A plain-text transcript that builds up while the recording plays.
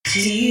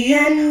Tea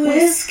and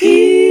whiskey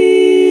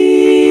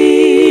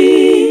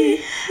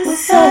with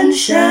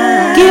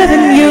sunshine.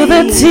 Giving you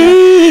the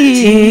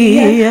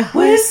tea. And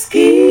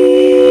whiskey.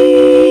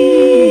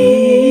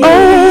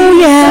 Oh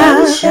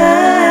yeah.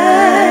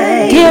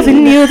 Sunshine.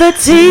 Giving you the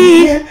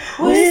tea. And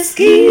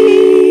whiskey.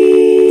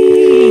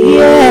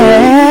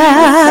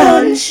 Yeah.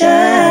 Sunshine.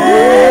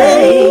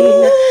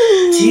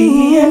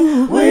 Tea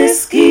and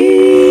whiskey.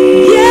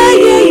 Yeah.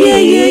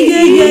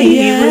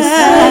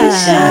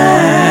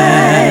 Sunshine.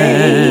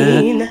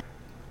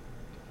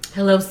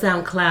 Hello,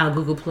 SoundCloud,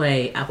 Google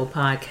Play, Apple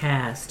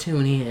Podcasts,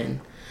 tune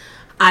in,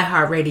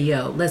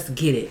 iHeartRadio. Let's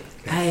get it.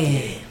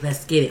 Hey,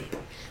 let's get it.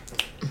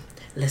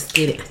 Let's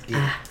get it.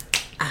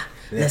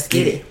 Let's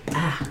get it.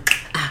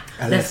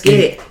 Let's get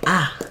it.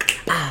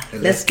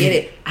 Let's get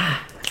it.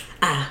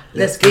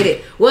 Let's get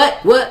it.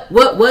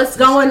 What's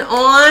going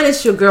on?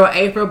 It's your girl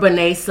April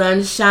Benet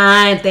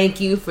Sunshine.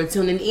 Thank you for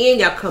tuning in.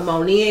 Y'all come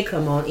on in,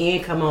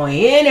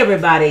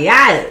 everybody.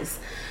 Yes.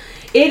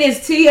 It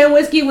is Tea and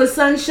Whiskey with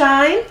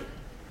Sunshine.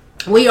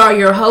 We are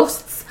your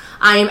hosts.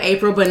 I am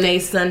April Benet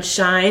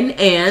Sunshine,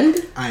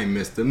 and I am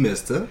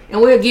Mr.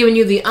 And we're giving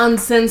you the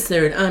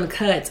uncensored,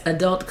 uncut,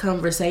 adult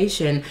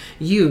conversation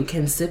you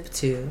can sip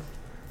to.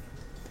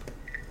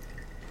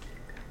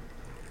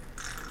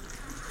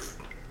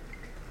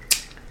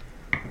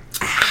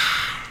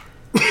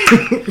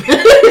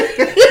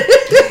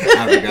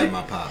 I forgot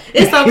my pop.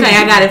 It's okay,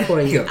 I got it for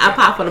you. I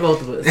pop for the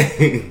both of us.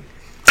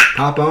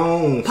 Pop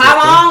on.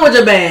 Pop on with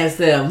your bad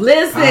self.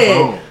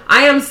 Listen,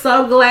 I am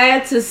so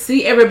glad to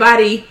see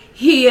everybody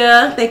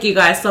here. Thank you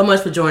guys so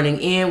much for joining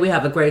in. We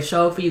have a great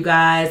show for you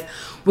guys.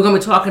 We're going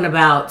to be talking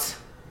about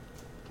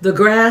the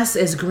grass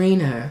is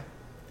greener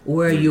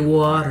where you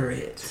water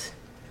it.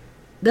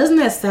 Doesn't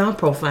that sound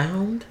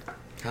profound?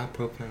 How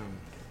profound?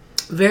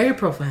 Very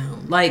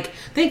profound. Like,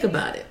 think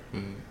about it.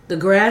 Mm-hmm. The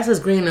grass is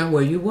greener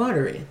where you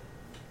water it.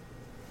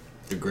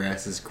 The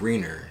grass is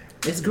greener.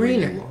 It's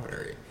greener. Where you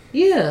water it.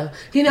 Yeah.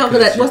 You know,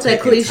 what's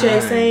that cliche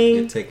saying?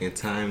 You're taking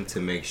time to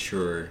make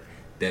sure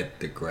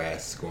that the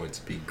grass is going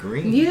to be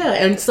green. Yeah,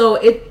 and so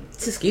it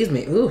takes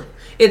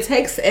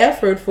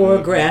effort for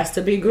grass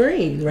to be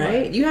green,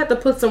 right? You have to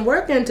put some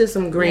work into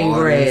some green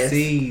grass.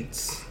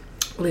 Seeds.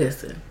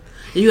 Listen,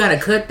 you got to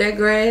cut that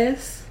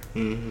grass.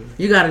 Mm-hmm.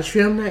 You got to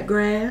trim that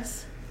grass.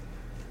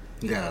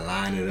 You gotta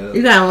line it up.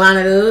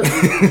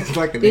 It's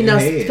like a head.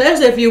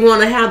 Especially if you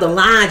want to have the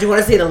lines. You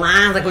want to see the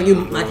lines, like when you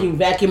you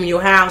vacuum in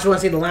your house. You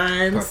want to see the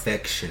lines.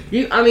 Perfection.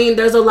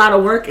 There's a lot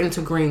of work into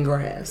green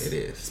grass. It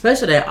is,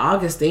 especially that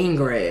Augustine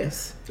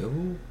grass.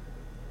 Ooh.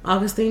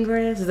 Augustine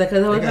grass? Is that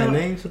because they got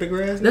names for the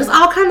grass? There's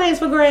all kind of names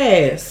for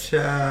grass.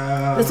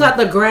 Child. It's like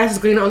the grass is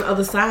green on the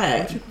other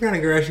side. What kind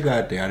of grass you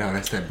got there? I know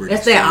that's that Britney.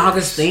 That's that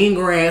Augustine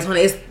grass.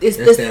 It's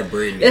that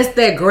Britney. That's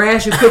that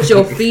grass you put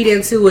your feet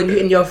into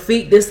and your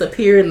feet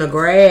disappear in the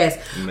grass.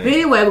 Man. But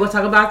anyway, we're going to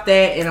talk about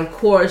that. And of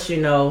course,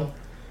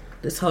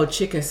 this whole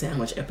chicken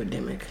sandwich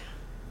epidemic.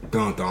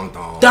 Dun, dun,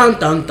 dun. Dun,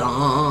 dun,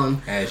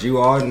 dun. As you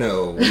all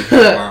know, we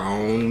have our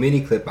own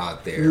mini clip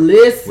out there.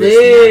 Listen. With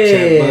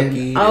Snapchat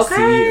Bucky, the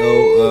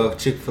CEO of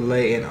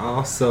Chick-fil-A, and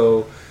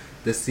also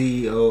the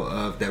CEO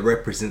of that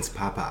represents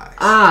Popeyes.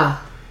 I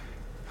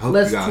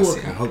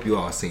hope you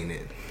all seen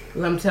it.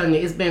 I'm telling you,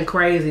 it's been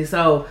crazy.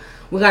 So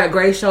we got a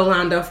great show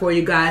lined up for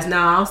you guys.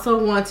 Now, I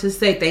also want to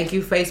say thank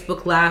you,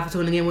 Facebook Live, for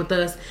tuning in with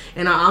us.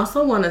 And I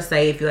also want to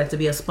say, if you'd like to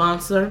be a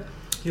sponsor,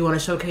 you want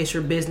to showcase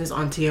your business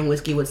on Tea and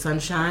Whiskey with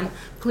Sunshine,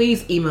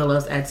 please email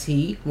us at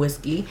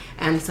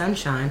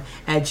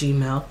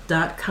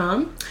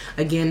teawhiskeyandsunshine@gmail.com.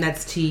 Again,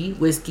 that's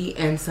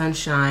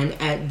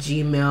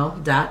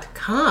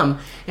teawhiskeyandsunshine@gmail.com.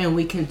 And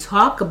we can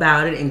talk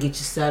about it and get you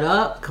set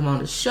up, come on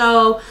the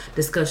show,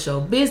 discuss your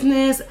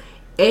business,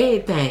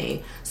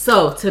 everything.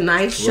 So,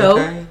 tonight's show,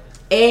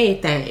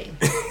 everything.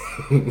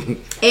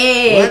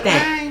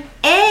 Everything.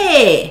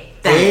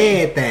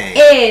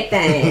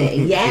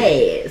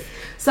 Yes.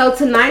 So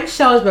tonight's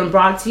show has been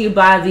brought to you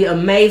by the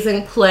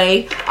amazing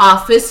play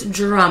Office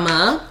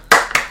Drama,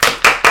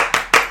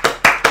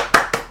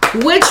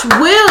 which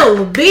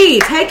will be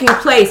taking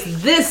place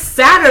this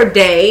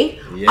Saturday,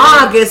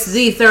 August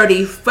the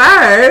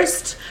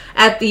 31st,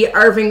 at the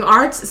Irving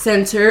Arts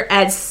Center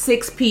at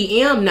 6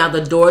 p.m. Now,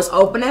 the doors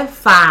open at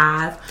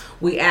 5.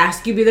 We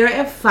ask you to be there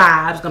at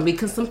 5. It's going to be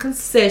some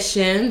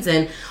concessions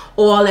and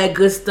all that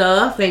good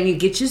stuff, and you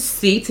get your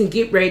seats and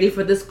get ready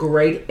for this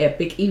great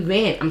epic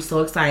event. I'm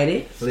so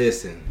excited.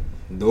 Listen,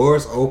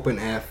 doors open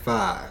at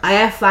 5.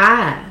 At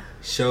 5.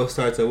 Show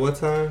starts at what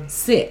time?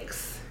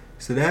 6.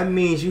 So that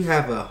means you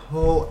have a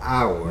whole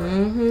hour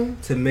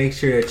to make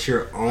sure that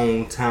you're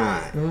on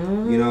time.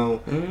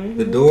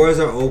 The doors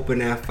are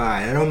open at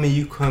 5. That don't mean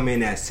you come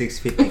in at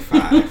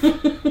 6:55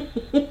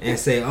 and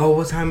say, "Oh,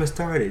 what time it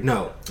started?"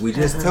 No, we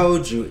just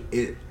told you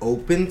it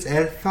opens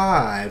at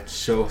 5.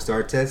 Show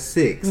starts at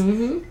 6.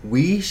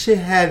 We should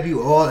have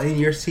you all in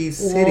your seats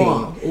sitting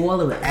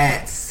all of it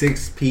at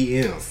 6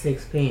 p.m.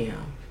 6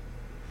 p.m.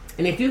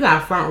 And if you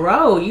got front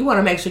row, you want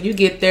to make sure you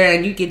get there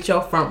and you get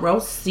your front row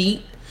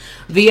seat.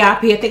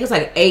 VIP, I think it's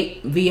like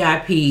 8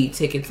 VIP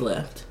tickets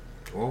left.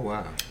 Oh,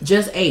 wow.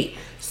 Just 8.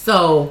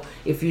 So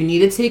if you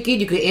need a ticket,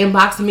 you can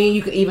inbox me.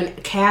 You can even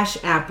cash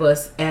app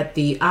us at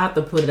the, I have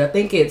to put it, I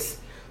think it's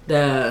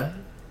the,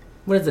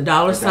 what is the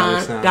dollar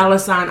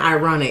sign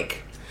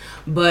ironic.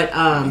 But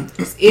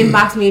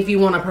inbox me if you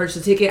want to purchase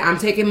a ticket. I'm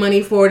taking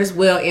money for it as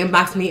well.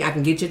 Inbox me. I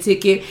can get your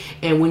ticket.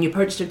 And when you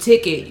purchase your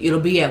ticket,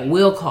 it'll be at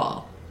will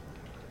call.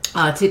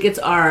 Tickets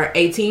are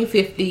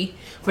 $18.50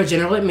 for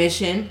general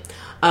admission.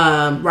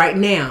 Right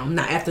now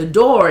at the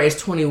door is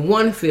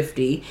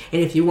 $21.50,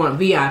 and if you want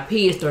VIP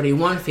it's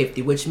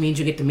 $31.50, which means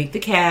you get to meet the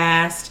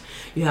cast.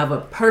 You have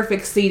a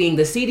perfect seating.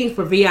 The seating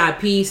for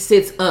VIP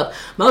sits up.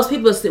 Most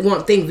people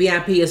won't think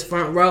VIP is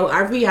front row.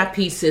 Our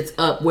VIP sits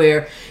up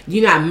where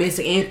you're not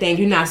missing anything.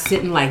 You're not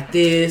sitting like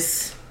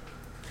this.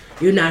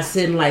 You're not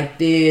sitting like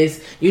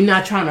this. You're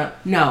not trying to.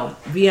 No,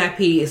 VIP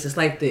is just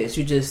like this.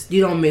 You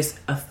don't miss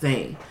a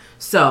thing.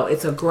 So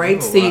it's a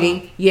great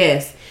seating. Wow.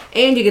 Yes.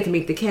 And you get to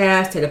meet the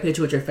cast, take a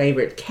picture with your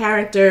favorite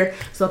character.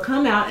 So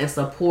come out and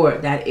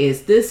support. That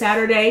is this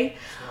Saturday,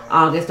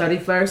 August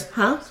 31st.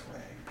 Huh?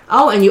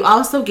 Oh, and you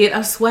also get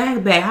a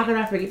swag bag. How could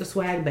I forget the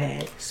swag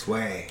bag?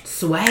 Swag.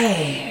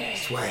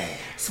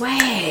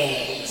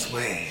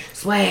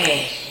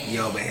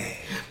 Yo bag.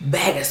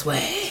 Bag of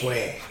swag.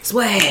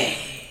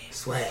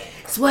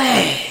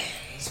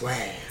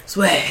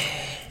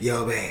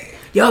 Yo bag.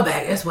 Your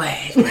bag is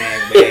swag.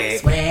 Swag bag.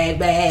 Swag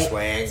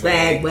bag.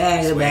 Swag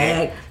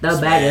bag. The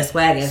bag is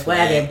swag.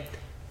 Swag.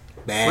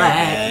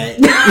 Bag.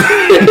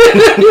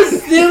 You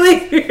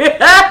silly.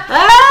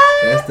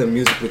 That's the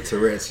musical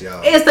Tourette's,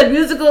 y'all. It's the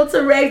musical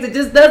Tourette's. It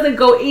just doesn't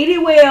go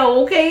anywhere.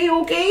 Okay.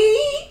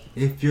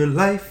 If your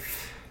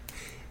life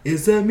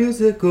is a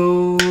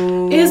musical,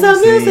 sing.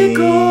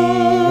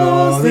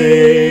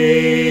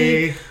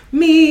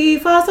 Mi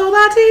fa sol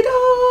la ti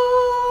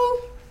do.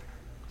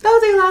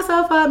 Those things are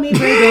so for me,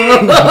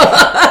 baby.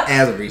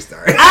 As a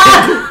restart.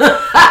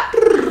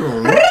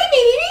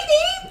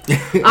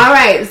 All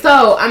right,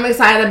 so I'm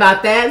excited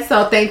about that.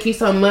 So thank you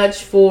so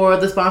much for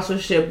the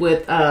sponsorship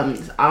with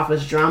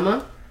Office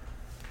Drama.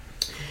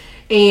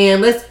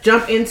 And let's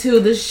jump into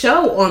the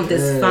show on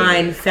this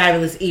fine,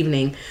 fabulous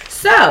evening.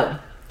 So,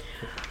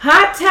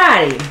 Hot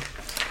Toddy,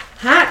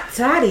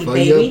 for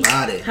baby. Your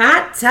body.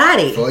 Hot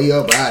Toddy. For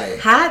your body.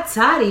 Hot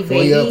Toddy, baby.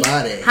 For your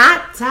body.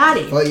 Hot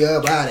Toddy. For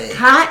your body.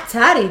 Hot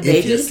Toddy, baby.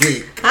 If you're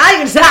sick.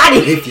 Hot Toddy.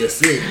 If you're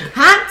sick.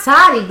 Hot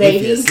Toddy, baby.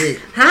 If you're sick.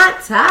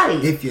 Hot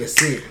Toddy. If you're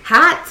sick.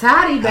 Hot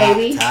Toddy,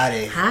 baby. Hot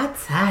toddy. Hot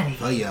Toddy.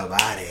 For your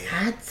body.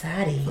 Hot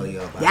Toddy. For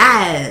your body.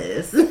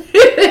 Yes.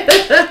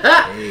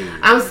 Hey.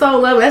 I'm so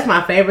loving. That's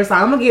my favorite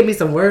song. I'm gonna give me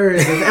some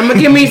words. I'm gonna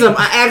give me some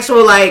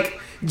actual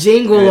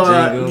jingle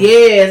or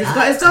yes.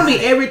 It's gonna be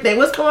everything.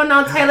 What's going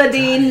on, Taylor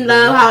Dean?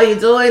 Love, how you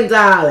doing,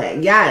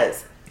 darling?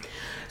 Yes.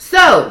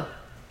 So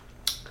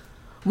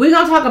we're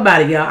gonna talk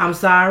about it, y'all. I'm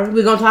sorry.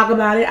 We're gonna talk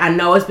about it. I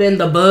know it's been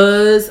the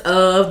buzz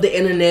of the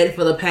internet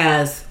for the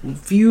past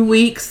few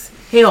weeks,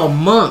 hell,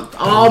 month,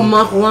 all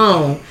month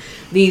long.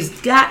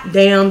 These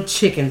goddamn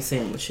chicken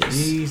sandwiches.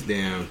 These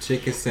damn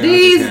chicken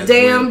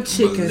sandwiches.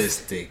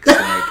 Ballistics.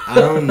 I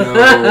don't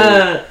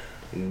know.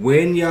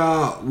 When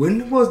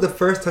was the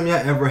first time y'all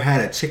ever had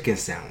a chicken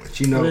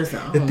sandwich? You know,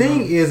 the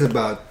thing is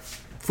about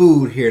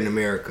food here in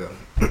America.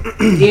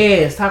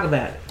 Yes, talk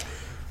about it.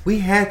 We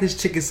had this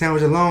chicken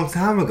sandwich a long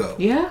time ago.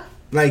 Yeah.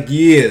 Like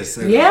years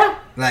ago. Yeah.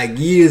 Like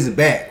years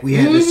back, we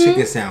had this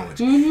chicken sandwich.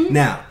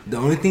 Now, the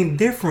only thing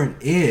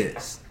different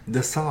is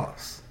the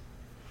sauce.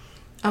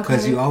 Okay.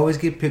 Because you always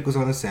get pickles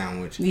on the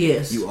sandwich.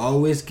 Yes. You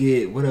always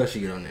get, what else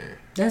you get on there?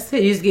 That's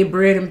it. You just get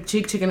bread and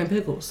chicken and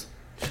pickles.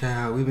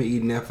 Child, we've been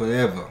eating that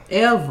forever.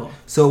 Ever.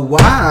 So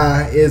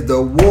why is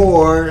the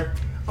war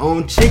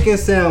on chicken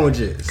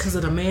sandwiches? Because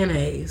of the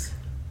mayonnaise.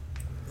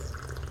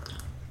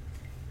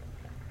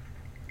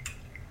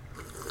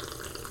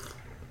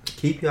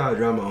 Keep y'all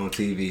drama on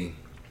TV.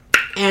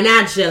 And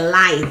that's your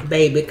life,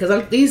 baby.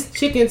 Because these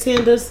chicken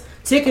tenders,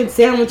 chicken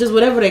sandwiches,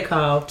 whatever they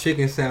call.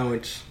 Chicken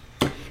sandwich.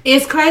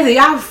 It's crazy.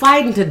 Y'all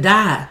fighting to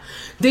die.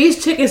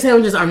 These chicken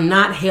sandwiches are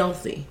not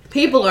healthy.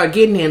 People are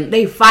getting in.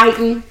 They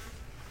fighting.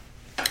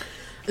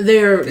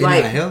 They're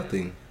not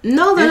healthy.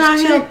 No, they're not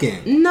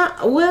chicken.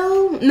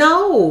 healthy.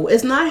 No,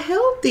 it's not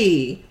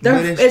healthy.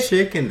 But it's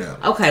chicken though.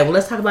 Okay, well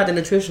let's talk about the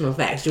nutritional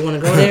facts. You want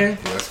to go there?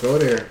 Let's go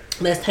there.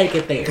 Let's take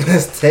it there.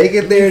 Let's take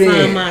it there then.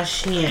 Find my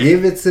shit.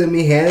 Give it to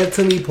me. Hand it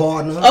to me,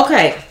 partner.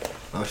 Okay.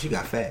 Oh, she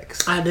got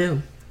facts. I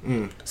do.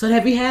 So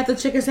have you had the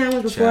chicken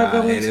sandwich before? Child, I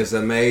go and it's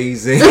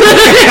amazing.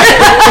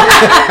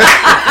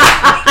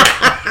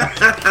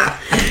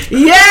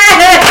 Yeah,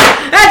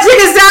 that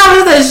chicken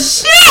sandwich is the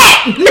shit.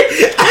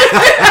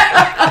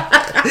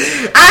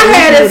 I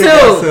had it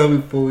too.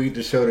 Some before we eat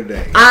the show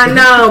today. I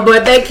know,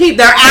 but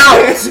they're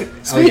out.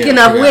 Speaking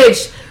of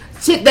which,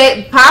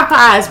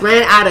 Popeyes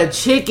ran out of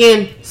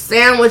chicken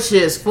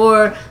sandwiches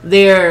for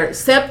their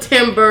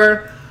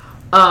September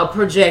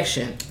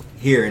projection.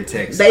 Here in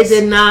Texas. They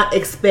did not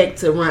expect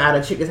to run out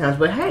of chicken sandwiches,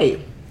 but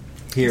hey.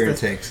 Here in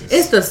Texas.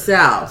 It's the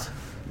South.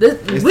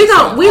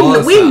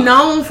 We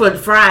known for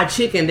fried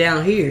chicken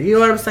down here. You know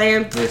what I'm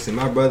saying? Listen,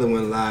 my brother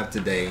went live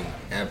today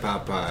at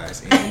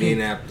Popeyes in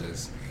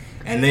Indianapolis,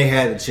 and they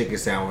had the chicken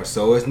sandwich.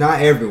 So it's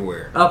not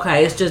everywhere.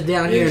 Okay, it's just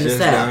down here in the It's just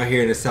south. down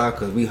here in the south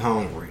because we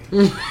hungry.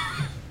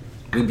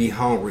 We be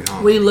hungry.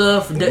 We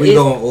love If we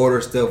gonna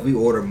order stuff. We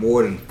order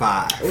more than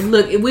 5.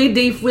 Look, we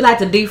like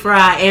to deep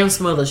fry and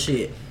smother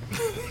shit.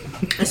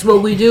 That's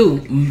what we do.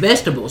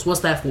 Vegetables.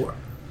 What's that for?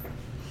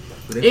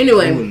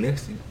 Anyway. Ooh,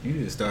 next you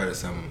just started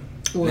something.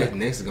 What?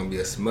 Next is gonna be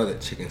a smothered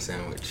chicken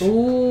sandwich.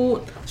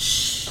 Ooh,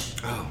 shh.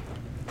 Oh,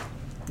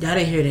 Y'all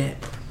didn't hear that.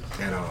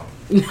 at all.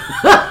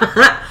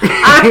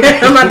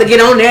 I'm about to get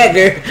on that,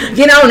 girl.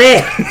 Get on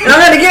that. I'm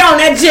about to get on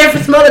that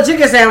Jeffrey smothered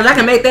chicken sandwich. I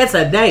can make that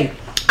today.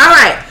 All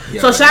right.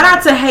 Yeah. So shout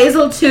out to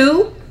Hazel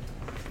too.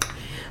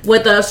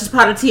 With us, she's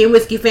part of Tea and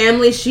Whiskey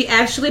family. She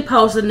actually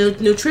posted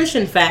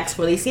nutrition facts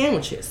for these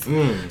sandwiches.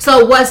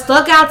 So what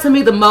stuck out to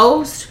me the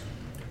most?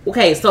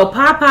 Okay, so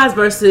Popeyes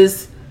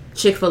versus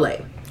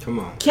Chick-fil-A. Come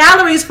on.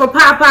 Calories for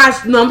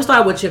Popeyes. No, I'm gonna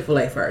start with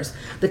Chick-fil-A first.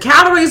 The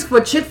calories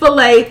for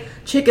Chick-fil-A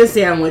chicken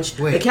sandwich.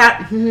 Wait.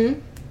 The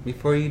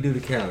Before you do the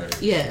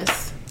calories,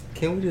 Yes.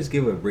 can we just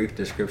give a brief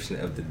description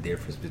of the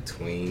difference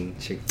between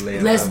Chick-fil-A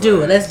and Let's Popeyes?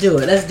 do it. Let's do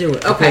it. Let's do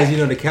it. Because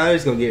Okay. the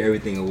calories gonna give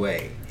everything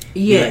away.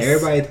 Yes.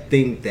 Everybody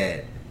think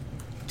that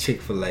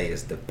Chick-fil-A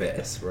is the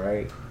best,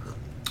 right?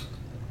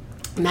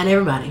 Not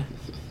everybody.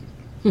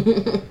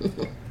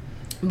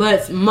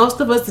 But most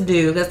of us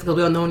do. That's because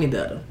we don't know any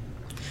better.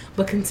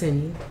 But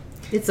continue.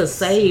 It's a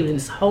saved and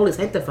it's holy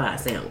sanctified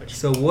sandwich.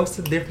 So what's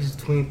the difference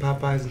between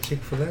Popeyes and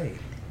Chick-fil-A?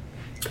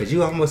 Because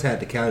you almost had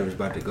the calories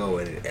about to go,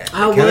 and the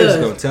I calories was.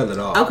 gonna tell it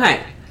all.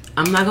 Okay.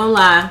 I'm not gonna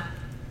lie.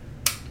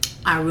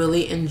 I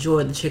really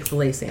enjoyed the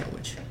Chick-fil-A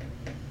sandwich.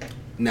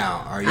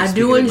 Now, are you? I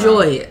do speaking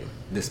enjoy about it.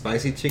 the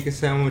spicy chicken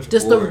sandwich,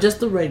 Just or the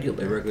the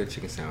regular. regular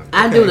chicken sandwich.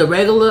 I Okay. do the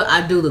regular.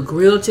 I do the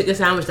grilled chicken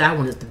sandwich. That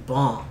one is the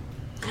bomb.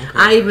 Okay.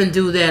 I even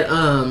do that.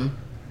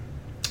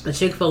 The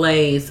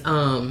Chick-fil-A's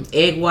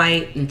egg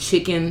white and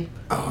chicken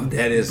Oh,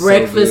 that is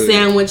breakfast so good.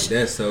 sandwich.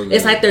 That's so good.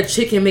 It's like their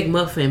chicken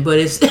McMuffin, but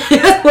it's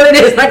that's what it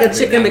is, like a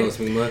chicken McDonald's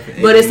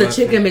McMuffin, but egg it's a McMuffin.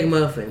 chicken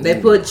McMuffin. They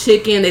Ooh. put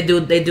chicken. They do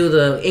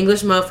the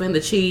English muffin, the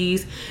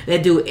cheese. They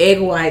do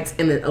egg whites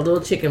and a little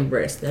chicken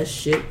breast. That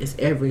shit is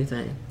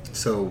everything.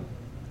 So,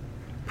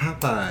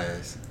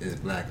 Popeyes is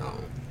black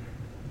owned.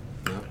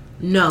 No,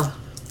 No,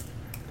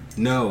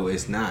 no,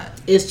 it's not.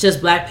 it's just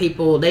black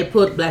people. They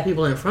put black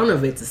people in front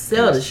of it to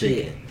sell the It's shit.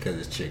 chicken because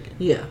it's chicken.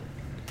 Yeah.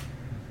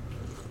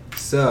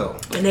 So,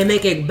 And they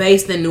make it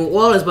based in New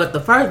Orleans. But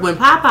when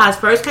Popeyes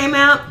first came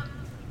out,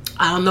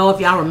 I don't know if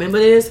y'all remember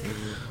this,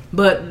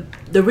 but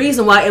the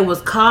reason why it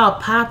was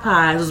called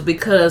Popeyes was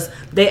because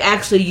they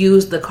actually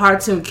used the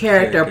cartoon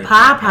character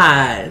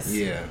Popeyes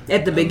yeah,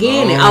 at the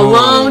beginning, a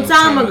long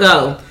time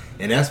ago.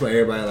 And that's why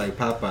everybody like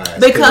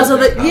Popeyes Because of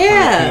Got the- Popeye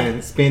yeah.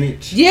 canned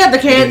spinach. Yeah, the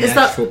can and and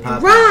stuff. actual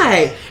Popeyes.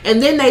 Right.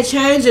 And then they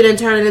changed it and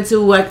turned it into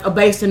like a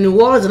base in New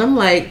Orleans. And I'm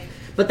like,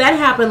 but that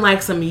happened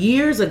like some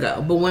years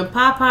ago. But when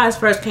Popeyes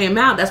first came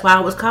out, that's why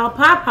it was called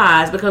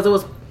Popeyes, because it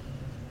was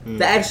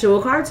the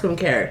actual cartoon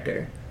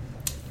character.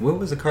 When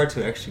was the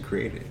cartoon actually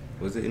created?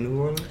 Was it in New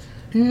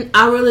Orleans?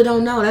 I really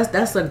don't know.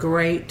 That's a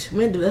great.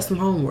 We do that's some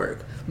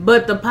homework.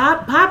 But the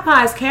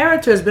Popeyes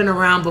character has been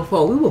around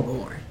before we were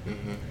born.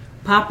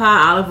 Popeye,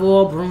 Olive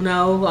Oil,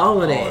 Bruno,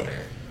 all of that. All that.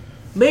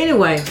 But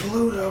anyway,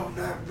 Pluto,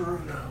 not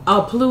Bruno.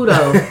 oh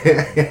Pluto,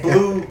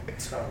 Pluto.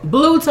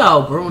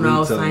 Bluto,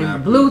 Bruno, Bluto, same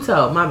not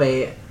Bluto. My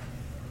bad.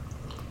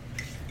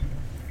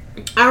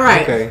 All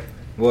right, Okay.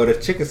 Well, the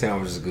chicken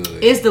sandwich is good.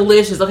 it's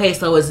delicious. Okay,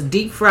 so it's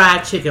deep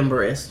fried chicken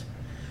breast,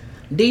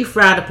 deep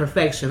fried to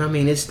perfection. I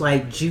mean, it's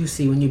like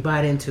juicy when you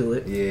bite into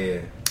it,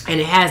 Yeah. and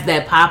it has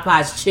that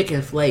Popeyes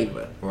chicken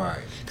flavor. Right.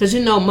 Because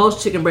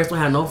most chicken breasts don't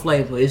have no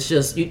flavor. It's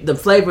just the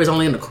flavor is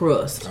only in the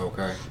crust,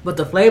 Okay. but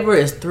the flavor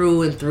is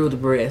through and through the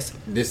breast.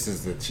 This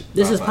is the.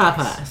 This is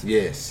Popeyes.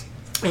 Yes.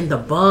 And the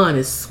bun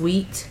is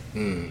sweet.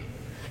 Mm.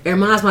 It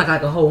reminds me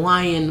like a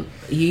Hawaiian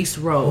yeast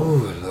roll.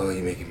 Oh Lord,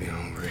 you're making me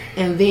hungry.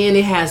 And then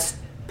it has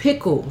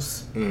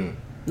pickles. Mm.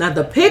 Now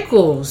the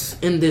pickles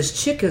in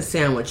this chicken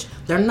sandwich,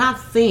 they're not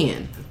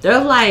thin.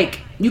 They're like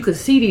you could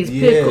see these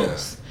Yeah.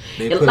 pickles.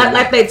 They It, put like, it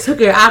like they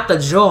took it out the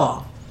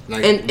jaw.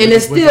 Like, And was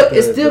it's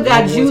it still the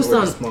got big juice ones or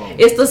on the it. small?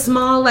 It's the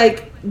small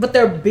but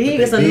they're big.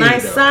 they're It's a big,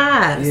 nice though.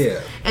 size. Yeah.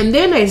 And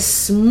then they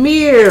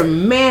smear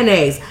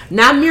mayonnaise,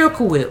 not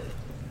Miracle Whip,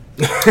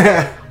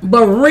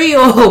 but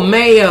real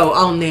mayo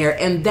on there,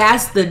 and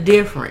that's the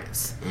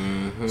difference.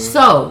 Mm-hmm.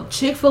 So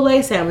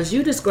Chick-fil-A sandwich.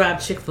 You describe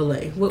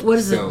Chick-fil-A. What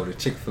is So it? the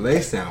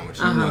Chick-fil-A sandwich,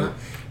 Uh-huh.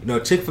 you know,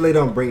 Chick-fil-A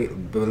don't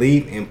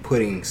believe in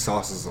putting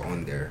sauces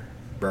on their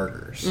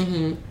burgers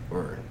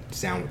or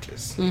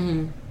sandwiches.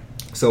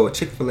 So a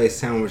Chick-fil-A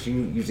sandwich,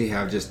 you usually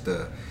have just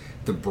the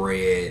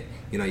bread.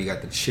 You know, you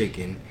got the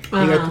chicken, you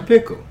got the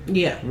pickle,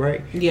 Yeah. right?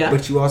 Yeah.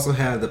 But you also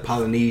have the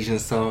Polynesian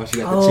sauce.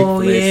 You got the Oh,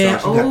 Chick-fil-A yeah.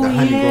 sauce. You got Oh, the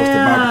honey roasted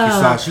yeah.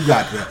 barbecue sauce. You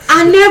got the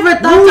I never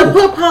thought to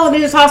put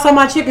Polynesian sauce on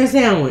my chicken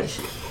sandwich.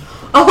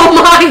 Oh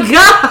my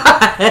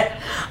god!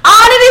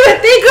 I didn't even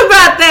think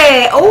about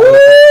that.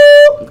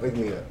 Ooh. Wake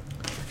me up.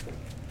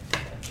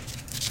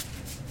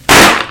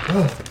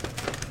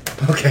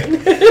 Okay.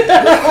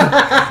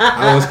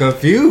 I was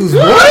confused.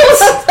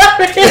 What?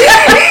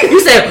 You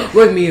said,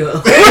 wake me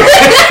up.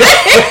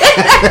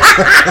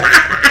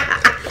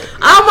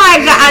 Oh my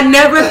God, I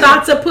never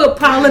thought to put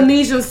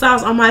Polynesian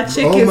sauce on my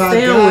chicken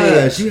sandwich.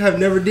 Gosh, you have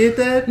never did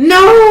that?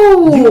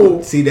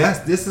 No. See,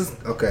 this is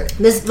okay.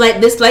 This,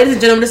 ladies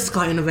and gentlemen, this is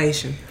called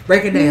innovation.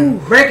 Break it down.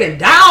 Break it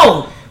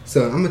down.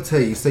 So I'm gonna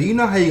tell you. So you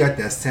know how you got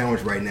that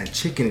sandwich right now?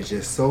 Chicken is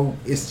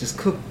it's just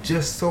cooked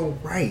just so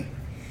right,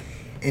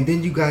 and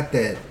then you got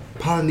that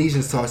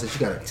Polynesian sauce that you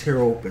gotta tear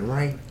open,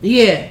 right?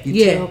 Yeah, You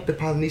tear up the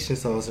Polynesian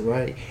sauce,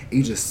 right?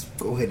 You just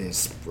go ahead and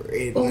spread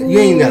it. Like, you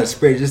ain't gotta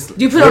spread it. Just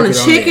do you put it on the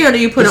chicken or do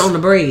you put it on the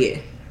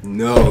bread?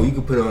 No, you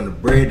can put it on the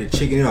bread, the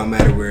chicken. It don't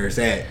matter where it's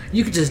at.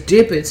 You can just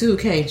dip it too,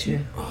 can't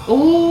you?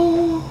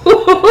 Oh.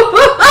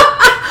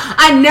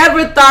 I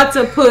never thought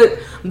to put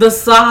the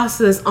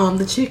sauces on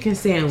the chicken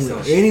sandwich. So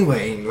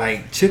anyway,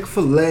 like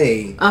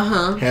Chick-fil-A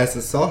has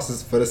the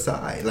sauces for the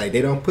side. Like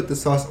they don't put the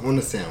sauce on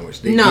the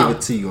sandwich. They No. give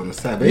it to you on the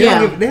side. But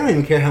Yeah. they don't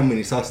even care how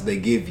many sauces they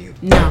give you.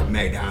 No.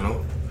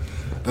 McDonald's.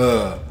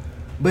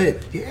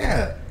 But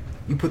yeah,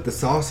 you put the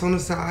sauce on the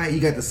side. You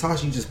got the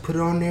sauce. You just put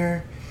it on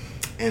there.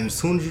 And as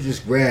soon as you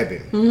just grab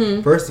it,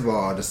 first of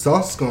all, the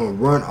sauce is going to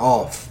run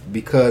off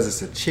because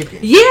it's a chicken.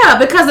 Yeah,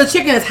 because the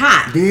chicken is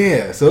hot.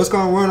 Yeah, so it's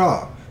going to run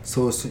off.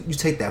 So you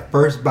take that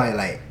first bite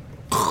like...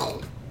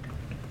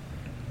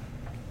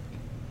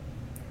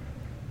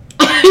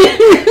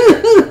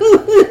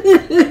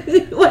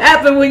 What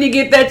happened when you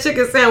get that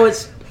chicken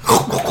sandwich?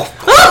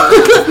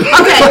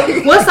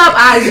 Okay, what's up,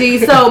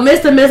 IG? So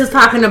Mr. and Mrs.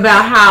 talking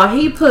about how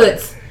he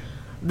puts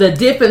the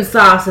dipping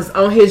sauces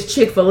on his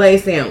Chick-fil-A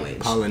sandwich.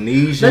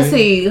 Polynesian. Let's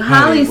see.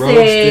 Holly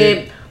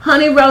said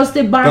honey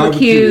roasted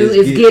barbecue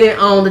is getting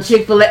on the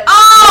Chick-fil-A.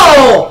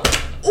 Oh!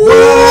 Ooh,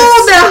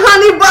 the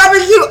honey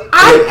barbecue.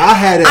 I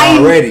had it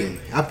already.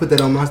 I put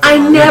that on my stuff I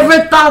already.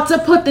 never thought to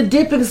put the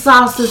dipping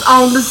sauces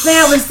on the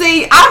sandwich.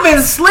 See, I've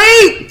been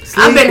sleeping.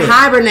 I've been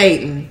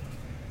hibernating.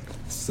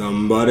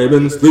 Somebody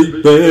been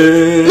sleeping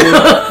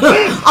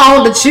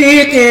on the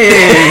chicken.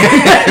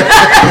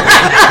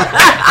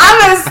 I've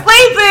been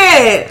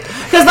sleeping.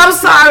 Because I'm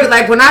sorry,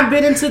 like when I've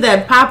been into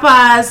that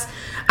Popeyes,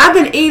 I've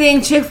been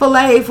eating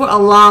Chick-fil-A for a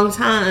long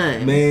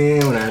time.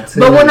 Man,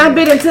 when I've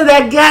been into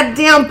that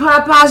goddamn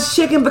Popeyes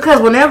chicken,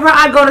 because whenever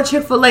I go to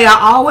Chick-fil-A,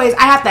 I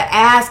have to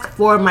ask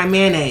for my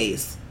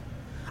mayonnaise.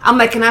 I'm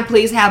like, can I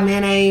please have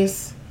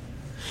mayonnaise?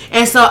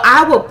 And so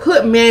I would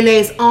put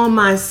mayonnaise on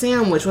my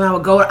sandwich when I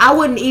would go. I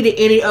wouldn't eat it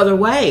any other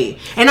way.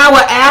 And I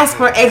would ask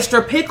for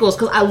extra pickles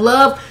because I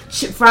love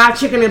fried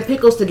chicken and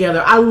pickles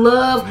together. I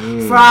love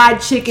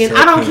fried chicken. So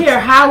I don't care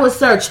how it's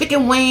served.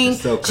 Chicken wing,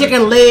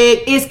 chicken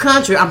leg. It's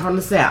country. I'm from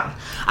the South.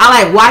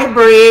 I like white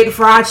bread,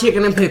 fried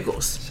chicken, and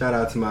pickles. Shout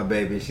out to my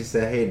baby. She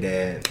said, hey,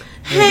 Dad.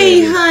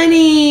 Hey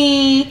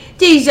honey.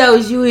 Dijon.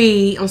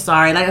 I'm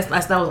sorry. That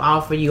was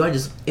all for you. I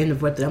just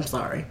interrupted. I'm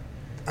sorry.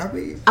 I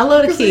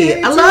love the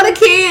kids. I love the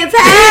kids.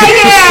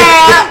 Hey,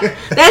 girl.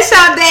 That's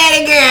your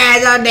daddy, girl.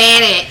 Your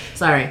daddy.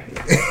 Sorry.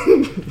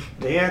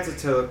 The answer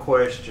to the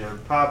question,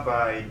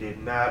 Popeye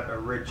did not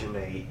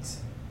originate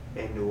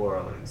in New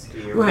Orleans.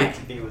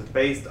 He was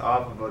based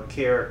off of a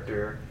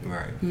character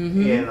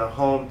in the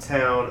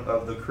hometown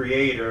of the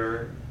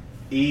creator,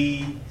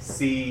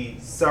 E.C.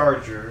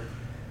 Sarger,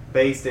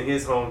 based in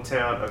his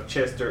hometown of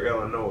Chester,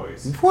 Illinois.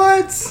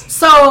 What?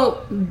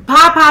 So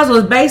Popeyes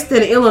was based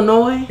in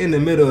Illinois, in the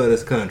middle of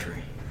this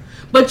country.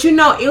 But you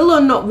know,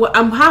 Illinois.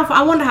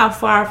 I wonder how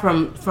far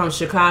from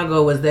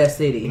Chicago was that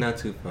city. Not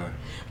too far.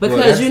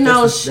 Because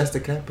that's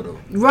the capital,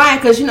 right?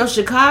 Because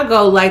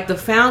Chicago, like the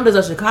founders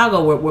of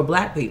Chicago were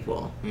black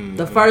people. Mm-hmm.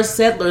 The first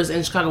settlers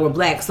in Chicago were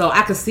black. So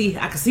I could see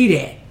that. I can see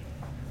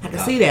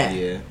that.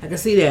 Yeah. I can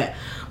see that.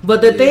 But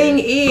the thing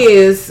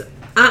is,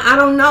 I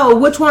don't know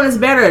which one is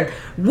better.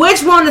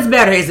 Which one is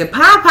better? Is it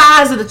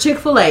Popeyes or the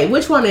Chick-fil-A?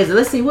 Which one is it?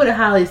 Let's see. What did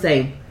Holly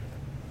say?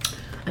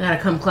 I gotta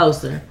come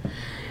closer.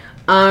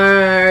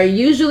 Are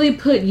usually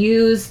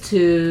used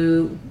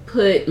to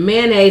put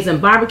mayonnaise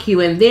and barbecue,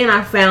 and then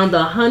I found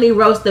the honey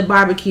roasted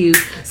barbecue.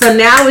 So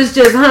now it's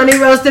just honey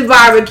roasted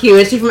barbecue.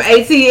 And she from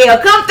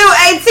ATL. Come through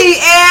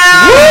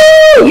ATL.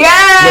 Woo!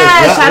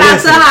 Yeah. Shout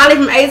out to Holly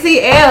from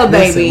ATL,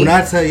 baby. Listen, when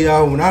I tell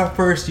y'all, when I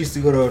first used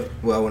to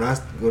when I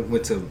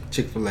went to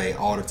Chick-fil-A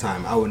all the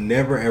time, I would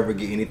never ever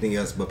get anything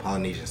else but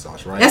Polynesian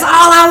sauce, right? That's all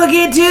I would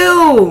get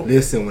too.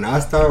 Listen, when I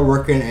started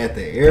working at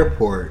the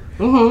airport,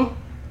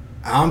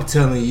 I'm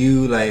telling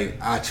you, like,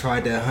 I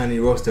tried that honey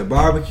roasted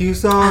barbecue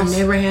sauce. I've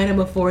never had it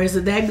before. Is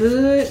it that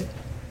good?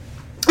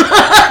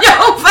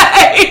 Your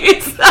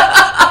face.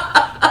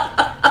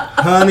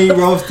 Honey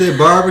roasted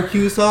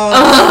barbecue sauce.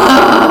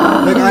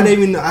 Like I didn't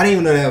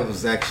even know that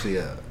was actually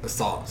a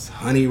sauce.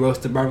 Honey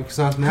roasted barbecue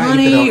sauce. Man,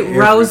 honey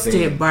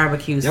roasted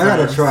barbecue sauce. Y'all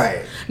gotta try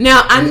it.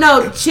 Now I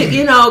know,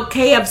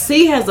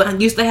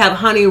 KFC used to have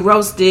honey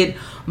roasted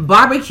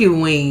barbecue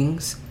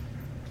wings.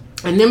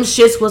 And them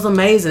shits was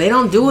amazing. They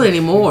don't do it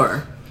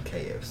anymore.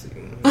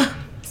 KFC.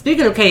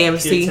 Speaking of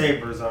KFC.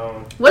 Kid Tabor's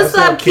on. What's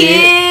up,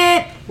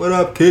 kid? What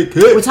up, kid?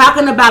 We're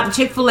talking about the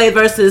Chick-fil-A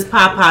versus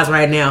Popeyes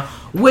right now.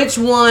 Which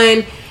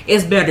one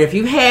is better? If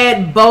you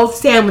had both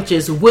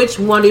sandwiches, which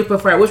one do you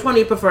prefer? Which one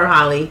do you prefer,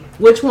 Holly?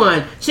 Which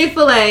one?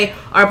 Chick-fil-A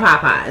or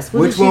Popeyes?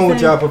 Which one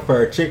would y'all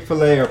prefer,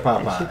 Chick-fil-A or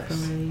Popeyes?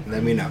 Chick-fil-A.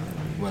 Let me know.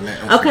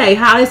 Well, okay,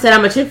 Holly said,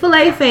 I'm a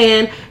Chick-fil-A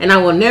fan, and I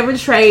will never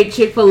trade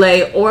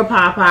Chick-fil-A or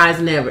Popeyes.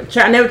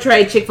 Never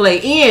trade Chick-fil-A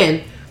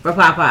in for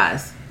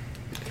Popeyes.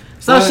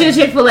 So she's a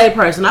Chick-fil-A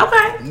person.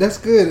 Okay. That's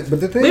good. But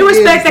the thing we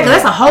respect that because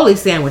that's a holy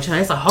sandwich, huh?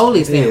 It's a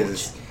holy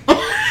sandwich.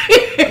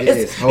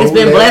 It's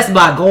been blessed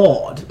by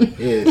God. It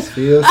is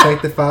filled,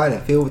 sanctified,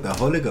 and filled with the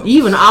Holy Ghost. You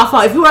even off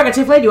on, if you work at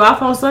Chick-fil-A, you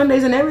off on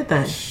Sundays and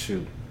everything.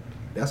 Shoot.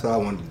 That's what I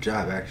wanted to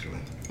job, actually.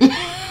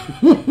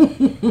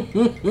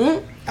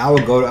 I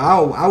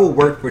would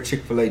work for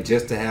Chick-fil-A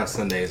just to have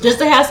Sundays off. Just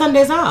to have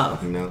Sundays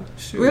off. You know?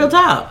 Shoot. Real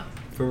talk.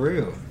 For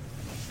real.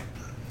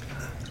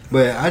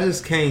 But I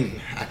just can't.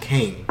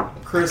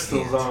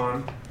 Crystal's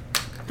on.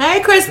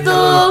 Hey, Crystal.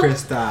 Hello,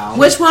 Crystal.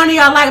 Which one do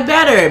y'all like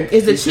better?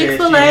 Is it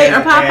Chick-fil-A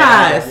or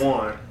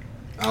Popeyes?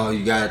 Oh,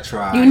 you gotta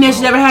try. You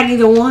never had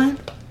either one?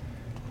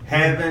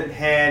 Haven't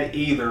had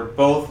either.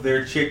 Both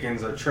their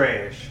chickens are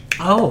trash.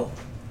 Oh.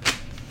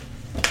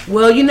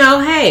 Well,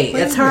 hey,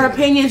 that's her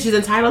opinion. She's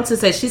entitled to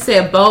say. She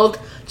said both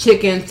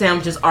chicken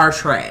sandwiches are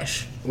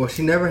trash. Well,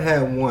 she never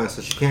had one,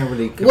 so she can't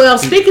really. Well,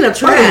 speaking of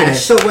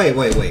trash. So wait.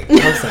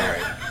 I'm sorry.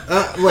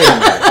 Wait a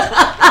minute.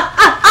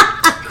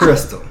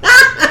 Crystal.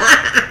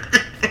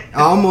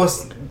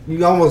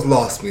 You almost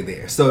lost me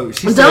there. So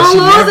she said she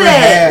never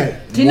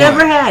had She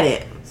never had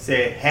it.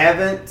 Said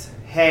haven't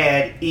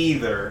had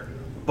either.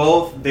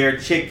 Both their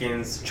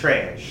chickens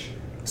trash.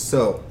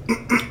 So,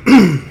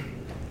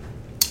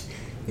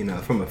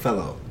 from a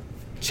fellow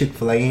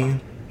Chick-fil-A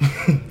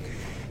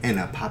and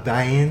a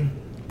Popeye.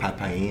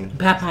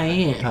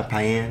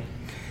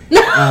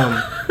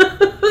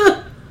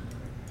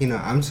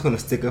 I'm just gonna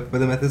stick up for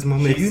them at this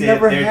moment. She you said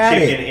never their had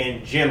chicken it.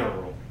 in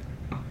general.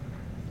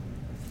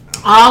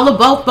 All of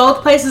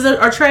both places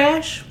are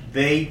trash?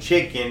 They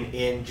chicken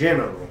in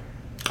general.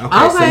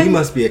 Okay, so you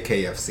must be a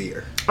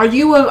KFCer. Are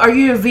you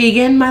a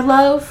vegan, my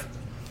love?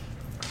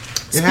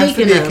 It has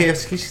to be a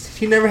KFC.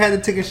 She never had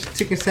the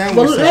chicken sandwich.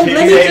 Well, so Chick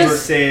Neighbor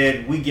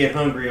said we get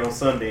hungry on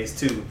Sundays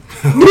too.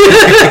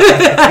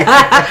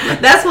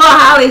 That's what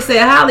Holly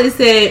said. Holly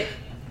said,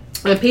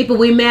 when people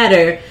we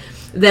matter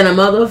than a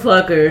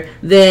motherfucker,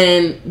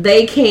 then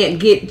they can't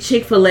get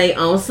Chick-fil-A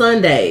on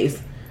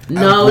Sundays.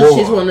 No,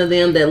 she's one of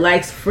them that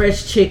likes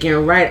fresh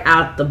chicken right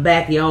out the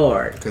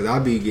backyard. Because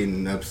I'll be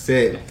getting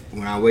upset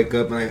when I wake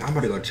up and I'm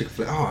about to go to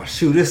Chick-fil-A. Oh,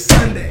 shoot, it's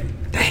Sunday.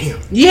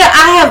 Damn. Yeah,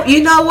 I have.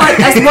 You know what?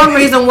 That's one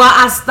reason why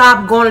I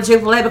stopped going to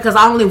Chick-fil-A, because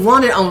I only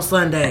want it on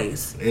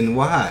Sundays. And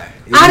why?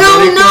 I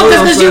don't know,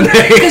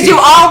 because you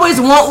always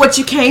want what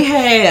you can't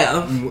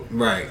have.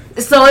 Right.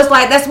 So it's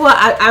like, that's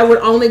why I would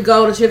only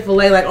go to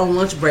Chick-fil-A like on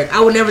lunch break. I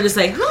would never just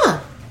say,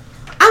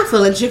 I'm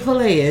feeling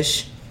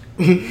Chick-fil-A-ish.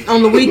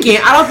 On the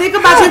weekend. I don't think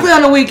about Chick-fil-A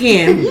on the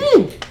weekend.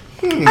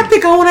 I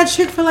think I want a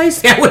Chick-fil-A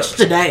sandwich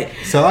today.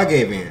 So I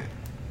gave in.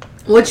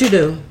 What you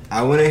do?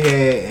 I went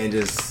ahead and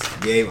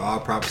just gave all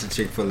props to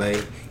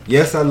Chick-fil-A.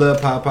 Yes, I love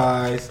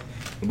Popeyes,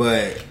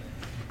 but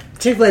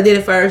Chick-fil-A did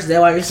it first. Is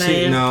that what you're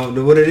saying? No,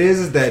 what it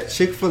is that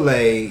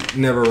Chick-fil-A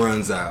never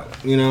runs out,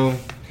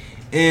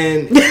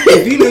 And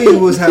if you knew you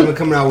was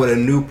coming out with a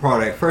new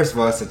product, first of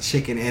all, it's a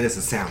chicken and it's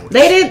a sandwich.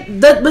 They did,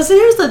 but see,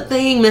 here's the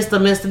thing, Mister.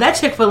 That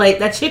Chick-fil-A,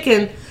 that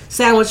chicken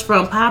sandwich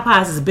from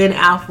Popeyes has been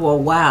out for a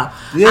while.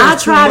 Yeah, I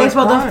tried it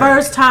for the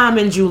first time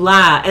in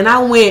July, and I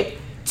went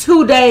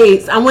 2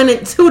 days. I went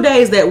in 2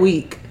 days that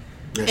week.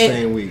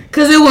 Same week.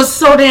 Because it was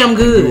so damn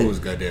good. It was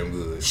goddamn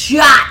good.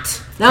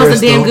 Shot. That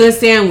was a damn good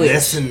sandwich.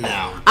 Listen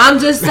now. I'm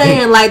just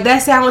saying,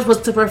 that sandwich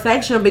was to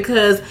perfection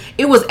because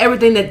it was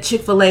everything that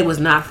Chick-fil-A was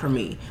not for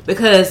me.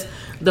 Because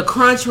the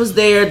crunch was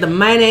there, the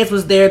mayonnaise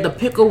was there, the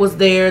pickle was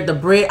there, the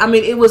bread. I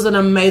mean, it was an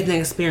amazing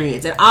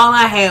experience. And all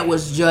I had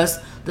was just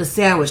the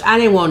sandwich. I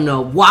didn't want no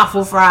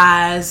waffle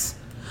fries.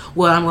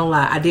 Well, I'm gonna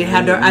lie. I did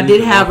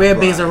have red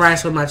beans and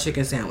rice with my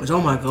chicken sandwich.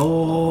 Oh my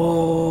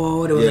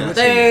god, it was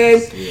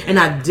everything. Yeah. And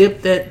I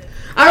dipped it.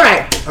 All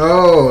right.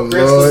 Oh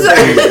Lord.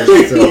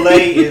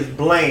 Chick-fil-A is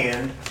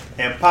bland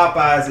and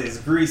Popeyes is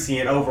greasy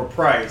and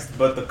overpriced,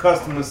 but the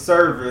customer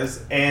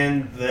service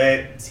and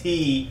the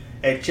tea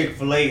at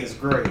Chick-fil-A is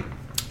great.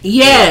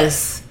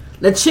 Yes,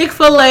 the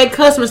Chick-fil-A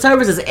customer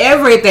service is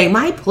everything.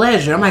 My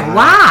pleasure. I'm like,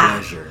 why?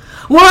 Pleasure.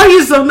 Why are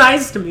you so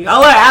nice to me?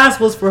 All I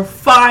asked was for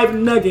 5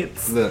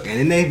 nuggets. Look, and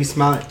then they be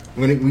smiling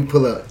when we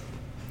pull up.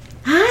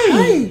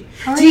 Hi.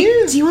 How are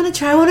you? Do you want to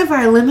try one of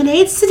our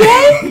lemonades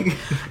today?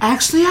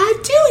 Actually, I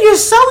do. You're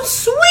so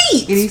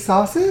sweet. Any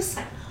sauces?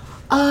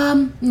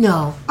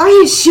 No. Are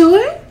you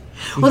sure?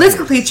 Well, let's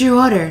complete your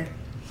order.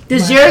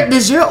 Does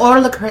your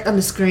order look correct on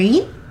the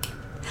screen?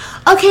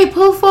 Okay,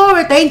 pull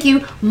forward. Thank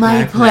you.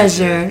 My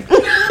pleasure.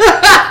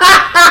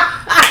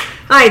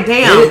 Alright,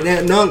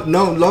 damn.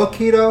 No, low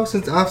key though.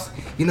 Since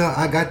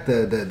I got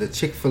the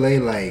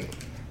Chick-fil-A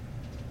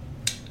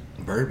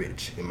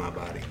verbiage in my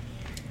body.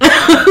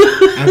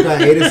 After I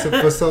ate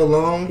it for so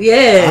long,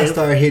 I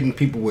started hitting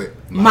people with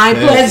my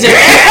pleasure.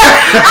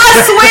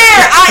 I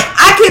swear,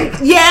 I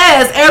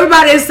Yes,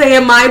 everybody is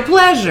saying my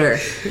pleasure.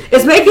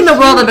 It's making the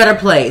world a better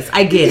place.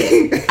 I get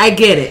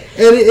it.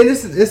 And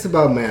it's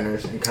about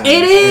manners and kindness.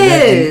 It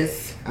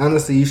is. And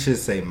honestly, you should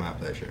say my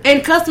pleasure.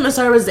 And customer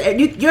service,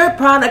 your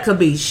product could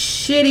be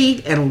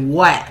shitty and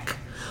whack.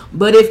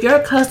 But if your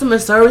customer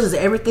service is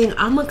everything,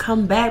 I'm going to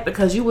come back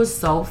because you were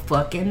so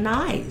fucking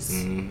nice.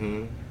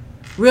 Mm-hmm.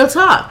 Real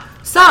talk.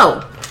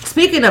 So,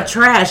 speaking of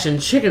trash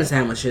and chicken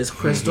sandwiches,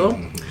 Crystal,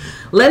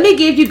 let me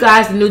give you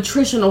guys the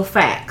nutritional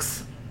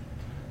facts.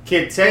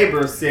 Kid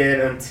Tabor said,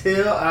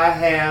 until I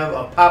have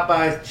a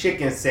Popeye's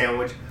chicken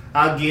sandwich,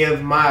 I'll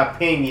give my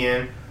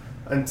opinion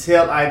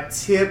until I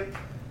tip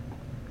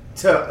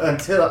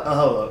to,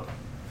 hold up.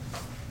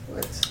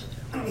 What?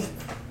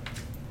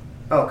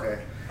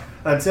 Okay.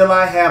 Until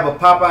I have a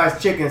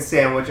Popeye's chicken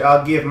sandwich,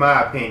 I'll give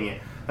my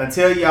opinion.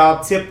 Until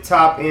y'all tip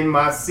top in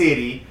my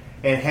city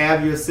and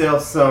have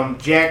yourself some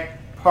Jack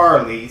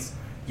Parleys,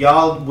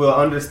 y'all will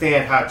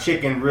understand how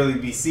chicken really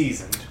be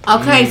seasoned.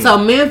 Okay, so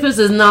Memphis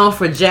is known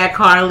for Jack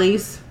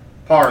Parleys.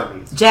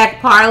 Jack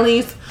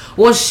Parleys.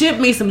 Well, ship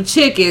me some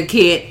chicken,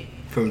 kid.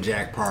 From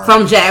Jack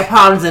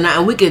Parleys.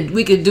 And we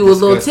could do a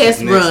little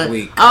test run.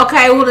 Week.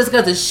 Okay, we'll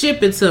discuss it.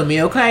 Ship it to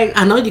me, okay?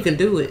 I know you can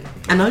do it.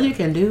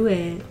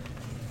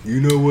 You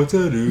know what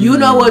to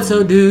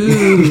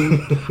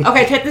do.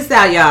 Okay, check this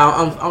out,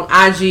 y'all. On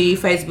IG,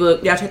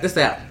 Facebook. Y'all check this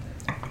out.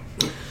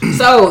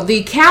 So,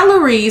 the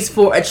calories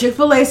for a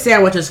Chick-fil-A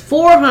sandwich is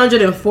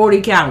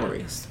 440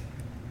 calories.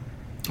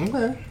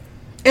 Okay.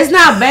 It's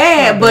not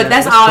bad, but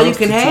that's all you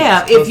can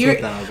have.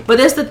 But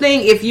that's the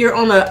thing. If you're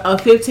on a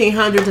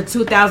 $1,500 to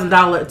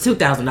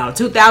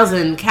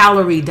 $2,000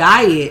 calorie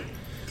diet,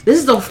 this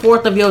is a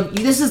fourth of your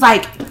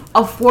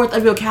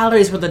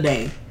calories for the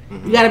day.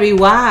 Mm-hmm. You got to be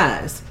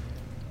wise.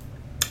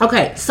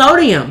 Okay,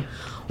 sodium,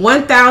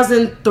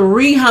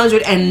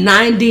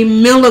 1,390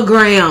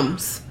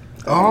 milligrams.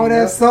 Oh,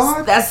 that's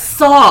salt? That's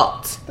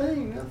salt. What do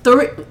you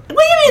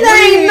mean that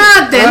ain't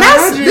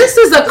nothing? This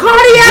is a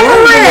cardiac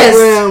arrest. 1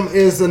 milligram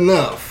is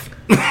enough.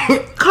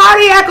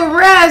 Cardiac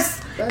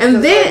arrest.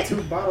 And then like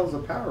 2 bottles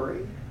of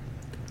Powerade.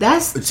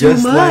 That's just too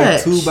much.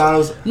 Like 2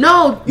 bottles.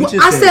 No,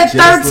 I said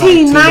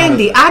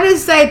 1,390. Like I didn't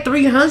say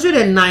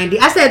 390.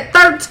 I said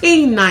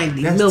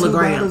 1,390 milligrams.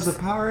 2 bottles of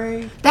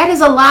Powerade. That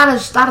is a lot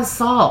of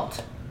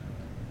salt.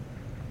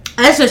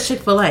 That's just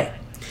Chick-fil-A.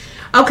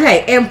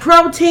 Okay, and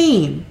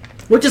protein,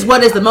 which is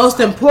what is the most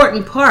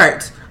important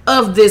part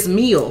of this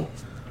meal.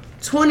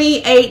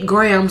 28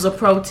 grams of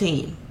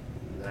protein.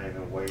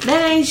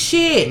 That ain't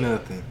shit.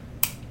 Nothing.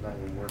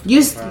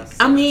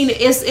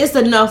 It's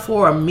enough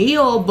for a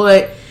meal,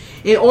 but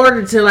in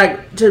order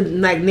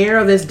to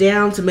narrow this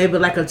down to maybe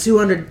like a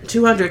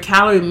 200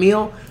 calorie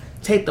meal,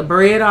 take the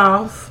bread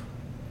off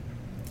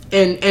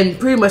and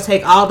pretty much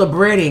take all the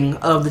breading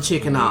of the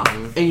chicken off,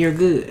 and you're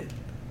good.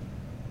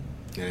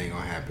 That ain't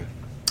gonna happen.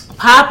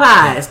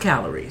 Popeye's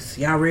calories.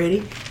 Y'all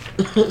ready?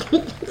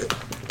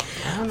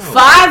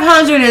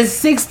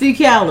 560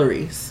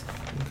 calories.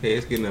 Okay,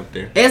 it's getting up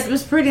there.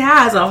 It's pretty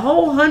high. It's a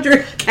whole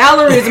 100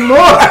 calories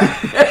more.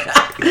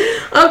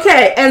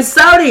 Okay, and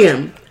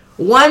sodium,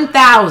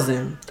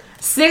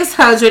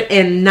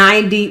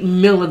 1,690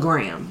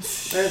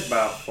 milligrams. That's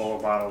about 4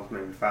 bottles,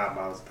 maybe 5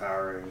 bottles of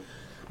Powerade.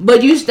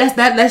 But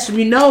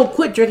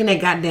quit drinking that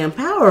goddamn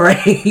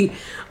Powerade.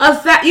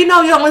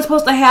 You're only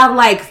supposed to have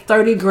like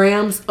 30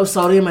 grams of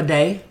sodium a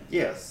day.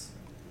 Yes.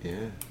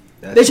 Yeah.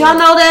 Did y'all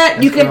know that?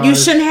 You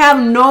shouldn't have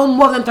no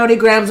more than 30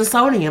 grams of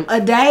sodium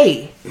a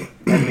day.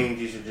 That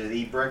means you should just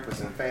eat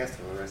breakfast and fast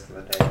for the rest of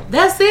the day.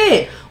 That's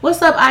it.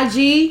 What's up,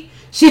 IG?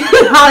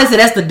 Holly said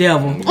that's the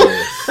devil.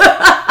 Yes.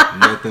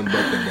 Nothing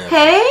but the devil.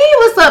 Hey,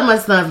 what's up, my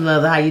son's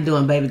mother? How you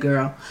doing, baby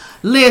girl?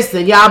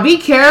 Listen, y'all be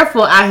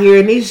careful out here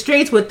in these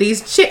streets with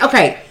these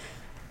Okay,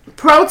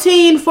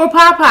 protein for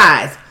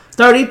Popeyes,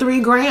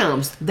 33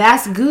 grams.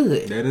 That's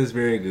good. That is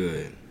very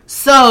good.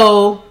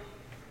 So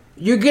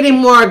you're getting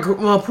more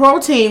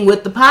protein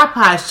with the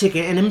Popeyes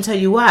chicken, and let me tell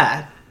you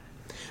why.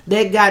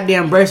 That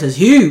goddamn breast is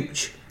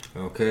huge.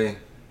 Okay.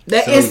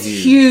 That is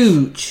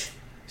huge.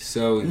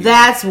 So huge.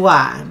 That's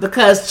why.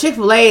 Because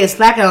Chick-fil-A is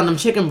slacking on them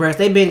chicken breasts.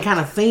 They've been kind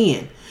of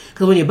thin.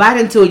 Because when you bite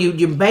into it,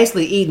 you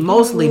basically eat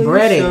mostly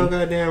breading. So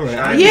goddamn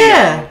right.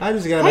 Yeah. I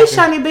just got Hey,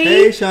 Shawnee B.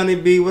 Hey, Shawnee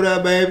B. What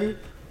up, baby?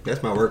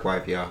 That's my work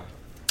wife, y'all.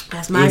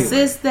 That's my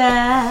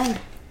sister.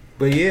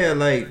 But yeah,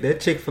 like that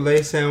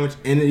Chick-fil-A sandwich,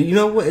 and you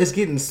know what? It's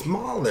getting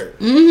smaller.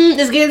 Mm-hmm.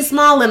 It's getting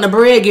smaller, and the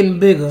bread getting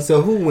bigger.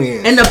 So who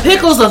wins? And the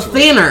pickles are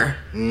thinner.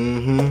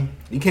 Mm-hmm.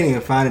 You can't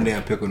even find a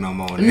damn pickle no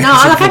more. No, can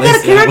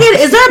I get it?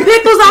 Is there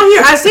pickles out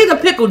here? I see the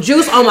pickle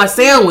juice on my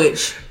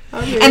sandwich.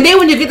 Okay. And then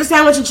when you get the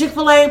sandwich in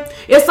Chick-fil-A,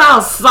 it's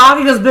all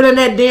soggy. It's been in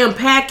that damn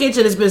package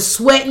and it's been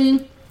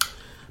sweating.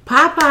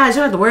 Popeyes, you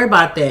don't have to worry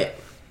about that.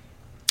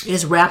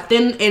 It's wrapped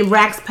in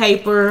wax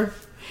paper.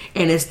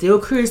 And it's still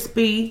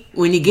crispy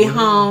when you get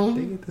home.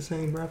 They get the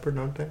same wrapper,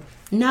 don't they?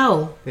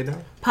 No. They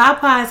don't?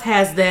 Popeyes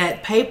has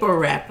that paper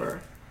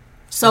wrapper.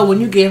 So when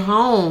you get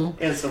home...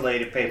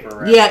 Insulated paper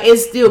wrapper. Yeah,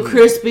 it's still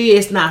crispy.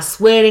 It's not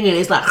sweating. And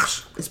it's like...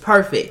 It's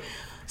perfect.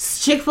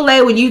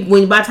 Chick-fil-A,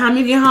 when by the time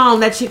you get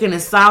home, that chicken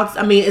is salty.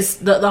 I mean, it's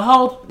the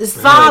whole it's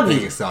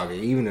soggy. It's soggy,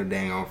 even the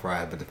dang on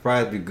fries, but the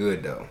fries be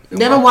good though. The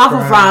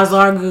waffle fries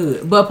are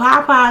good, but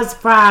Popeye's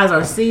fries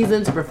are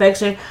seasoned to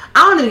perfection.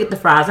 I don't even get the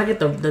fries. I get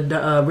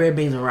the red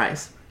beans and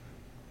rice.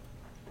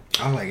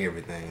 I like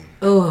everything.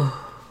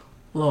 Oh,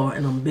 Lord,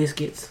 and them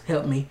biscuits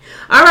help me.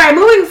 All right,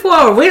 moving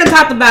forward, we done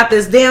talked about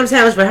this damn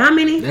sandwich for how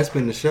many? That's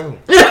been the show.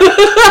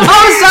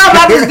 I'm sorry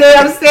about this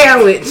damn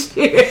sandwich.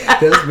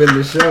 That's been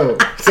the show.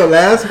 So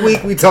last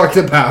week we talked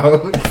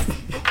about.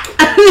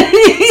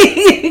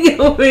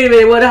 Wait a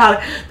minute,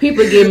 what?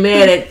 People get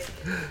mad at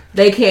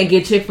they can't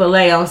get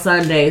Chick-fil-A on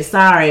Sundays.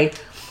 Sorry.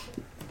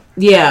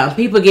 Yeah,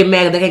 people get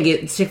mad that they can't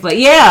get Chick-fil-A.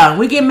 Yeah,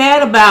 we get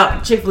mad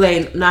about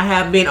Chick-fil-A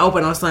not being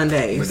open on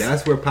Sundays. But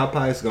that's where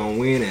Popeye's gonna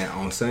win at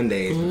on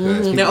Sundays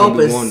because they're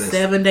open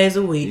 7 days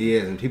a week.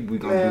 Yeah, and people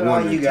gonna be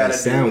wanting a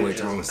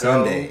sandwich on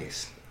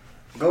Sundays.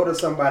 Go to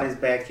somebody's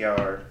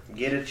backyard,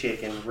 get a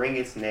chicken, wring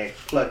its neck,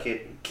 pluck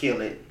it,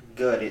 kill it,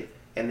 gut it,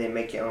 and then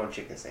make your own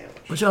chicken sandwich.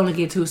 But you only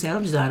get 2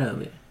 sandwiches out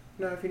of it.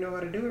 No, if you know how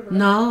to do it right.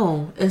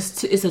 No,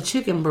 it's a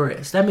chicken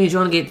breast. That means you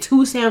only get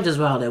 2 sandwiches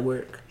while they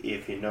work.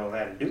 If you know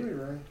how to do it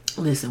right.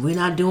 Listen, we're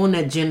not doing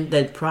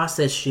that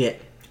processed shit.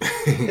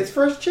 It's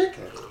fresh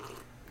chicken.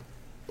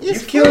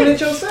 You've killed it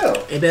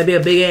yourself. It better be a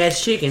big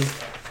ass chicken.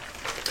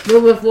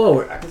 Moving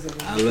forward.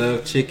 I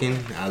love chicken.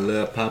 I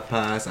love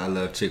Popeyes. I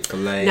love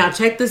Chick-fil-A. Now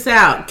check this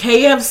out.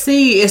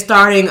 KFC is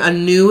starting a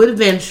new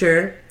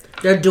adventure.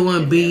 They're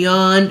doing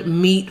Beyond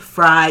Meat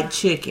fried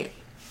chicken.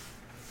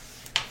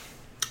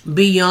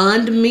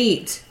 Beyond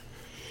Meat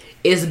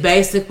is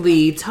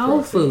basically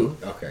tofu.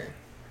 Okay.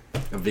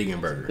 A vegan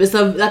burger. It's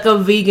like a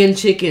vegan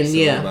chicken, so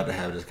yeah. We're about to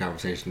have this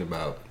conversation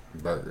about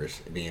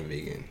burgers being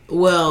vegan.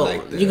 Well,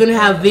 like you're going to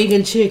have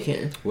vegan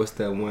chicken. What's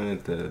that one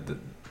at the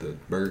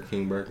Burger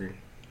King burger?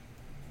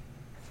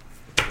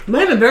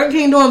 Maybe Burger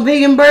King doing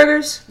vegan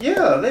burgers?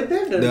 Yeah, they've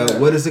been doing that.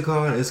 What is it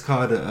called? It's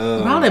called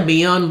the... probably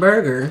Beyond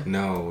Burger.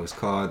 No, it's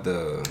called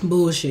the...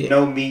 Bullshit.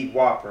 No Meat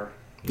Whopper.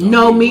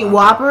 No meat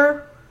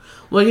Whopper?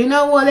 Well, you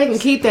know what? They can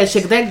keep that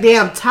shit. That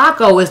damn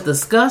taco is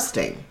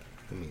disgusting.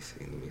 Let me see.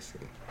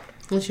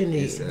 What you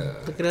need?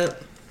 Look it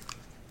up.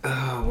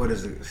 What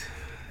is it?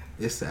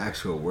 It's the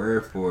actual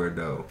word for it,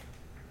 though.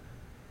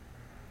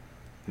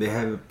 They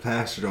have it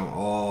plastered on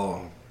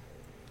all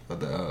of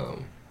the,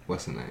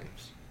 what's the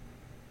names?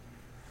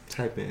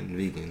 Type in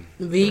vegan.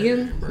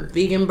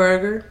 Vegan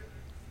burger.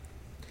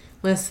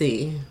 Let's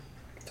see.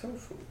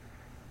 Tofu.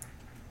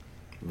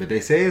 But they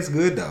say it's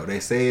good, though.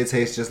 They say it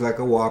tastes just like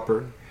a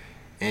Whopper.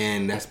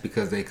 And that's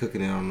because they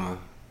cooking it on a...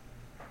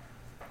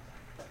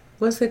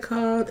 What's it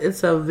called?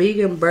 It's a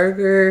vegan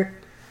burger.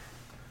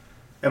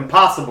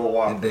 Impossible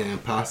Whopper. The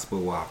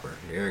Impossible Whopper.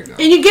 There you go.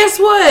 And you guess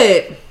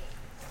what?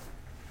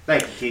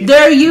 Thank you, Keith.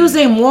 They're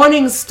using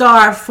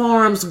Morningstar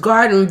Farms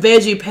garden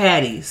veggie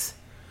patties.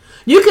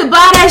 You can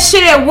buy that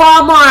shit at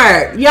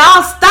Walmart.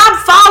 Y'all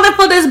stop falling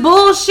for this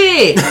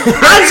bullshit.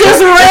 I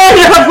just read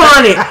up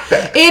on it.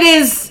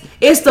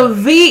 It's the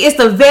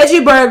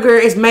veggie burger.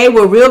 It's made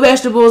with real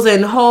vegetables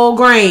and whole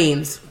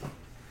grains.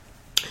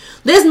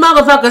 This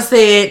motherfucker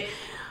said,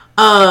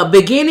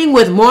 beginning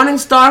with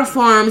Morningstar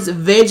Farms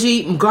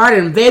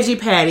garden veggie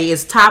patty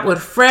is topped with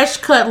fresh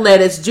cut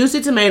lettuce, juicy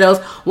tomatoes,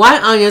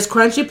 white onions,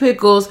 crunchy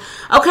pickles.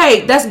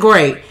 Okay, that's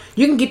great.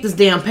 You can get this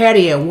damn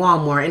patty at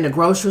Walmart in the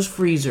grocer's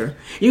freezer.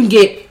 You can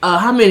get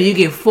how many? You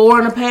get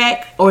 4 in a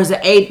pack, or is it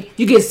 8?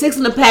 You get 6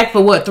 in a pack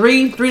for what?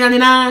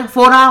 $3.99,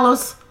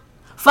 $4,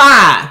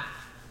 $5.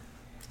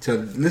 So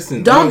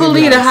listen. Don't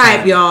believe the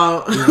hype,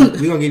 y'all.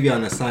 We're gonna give you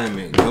an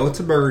assignment. Go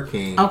to Burger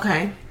King.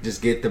 Okay.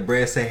 Just get the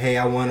bread. Say, hey,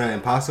 I want an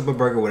Impossible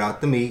Burger without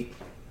the meat.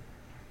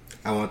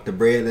 I want the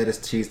bread, lettuce,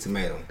 cheese,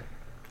 tomato.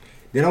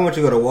 Then I want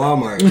you to go to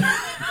Walmart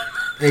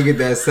and get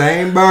that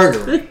same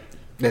burger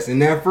that's in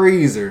that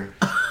freezer.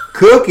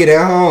 Cook it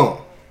at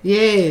home.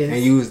 Yeah.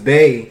 And use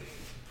they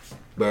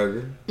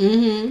burger,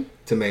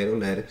 tomato,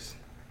 lettuce,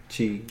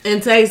 cheese,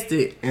 and taste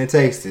it.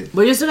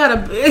 But you still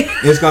gotta.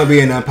 It's gonna be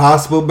an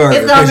Impossible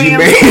Burger because you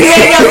made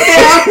it.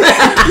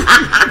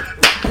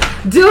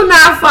 Do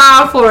not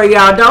fall for it,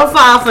 y'all. Don't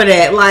fall for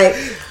that. Like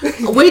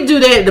we do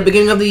that at the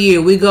beginning of the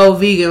year. We go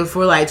vegan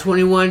for like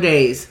 21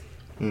 days,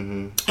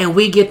 and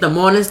we get the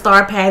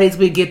Morningstar patties.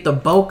 We get the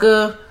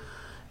Boca.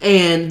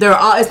 And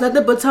it's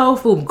nothing but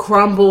tofu,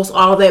 crumbles,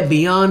 all that,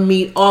 Beyond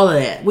Meat, all of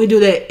that. We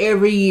do that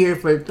every year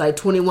for like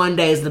 21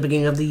 days at the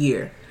beginning of the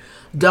year.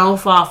 Don't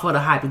fall for the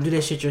hype and do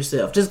that shit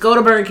yourself. Just go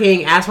to Burger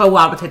King, ask for a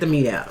Whopper, take the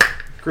meat out.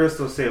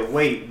 Crystal said,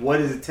 wait, what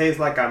does it taste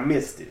like? I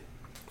missed it.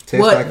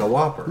 Tastes like a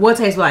Whopper. What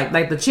tastes like?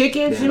 Like the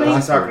chicken?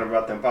 I'm talking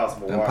about the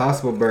Impossible Whopper.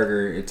 Impossible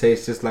Burger, it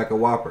tastes just like a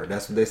Whopper.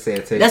 That's what they say.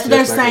 It tastes That's what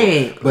they're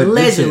saying. But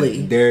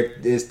allegedly.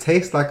 It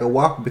tastes like a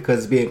Whopper because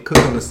it's being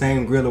cooked on the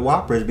same grill the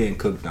Whopper is being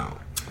cooked on.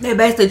 They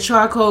basically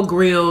charcoal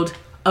grilled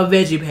a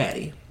veggie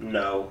patty.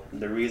 No,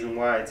 the reason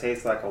why it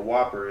tastes like a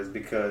Whopper is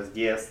because,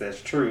 yes,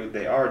 that's true.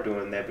 They are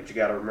doing that, but you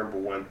got to remember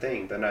one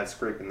thing. They're not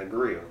scraping the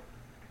grill.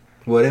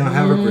 Well, they don't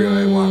have a grill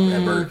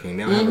at Burger King.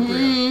 They don't have a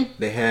grill.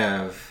 They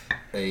have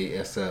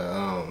It's a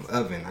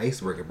oven. I used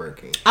to work at Burger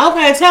King.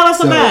 Okay, tell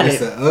us about it.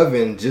 It's an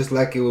oven, just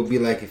like it would be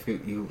like if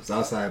you was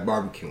outside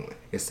barbecuing.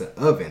 It's an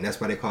oven.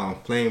 That's why they call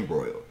them flame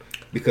broiled,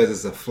 because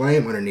it's a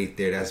flame underneath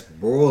there that's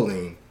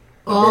broiling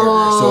the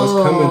burger. So it's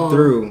coming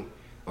through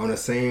on the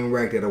same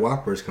rack that a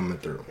Whopper is coming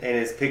through, and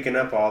it's picking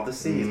up all the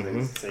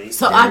seasonings. Mm-hmm.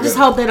 So I just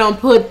hope they don't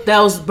put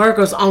those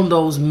burgers on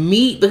those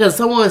meat, because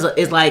someone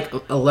is like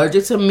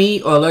allergic to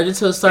meat or allergic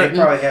to a certain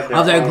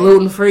of their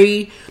gluten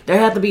free. There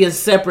have to be a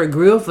separate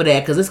grill for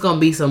that, because it's going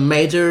to be some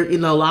major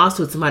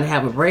lawsuits. Somebody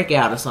have a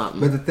breakout or something.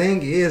 But the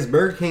thing is,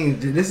 Burger King.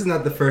 This is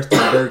not the first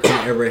time Burger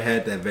King ever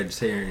had that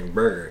vegetarian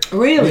burger.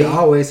 Really, we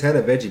always had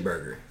a veggie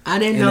burger. I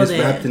didn't know that.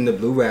 And it's wrapped in the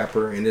blue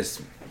wrapper, and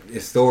it's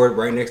stored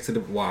right next to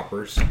the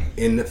Whoppers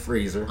in the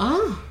freezer.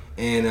 Oh.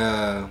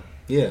 And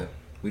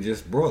we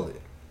just broil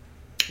it.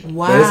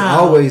 Wow. But it's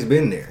always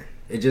been there.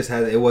 It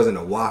wasn't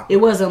a Whopper. It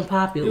wasn't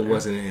popular. It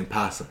wasn't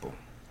impossible.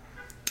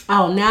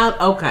 Oh, now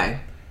okay.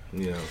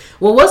 Yeah.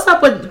 Well, what's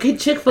up with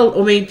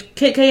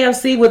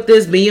KFC with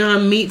this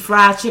Beyond Meat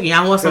fried chicken?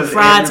 Y'all want some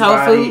fried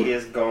tofu? Everybody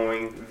is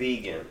going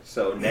vegan,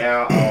 so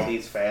now all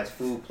these fast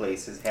food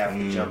places have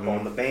to jump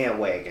on the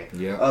bandwagon.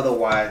 Yeah.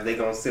 Otherwise, they're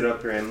gonna sit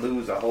up here and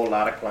lose a whole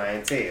lot of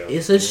clientele.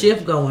 It's a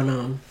shift going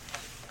on.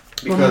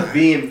 Because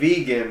being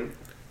vegan,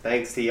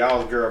 thanks to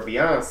y'all's girl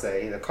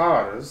Beyonce, the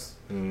Carters,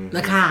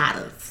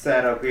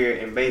 sat up here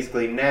and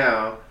basically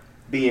now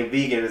being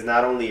vegan is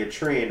not only a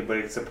trend, but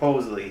it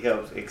supposedly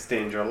helps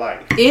extend your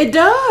life. It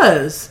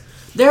does.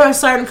 There are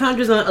certain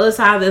countries on the other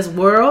side of this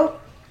world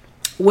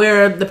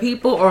where the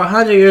people are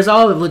 100 years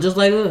old and look just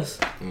like us.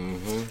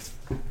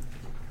 Mm-hmm.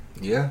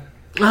 Yeah.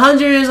 100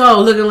 years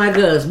old looking like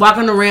us,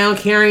 walking around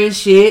carrying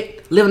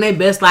shit, living their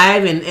best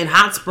life in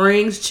hot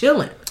springs,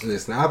 chilling.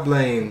 Listen, I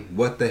blame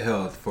What the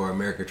Health for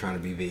America trying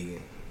to be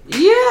vegan.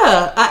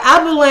 Yeah,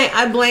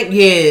 I blame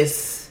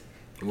yes.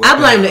 I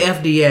blame the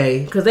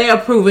FDA, because they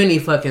approve any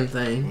fucking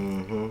thing.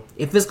 Mm-hmm.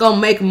 If it's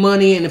gonna make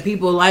money and the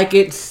people like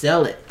it,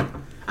 sell it.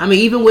 I mean,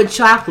 even with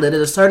chocolate,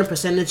 there's a certain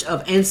percentage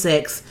of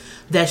insects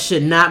that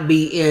should not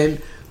be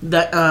in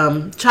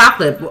the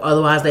chocolate,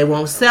 otherwise they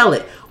won't sell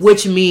it.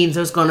 Which means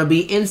there's gonna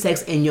be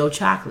insects in your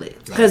chocolate,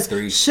 because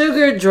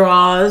sugar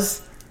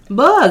draws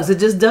bugs. It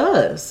just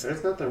does.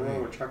 There's nothing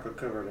wrong with chocolate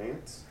covered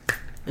ants.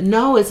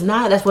 No, it's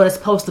not. That's what it's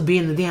supposed to be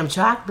in the damn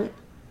chocolate.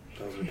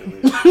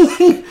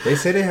 They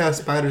say they have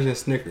spiders in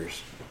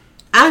Snickers.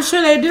 I'm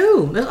sure they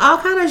do. There's all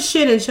kind of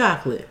shit in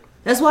chocolate.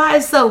 That's why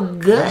it's so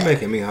good. You're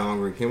making me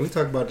hungry. Can we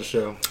talk about the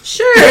show?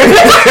 Sure.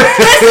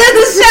 This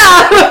is the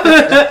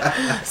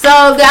show. So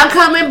y'all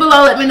comment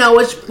below. Let me know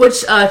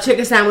which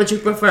chicken sandwich you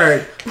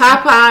preferred.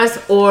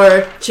 Popeyes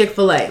or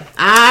Chick-fil-A.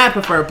 I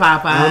prefer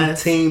Popeyes. I'm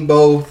team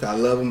both. I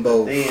love them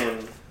both. Then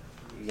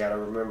you gotta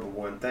remember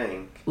one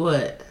thing.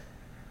 What?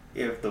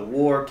 If the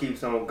war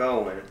keeps on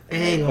going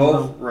and they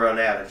both run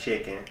out of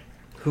chicken,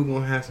 who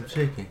gonna have some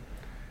chicken?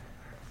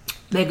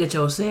 Make it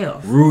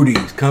yourself.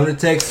 Rudy's. Come to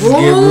Texas and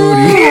get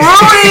Rudy's.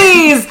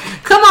 Rudy's!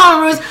 Come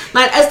on, Rudy's.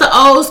 Like, that's the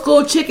old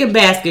school chicken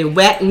basket.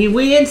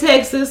 We in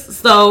Texas,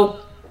 so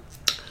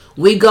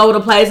we go to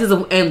places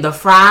and the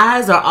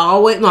fries are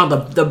always,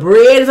 the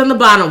bread is on the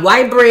bottom,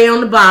 white bread on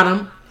the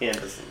bottom.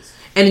 Henderson's.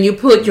 And then you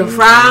put your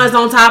fries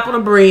on top of the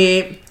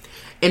bread.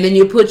 And then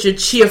you put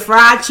your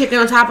fried chicken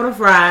on top of the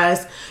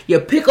fries, your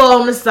pickle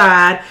on the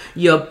side,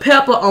 your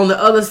pepper on the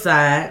other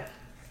side,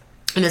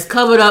 and it's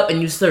covered up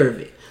and you serve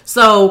it.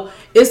 So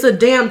it's a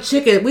damn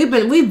chicken. We've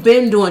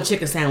been doing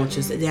chicken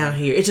sandwiches down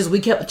here. It's just we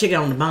kept the chicken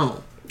on the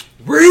bone.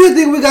 Where do you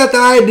think we got the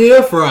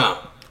idea from?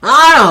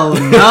 I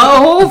don't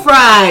know. Who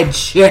fried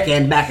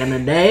chicken back in the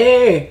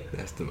day?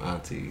 That's them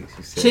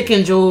aunties.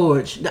 Chicken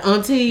George. The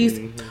aunties.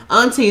 Mm-hmm.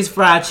 Aunties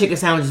fried chicken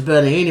sandwiches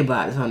better than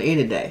anybody's on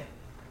any day.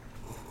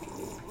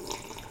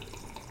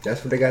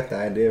 That's where they got the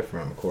idea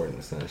from, according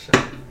to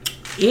Sunshine.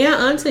 Yeah,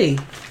 auntie.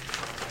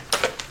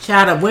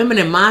 Child of women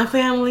in my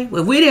family,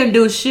 if we didn't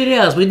do shit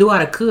else, we knew how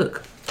to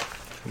cook.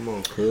 Come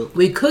on, cook.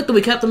 We cooked and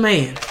we kept a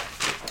man.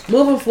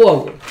 Moving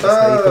forward.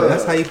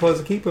 That's how you supposed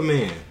to keep a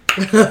man.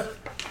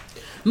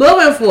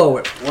 Moving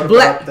forward. What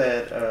about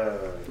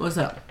that? What's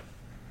up?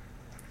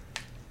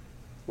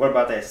 What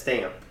about that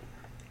stamp?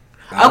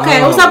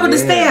 Okay, what's up with the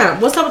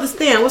stamp? What's up with the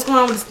stamp? What's going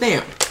on with the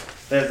stamp?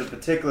 There's a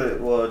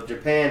particular,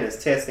 Japan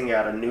is testing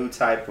out a new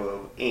type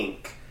of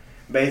ink.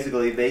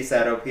 Basically, they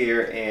sat up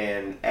here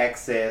and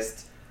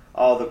accessed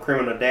all the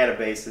criminal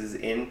databases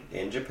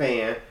in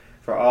Japan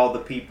for all the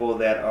people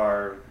that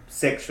are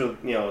sexual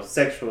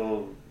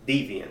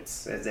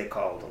deviants, as they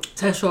call them.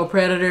 Sexual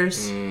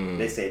predators.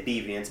 They said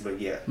deviants, but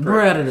yeah.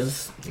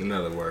 Predators.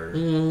 Another word.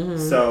 Mm-hmm.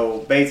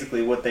 So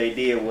basically what they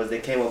did was they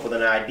came up with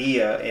an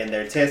idea, and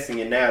they're testing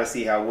it now to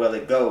see how well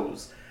it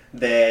goes.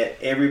 That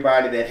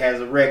everybody that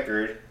has a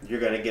record, you're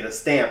going to get a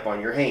stamp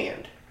on your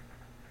hand.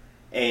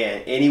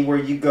 And anywhere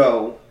you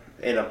go,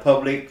 in a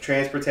public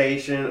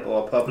transportation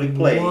or a public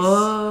place,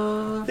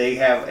 they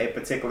have a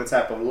particular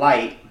type of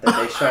light that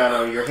they shine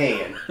on your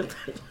hand.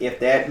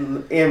 If that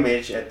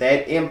image,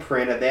 that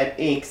imprint of that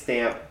ink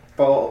stamp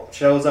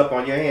shows up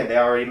on your hand, they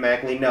already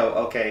automatically know,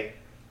 okay,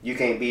 you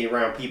can't be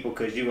around people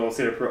because you're gonna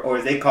sit up, or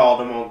as they call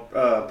them on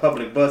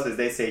public buses,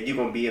 they said you're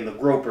gonna be in the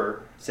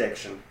groper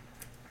section.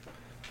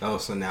 Oh,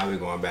 so now we're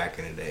going back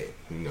in the day.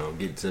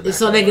 Get to the back.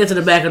 So they get to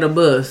the back of the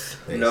bus.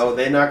 Basically. No,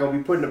 they're not going to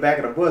be put in the back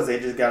of the bus. They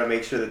just got to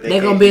make sure that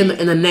they're going to be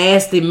in the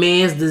nasty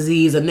man's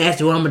disease or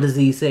nasty woman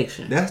disease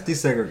section. That's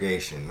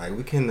desegregation. Like,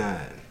 we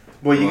cannot...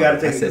 Well, you got to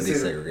take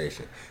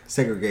desegregation.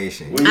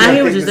 Segregation. Well, you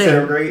got to take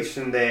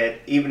segregation that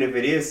even if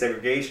it is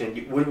segregation,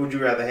 what would you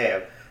rather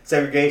have?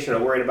 Segregation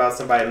or worrying about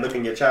somebody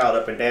looking your child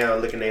up and down,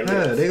 looking at their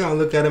lips? Yeah, they're going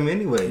to look at them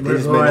anyway. They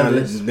just may not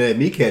let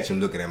me catch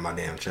them looking at my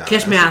damn child.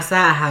 Catch me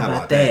outside. How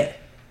about that?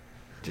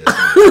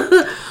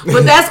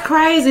 But that's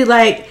crazy.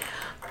 Like,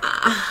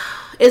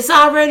 it's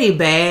already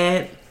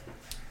bad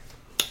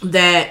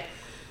that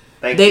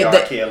they have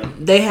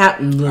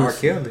R.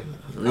 Kelly.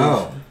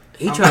 Oh,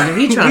 he trying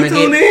to get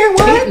in.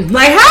 What?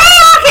 Like,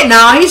 hey,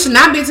 no, he should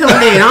not be tuned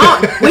in.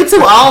 We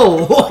too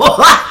old.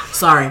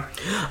 Sorry.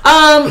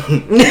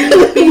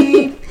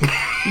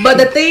 But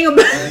the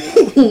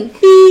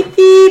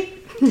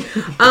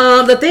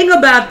thing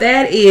about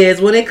that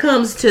is when it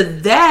comes to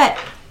that.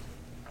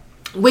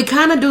 We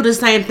kind of do the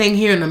same thing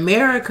here in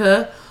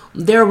America.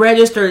 They're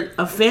registered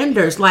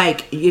offenders.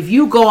 Like, if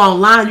you go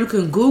online, you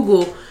can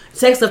Google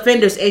sex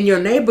offenders in your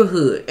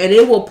neighborhood, and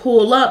it will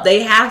pull up.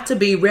 They have to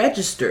be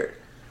registered.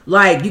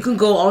 Like, you can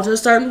go onto a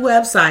certain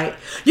website.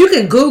 You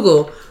can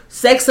Google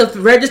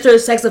registered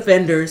sex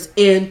offenders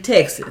in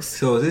Texas.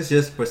 So is this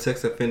just for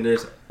sex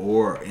offenders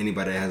or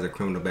anybody that has a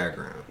criminal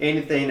background?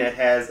 Anything that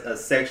has a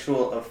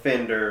sexual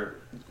offender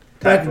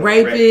like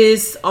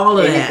rapists, all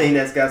of anything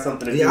that's got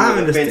something to do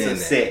with offensive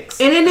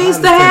sex. And it needs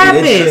to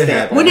happen.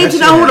 We need to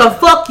know who the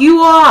fuck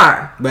you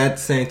are. But at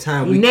the same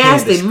time, we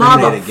can't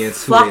discriminate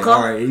against who they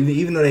are.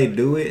 Even though they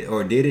do it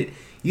or did it,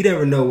 you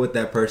never know what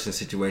that person's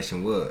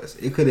situation was.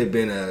 It could have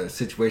been a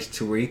situation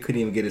to where he couldn't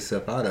even get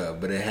himself out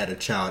of, but it had a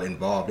child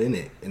involved in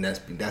it, and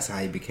that's how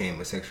he became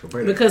a sexual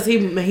predator. Because he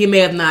may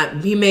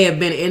have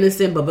been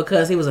innocent, but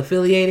because he was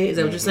affiliated. Is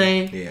that what you're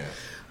saying? Yeah.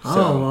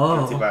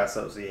 Guilty by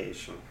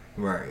association.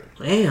 Right.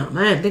 Damn,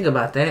 man, think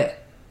about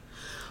that.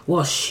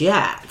 Well,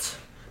 shit.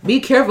 Be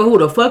careful who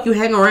the fuck you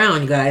hang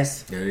around, you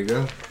guys. There you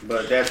go.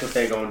 But that's what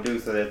they're going to do.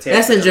 So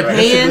that's in Japan.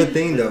 That's a good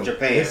thing, though.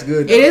 Japan. It's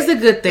good. It is a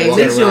good thing.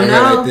 Did you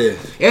know?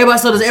 Everybody,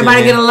 so does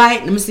everybody get a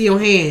light? Let me see your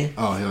hand.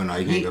 Oh, hell no.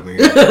 You can't come here.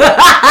 Get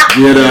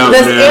out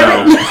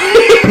now.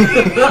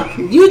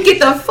 You get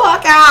the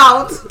fuck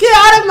out. Get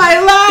out of my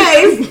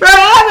life,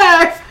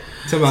 brother.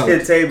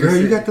 Girl,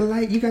 you got the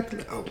light? You got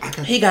the... Oh,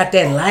 he got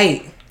that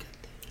light.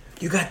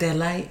 You got that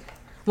light?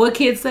 What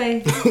kids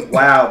say?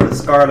 Wow, the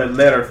scarlet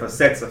letter for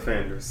sex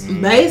offenders.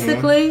 Mm-hmm.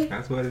 Basically,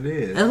 that's what it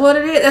is. That's what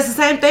it is. That's the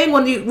same thing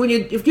when you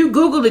if you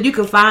Google it, you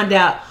can find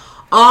out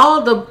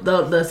all the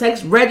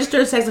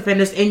registered sex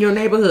offenders in your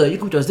neighborhood. You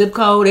can put your zip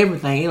code,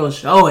 everything. It'll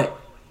show it.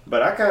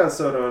 But I kind of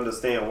sort of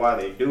understand why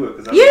they do it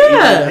because even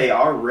if they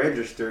are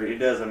registered, it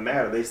doesn't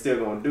matter. They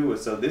still gonna do it.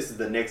 So this is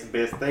the next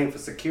best thing for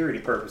security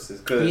purposes.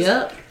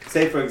 Because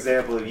say for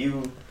example, if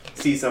you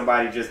see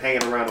somebody just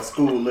hanging around a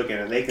school looking,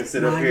 and they can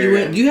sit up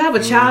here. You have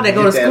a child that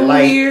go to school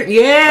here?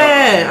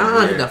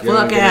 Yeah. Get the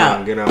fuck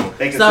out. Get on.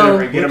 They can sit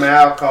up here, get them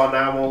out, call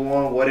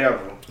 911, whatever.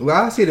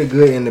 Well, I see the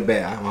good and the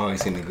bad. I'm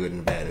always seeing the good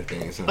and the bad of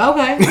things. So.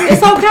 Okay.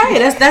 It's okay.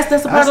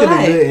 That's a part of life.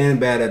 I see the good and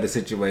bad of the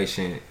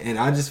situation. And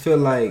I just feel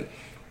like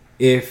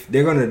if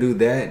they're going to do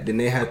that, then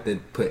they have to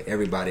put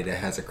everybody that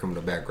has a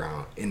criminal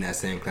background in that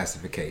same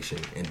classification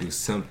and do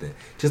something.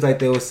 Just like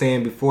they were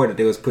saying before that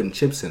they was putting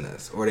chips in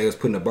us or they was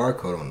putting a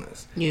barcode on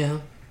us.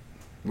 Yeah.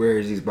 Where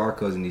is these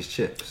barcodes and these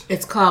chips?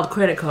 It's called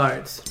credit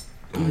cards.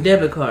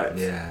 Debit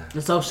cards. Yeah.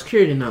 And social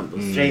security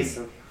numbers.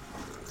 Jason.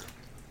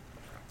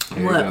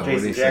 What?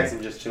 Jason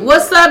Jackson just tuned.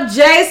 What's up,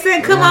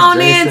 Jason? Come on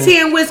Jason. In,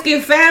 Tea and Whiskey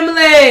family.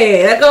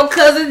 There go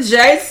cousin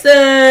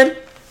Jason.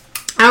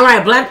 All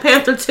right, Black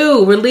Panther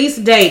 2 release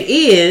date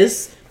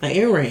is my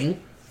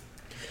earring.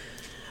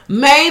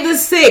 May the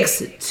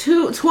 6th,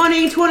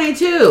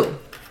 2022.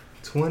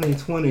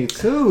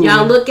 2022.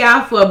 Y'all look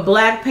out for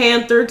Black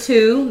Panther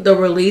 2. The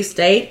release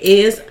date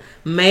is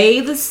May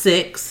the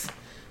 6th,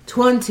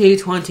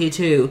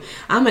 2022.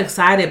 I'm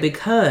excited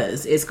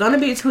because it's going to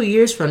be 2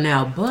 years from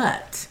now,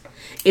 but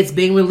it's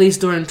being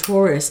released during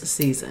tourist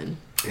season.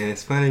 And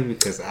it's funny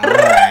because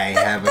I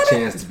have a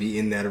chance to be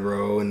in that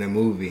role in the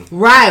movie.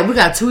 Right. We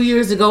got 2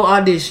 years to go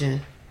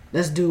audition.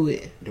 Let's do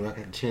it. Do I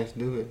get a chance to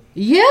do it?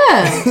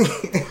 Yeah.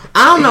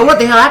 I don't know what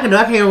the hell I can do.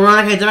 I can't run.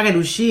 I can't jump. I can't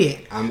do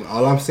shit.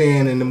 All I'm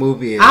saying in the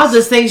movie is... I'll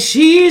just say,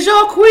 she's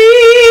your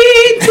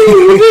queen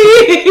to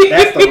be.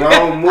 That's the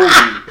wrong movie.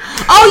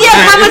 Oh,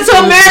 yeah. Coming to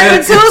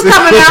America 2 is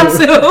coming out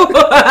too.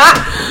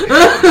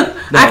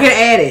 No, I can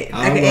add it. All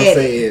I'm going to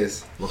say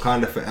is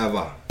Wakanda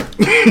forever.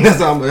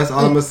 That's all I'm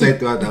going to say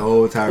throughout the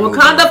whole entire movie.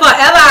 Wakanda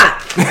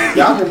forever.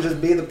 Y'all can just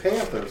be the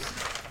Panthers.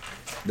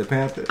 The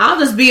Panthers. I'll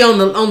just be on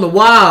the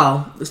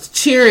wall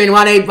cheering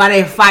while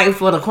they fight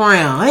for the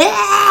crown. Yeah!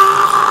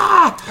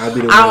 I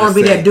don't want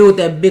to be that dude with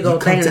that big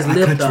old thing in his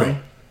lip though.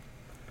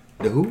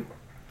 The who?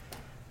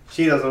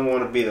 She doesn't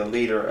want to be the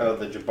leader of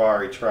the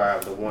Jabari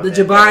tribe. The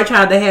Jabari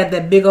tribe that had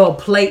that big old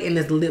plate in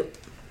his lip.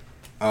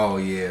 Oh,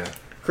 yeah.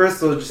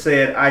 Crystal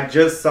said, I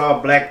just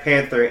saw Black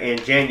Panther in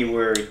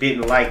January.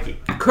 Didn't like it.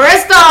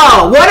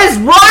 Crystal, what is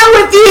wrong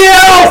with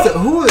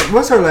you?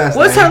 What's her last name?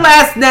 What's her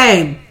last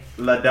name?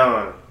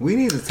 LaDawn. We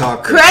need to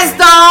talk.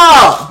 Crystal!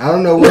 I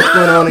don't know what's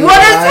going on in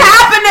What your is life.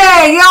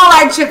 happening? You don't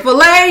like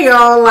Chick-fil-A? You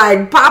don't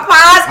like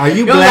Popeyes? Are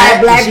you don't black?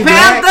 like Black Is she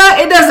Panther? black?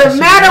 It doesn't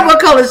matter what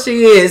color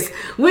she is.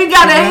 We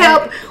gotta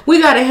help. We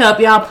gotta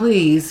help y'all,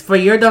 please, for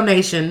your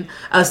donation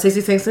of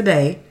 60 cents a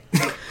day.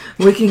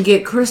 We can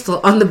get Crystal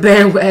on the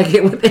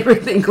bandwagon with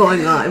everything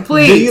going on.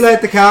 Please. Do you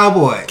like the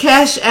Cowboy?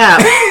 Cash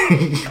App.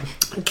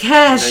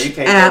 Cash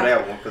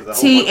App.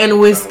 Tea and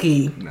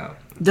whiskey. No.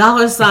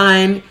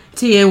 $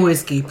 Tea and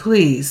whiskey.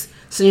 Please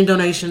send your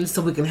donations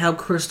so we can help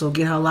Crystal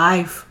get her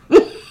life.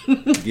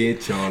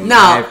 Get your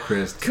life,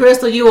 Crystal.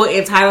 Crystal, you are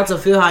entitled to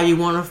feel how you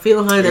want to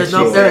feel, honey. There is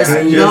no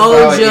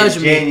judgment.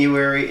 In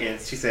January,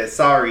 and she said,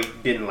 sorry,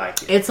 didn't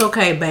like it. It's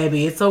okay,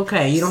 baby. It's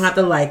okay. You don't have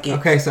to like it.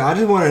 Okay, so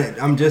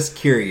I'm just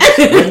curious.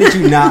 What did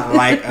you not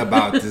like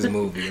about this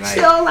movie? Like,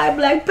 she don't like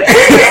Black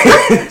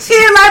Panther. She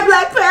didn't like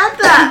Black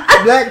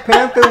Panther. Black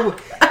Panther.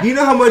 Do you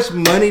know how much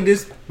money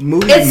this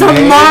movie It's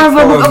made a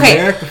Marvel movie.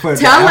 Okay,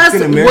 tell us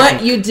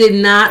what you did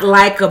not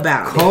like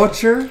about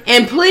culture.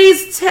 And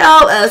please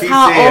tell us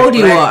how old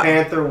you are. Black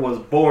Panther was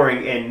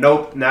boring and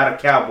nope, not a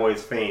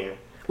Cowboys fan.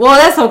 Well,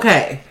 that's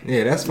okay.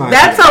 Yeah, that's fine.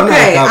 That's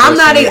okay.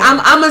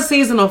 I'm a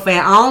seasonal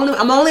fan.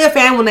 I'm only a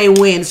fan when they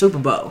win Super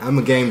Bowl. I'm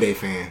a game day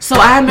fan. So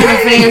I have been a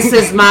fan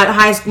since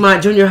my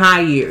junior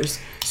high years.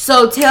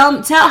 So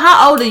tell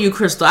how old are you,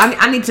 Crystal?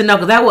 I need to know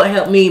because that would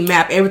help me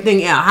map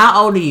everything out.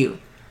 How old are you?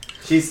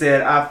 She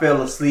said, I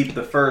fell asleep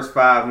the first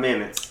 5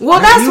 minutes. Well,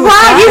 that's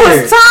why you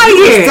was tired.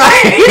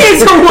 You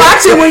need to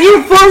watch it when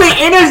you fully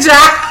energized.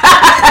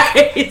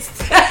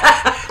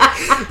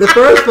 The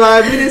first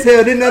 5 minutes,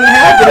 hell, didn't nothing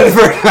happen in the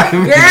first 5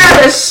 minutes.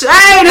 Girl,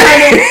 shade,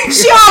 honey.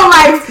 She don't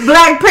like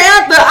Black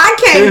Panther. I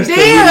can't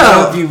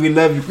deal. We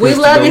love you, Crystal. We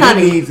love you,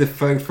 honey. We need to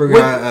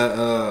figure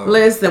out...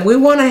 listen, we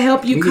want to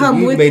help you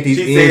come with... She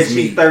said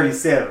she's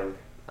 37.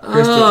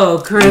 Crystal.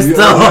 Crystal.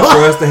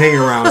 For us to hang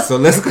around, so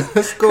let's go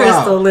Crystal,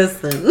 out.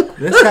 Listen.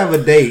 Let's have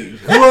a date.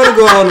 Who want to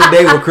go on a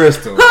date with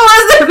Crystal? Who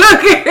wants to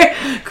look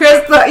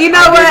Crystal? You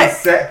know what?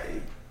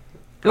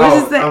 What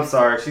did she say? I'm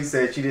sorry. She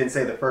said she didn't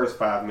say the first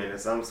 5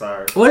 minutes. I'm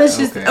sorry. What did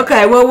she say?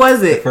 Okay, what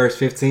was it? The first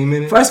 15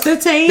 minutes? First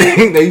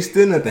 15? No,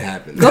 still nothing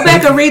happened. Go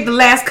back and read the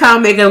last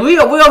comment because we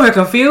over here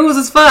confused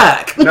as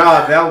fuck.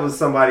 No, that was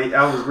somebody.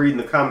 I was reading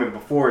the comment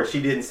before.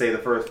 She didn't say the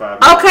first 5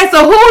 minutes. Okay,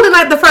 so who didn't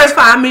like the first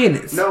 5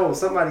 minutes? No,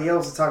 somebody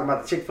else was talking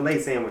about the Chick-fil-A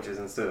sandwiches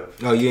and stuff.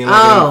 Oh, you ain't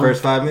like the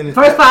first 5 minutes?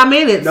 First 5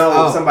 minutes?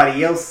 No,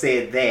 somebody else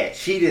said that.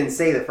 She didn't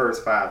say the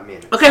first 5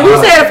 minutes. Okay, who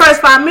said the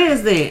first 5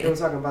 minutes then? They were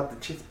talking about the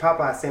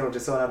Popeye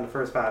sandwiches sold out in the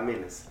first 5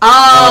 minutes.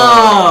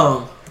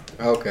 Oh.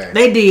 Okay.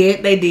 They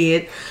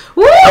did.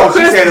 Woo,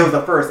 she said it was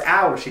the first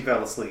hour she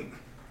fell asleep.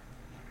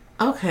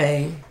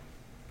 Okay,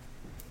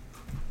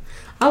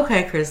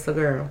 Crystal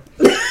girl.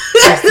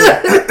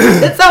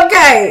 It's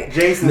okay.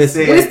 Jason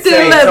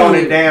said tone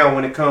it down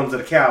when it comes to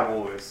the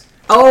Cowboys.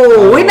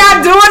 Oh, we're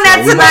not doing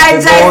that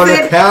tonight,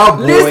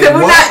 Jason. Listen,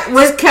 we're not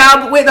with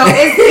Cowboys. No,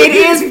 it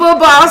is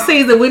football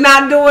season. We're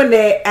not doing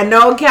that. I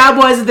know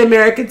Cowboys is the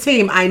American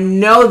team. I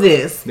know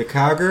this. The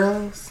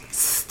Cowgirls?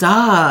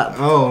 Stop.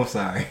 Oh, I'm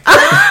sorry.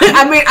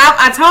 I mean,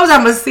 I told you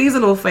I'm a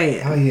seasonal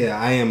fan. Oh yeah,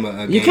 I am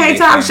a you can't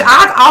talk shit.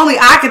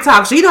 I can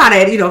talk shit. You know how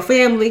that,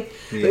 family.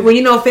 Yeah.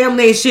 When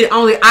family ain't shit,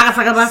 only I can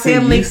talk about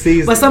family.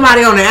 But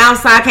somebody on the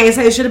outside can't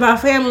say shit about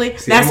family.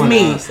 That's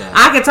me.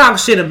 I can talk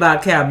shit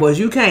about Cowboys.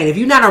 You can't. If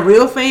you're not a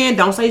real fan,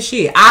 don't say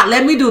shit.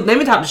 Let me talk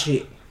the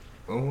shit.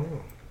 Oh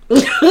wow.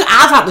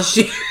 I'll talk the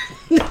shit.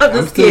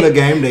 I'm still a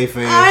game day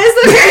fan.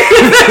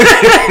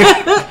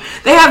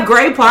 They have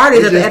great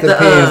parties at the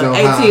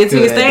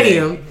AT&T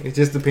Stadium. It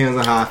just depends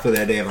on how I feel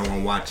that day if I'm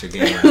gonna watch a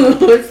game.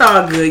 It's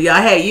all good, y'all.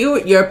 Hey,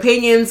 your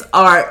opinions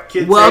are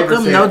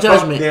welcome. No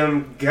judgment. Fuck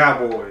them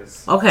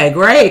Cowboys. Okay,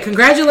 great.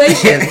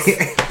 Congratulations.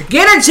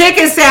 Get a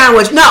chicken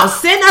sandwich. No,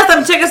 send us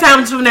some chicken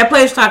sandwiches from that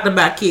place you talked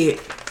about, kid.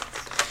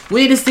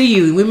 We need to see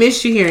you. We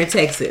miss you here in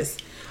Texas.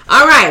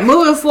 All right,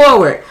 moving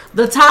forward.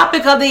 The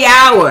topic of the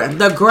hour.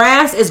 The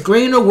grass is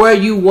greener where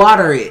you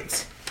water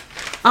it.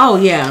 Oh,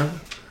 yeah.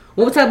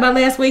 What we talked about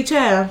last week,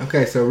 child?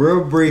 Okay, so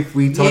real brief,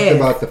 we talked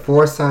about the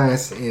 4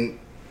 signs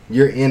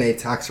you're in a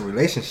toxic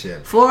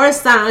relationship. 4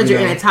 signs you're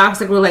in a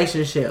toxic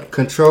relationship.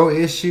 Control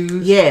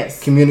issues.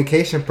 Yes.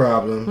 Communication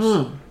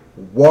problems.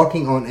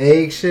 Walking on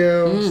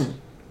eggshells.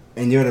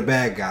 And you're the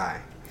bad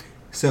guy.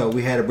 So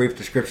we had a brief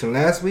description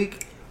last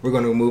week. We're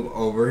going to move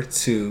over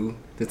to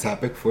the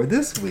topic for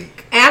this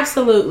week.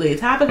 Absolutely. The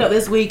topic of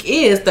this week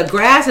is the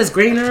grass is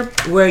greener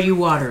where you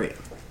water it.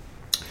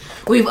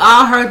 We've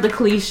all heard the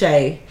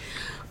cliche,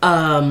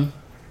 the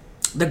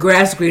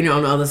grass is greener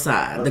on the other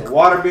side. The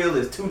water bill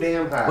is too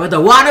damn high. Well, the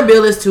water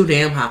bill is too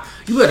damn high.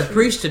 You better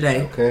preach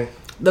today. Okay.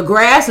 The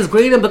grass is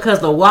greener because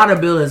the water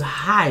bill is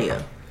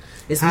higher.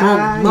 It's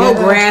more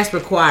grass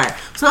required.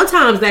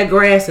 Sometimes that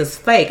grass is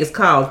fake. It's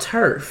called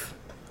turf.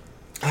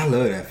 I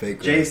love that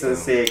fake. Jason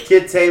said,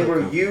 "Kid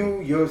Tabor,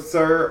 you,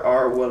 sir,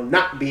 will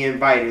not be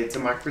invited to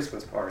my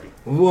Christmas party."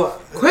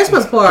 What?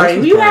 Christmas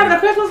party? You having a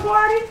Christmas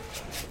party?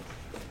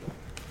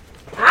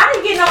 I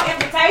didn't get no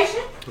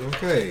invitation.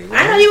 Okay. Well,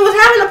 I know you was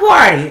having a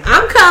party.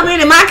 I'm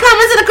coming. Am I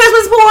coming to the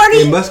Christmas party?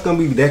 It must gonna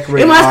be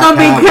decorated. It must gonna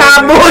be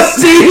Cowboys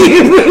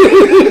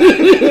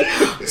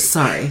team.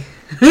 Sorry.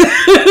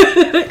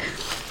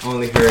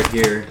 Only heard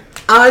here.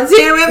 Oh,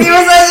 Timothy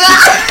was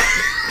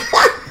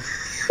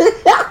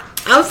like,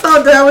 I'm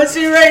so done with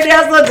you right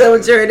now. I'm so done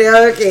with you right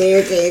now.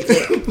 Okay.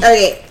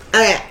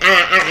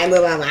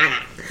 Move on. All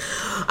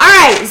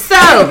right.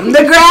 So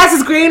the grass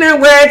is greener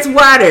where it's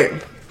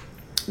watered.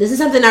 This is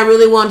something I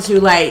really want to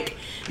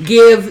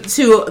give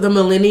to the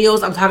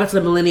millennials. I'm talking to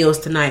the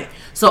millennials tonight.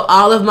 So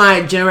all of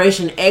my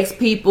Generation X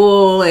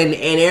people and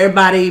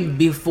everybody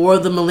before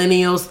the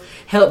millennials,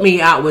 help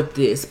me out with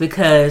this,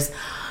 because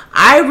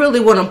I really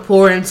want to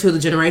pour into the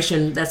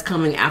generation that's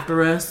coming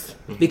after us,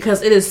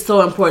 because it is so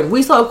important.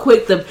 We so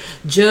quick to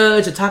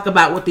judge and talk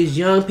about what these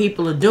young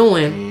people are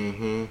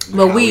doing,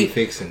 but we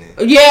fixing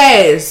it.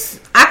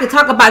 Yes, I could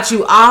talk about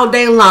you all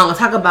day long,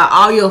 talk about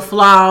all your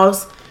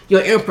flaws,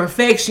 your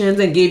imperfections,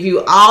 and give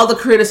you all the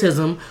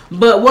criticism.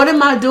 But what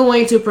am I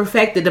doing to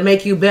perfect it, to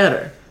make you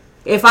better?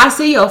 If I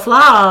see your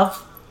flaw,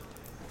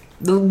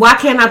 why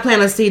can't I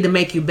plant a seed to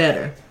make you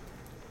better?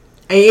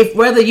 And if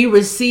whether you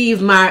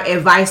receive my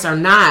advice or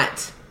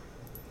not,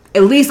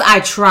 at least I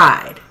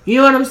tried. You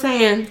know what I'm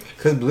saying?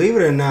 Because believe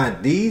it or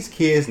not, these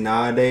kids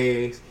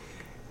nowadays,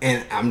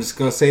 and I'm just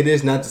going to say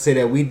this, not to say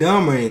that we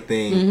dumb or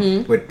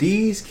anything, but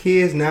these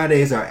kids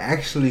nowadays are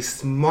actually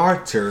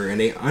smarter, and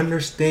they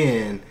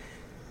understand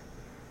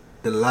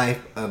the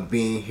life of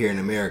being here in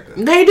America.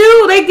 They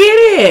do. They get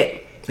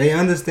it. They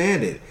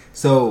understand it.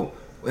 So,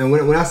 and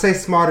when I say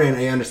smarter and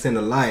they understand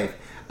the life,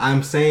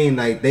 I'm saying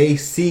they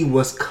see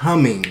what's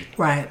coming.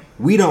 Right.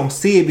 We don't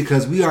see it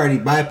because we already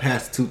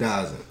bypassed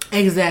 2000.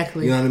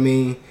 Exactly. You know what I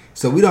mean?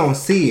 So we don't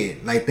see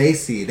it like they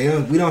see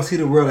it. We don't see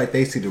the world like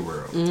they see the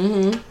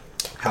world.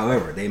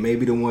 However, they may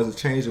be the ones that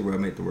change the world,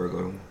 make the world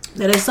go.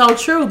 That is so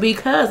true,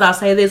 because I'll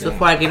say this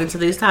before I get into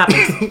these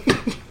topics.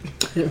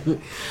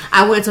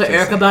 I went to an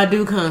Erykah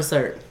Badu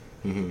concert,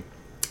 and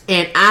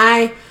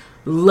I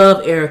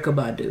love Erykah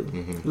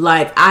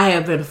Badu. I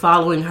have been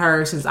following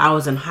her since I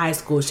was in high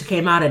school. She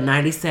came out in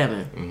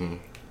 97.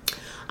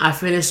 I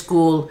finished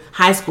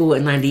high school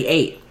in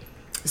 98.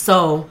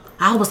 So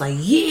I was like,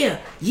 yeah.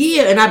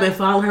 And I've been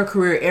following her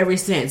career ever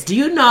since. Do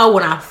you know,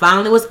 when I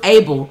finally was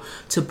able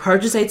to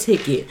purchase a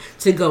ticket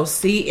to go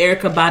see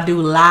Erykah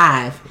Badu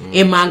live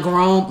in my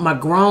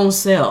grown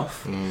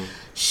self,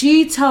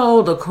 she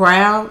told the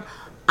crowd,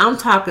 I'm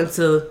talking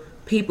to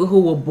people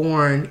who were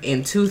born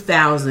in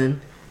 2000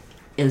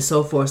 and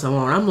so forth, so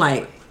on. I'm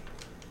like,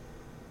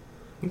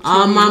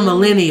 all my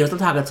millennials, I'm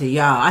talking to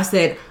y'all. I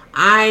said,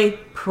 I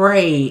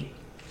prayed,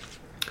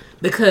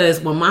 because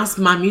when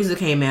my music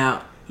came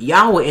out,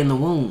 y'all were in the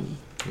womb.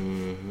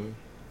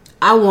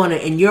 I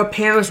wanted, and your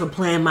parents were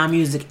playing my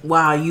music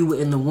while you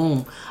were in the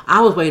womb. I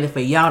was waiting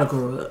for y'all to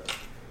grow up.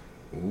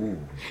 Ooh.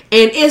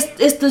 And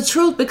it's the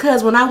truth,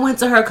 because when I went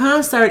to her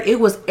concert, it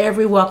was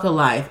every walk of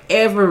life,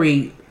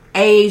 every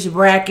age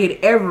bracket,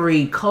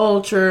 every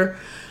culture.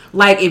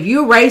 If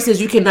you're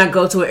racist, you cannot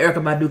go to an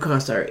Erykah Badu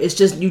concert. It's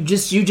just you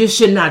just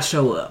should not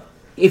show up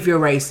if you're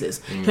racist,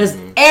 because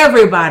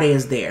everybody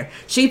is there.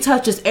 She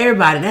touches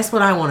everybody, and that's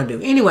what I want to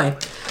do. Anyway,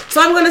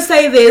 so I'm going to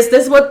say this.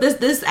 This is what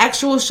this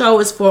actual show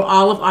is for,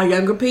 all of our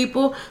younger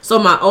people. So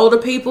my older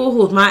people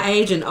who's my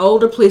age and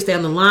older, please stay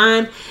on the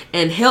line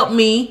and help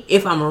me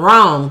if I'm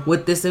wrong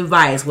with this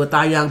advice with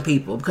our young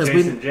people. Because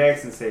Jason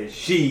Jackson says,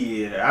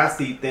 "Shit, I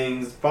see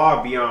things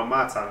far beyond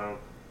my time."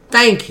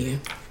 Thank you.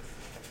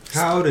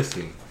 How old is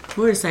he?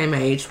 We're the same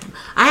age.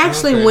 I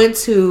actually went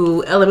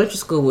to elementary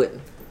school with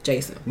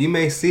Jason. You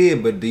may see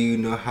it, but do you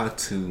know how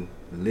to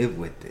live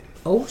with it?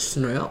 Oh,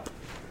 snap.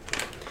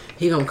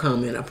 He gonna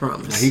come in, I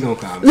promise. He gonna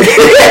come in.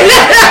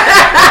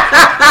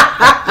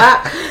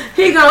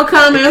 He gonna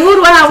come in. Who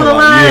do I have on the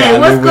line?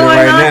 What's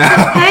going on?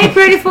 Hey,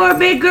 pretty for a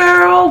big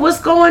girl.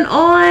 What's going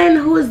on?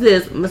 Who is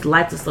this? Miss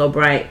Lights are so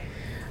bright.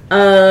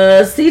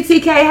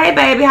 CTK, hey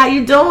baby, how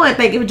you doing?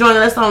 Thank you for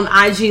joining us on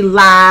IG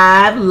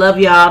Live. Love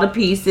y'all to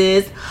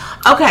pieces.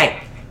 Okay.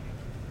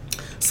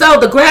 So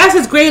the grass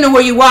is greener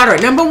where you water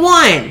it. Number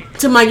one,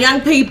 to my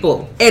young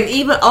people and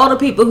even older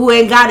people who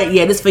ain't got it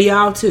yet, it's for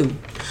y'all too.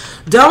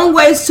 Don't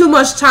waste too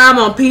much time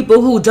on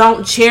people who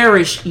don't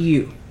cherish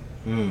you.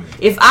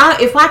 If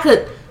I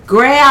could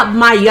grab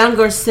my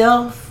younger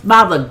self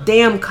by the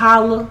damn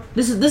collar,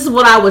 this is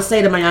what I would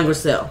say to my younger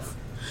self.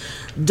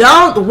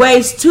 Don't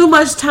waste too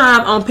much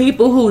time on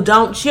people who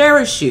don't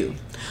cherish you.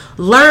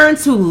 Learn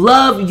to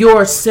love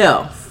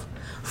yourself.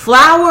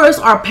 Flowers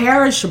are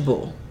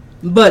perishable,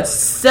 but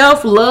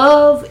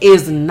self-love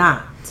is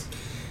not.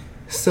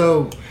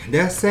 So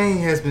that saying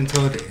has been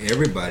told to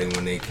everybody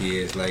when they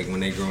kids, when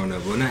they growing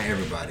up. Well, not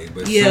everybody,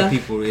 but some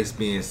people it's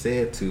being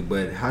said to.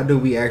 But how do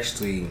we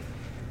actually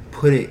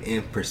put it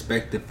in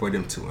perspective for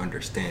them to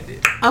understand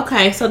it.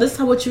 Okay, so this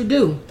is what you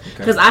do.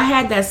 Because I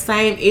had that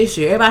same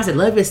issue. Everybody said,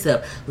 love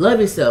yourself, love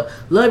yourself,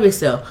 love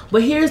yourself.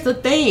 But here's the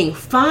thing.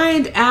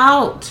 Find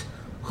out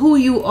who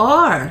you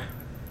are.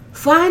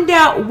 Find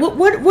out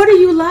what do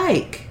you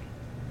like?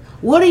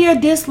 What are your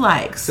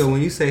dislikes? So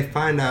when you say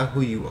find out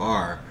who you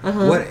are,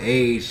 what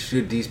age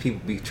should these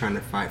people be trying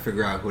to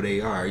figure out who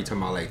they are? Are you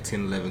talking about like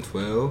 10, 11,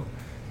 12?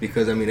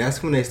 Because I mean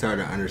that's when they start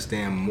to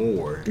understand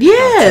more.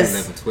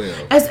 Yes. 10,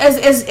 11,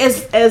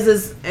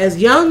 12. As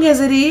young as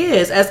it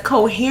is, as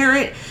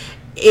coherent.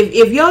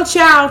 If your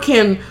child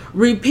can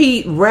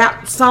repeat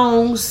rap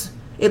songs,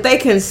 if they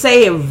can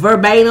say it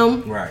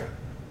verbatim, right,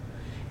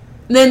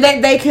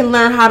 then they can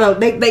learn how to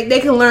they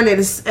can learn it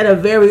at a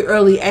very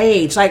early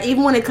age. Like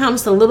even when it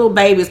comes to little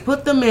babies,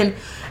 put them in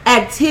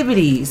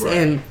activities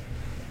and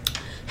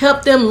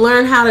help them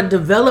learn how to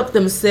develop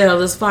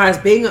themselves as far as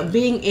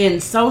being in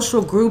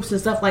social groups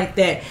and stuff like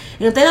that.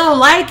 And if they don't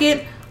like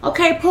it,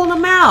 okay, pull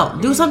them out.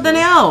 Do something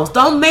else.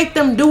 Don't make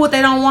them do what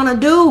they don't want to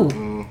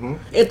do.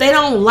 If they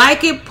don't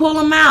like it, pull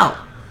them out.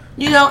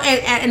 You know,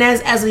 and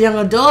as a young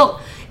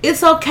adult,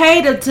 it's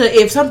okay to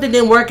if something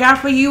didn't work out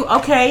for you,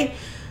 okay,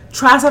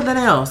 try something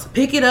else.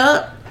 Pick it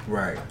up.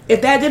 Right.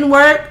 If that didn't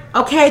work,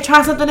 okay,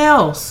 try something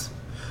else.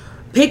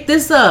 Pick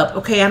this up.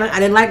 Okay, I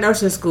didn't like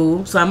nursing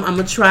school, so I'm going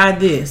to try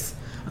this.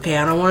 Okay,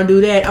 I don't want to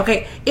do that.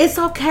 Okay, it's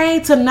okay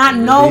to not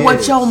know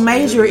what your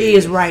major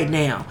is right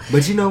now.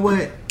 But you know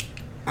what?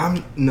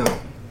 No.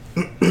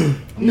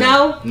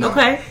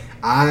 Okay.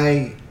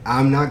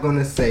 I'm not going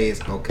to say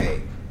it's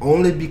okay.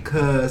 Only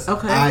because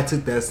I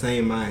took that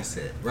same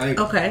mindset, right?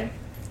 Okay.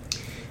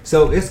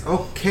 So it's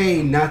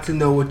okay not to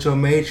know what your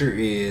major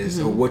is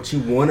or what you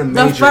want to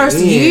major in. The first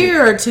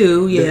year or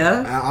two,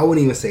 yeah. I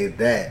wouldn't even say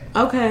that.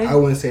 Okay. I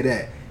wouldn't say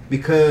that.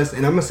 Because,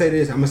 and I'm going to say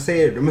this, I'm going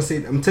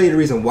to tell you the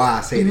reason why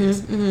I say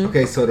this.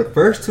 Okay, so the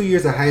first 2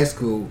 years of high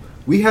school,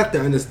 we have to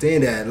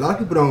understand that a lot of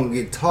people don't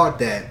get taught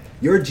that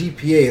your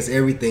GPA is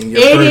everything your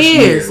first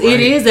year. Right? It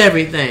is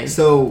everything.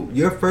 So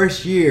your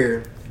first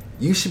year,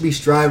 you should be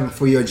striving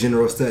for your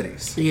general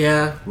studies.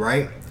 Yeah.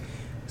 Right?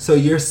 So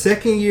your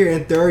second year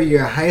and third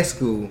year of high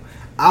school,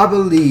 I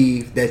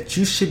believe that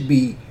you should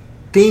be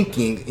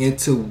thinking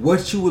into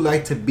what you would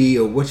like to be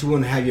or what you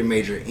want to have your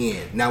major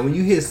in. Now, when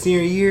you hit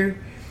senior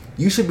year,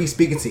 you should be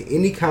speaking to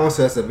any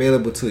counselor that's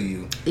available to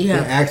you and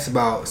ask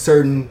about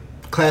certain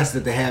classes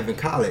that they have in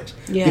college.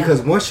 Yeah.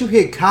 Because once you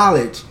hit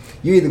college,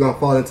 you're either going to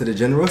fall into the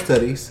general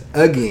studies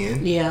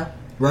again. Yeah.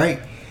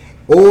 Right?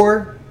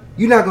 Or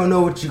you're not going to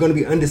know what you're going to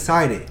be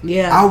undecided.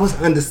 Yeah. I was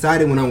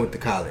undecided when I went to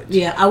college.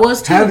 Yeah, I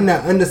was too. Having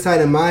that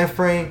undecided mind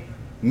frame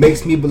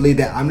makes me believe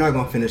that I'm not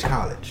going to finish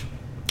college.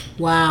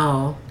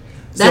 Wow.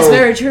 That's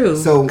very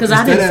true. Because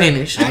I didn't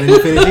finish. I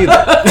didn't finish either.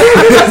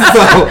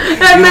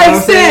 That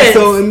makes sense.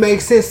 So it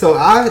makes sense. So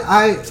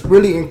I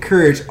really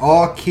encourage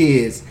all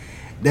kids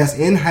that's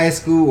in high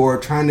school or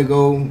trying to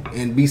go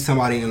and be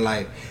somebody in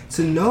life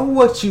to know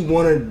what you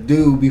want to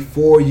do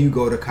before you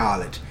go to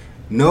college.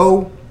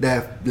 Know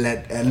that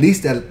at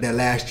least that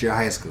last year of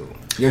high school,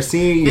 your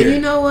senior year. And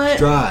you know what?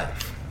 Strive.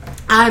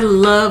 I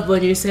love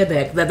when you said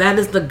that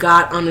is the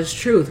God honest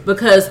truth,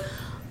 because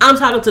I'm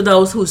talking to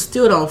those who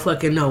still don't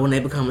fucking know when they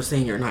become a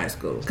senior in high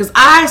school. Because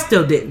I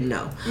still didn't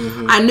know.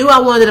 I knew I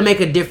wanted to make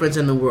a difference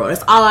in the world.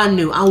 That's all I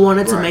knew. I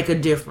wanted to make a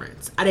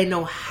difference. I didn't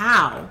know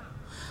how.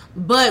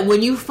 But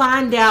when you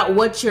find out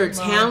what your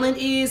talent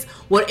is,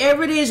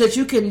 whatever it is that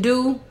you can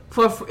do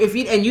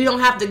and you don't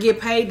have to get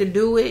paid to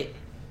do it,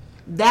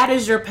 that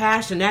is your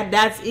passion.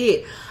 That's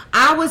it.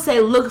 I would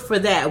say look for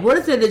that. What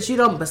is it that you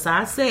don't,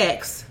 besides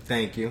sex?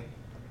 Thank you.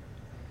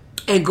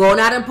 And going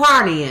out and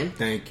partying.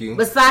 Thank you.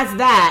 Besides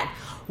that,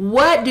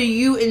 what do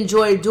you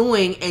enjoy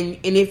doing? And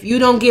if you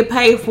don't get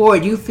paid for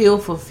it, you feel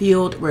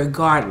fulfilled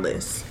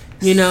regardless.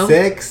 You know?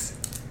 Sex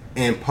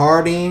and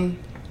partying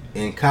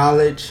in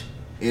college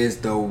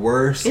is the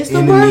worst it's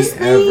the worst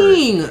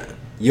thing ever.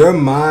 Your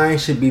mind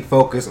should be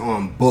focused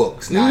on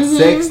books, not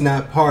sex,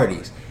 not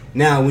parties.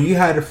 Now, when you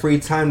have the free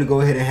time to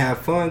go ahead and have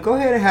fun, go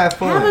ahead and have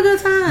fun. Have a good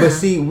time. But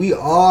see, we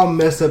all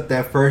mess up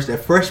that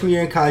freshman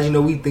year in college. You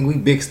know, we think we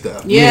big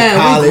stuff.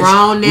 Yeah, we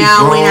grown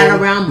now. We not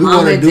around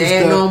mom and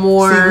dad no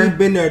more. See, we've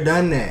been there,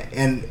 done that.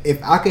 And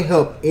if I can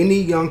help any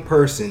young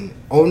person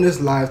on this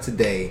live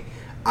today,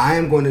 I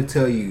am going to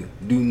tell you,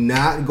 do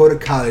not go to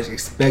college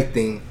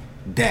expecting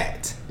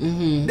that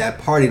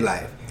party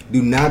life.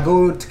 Do not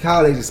go to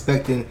college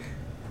expecting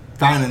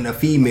finding a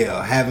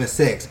female, having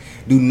sex.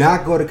 Do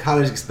not go to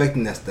college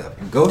expecting that stuff.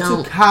 Go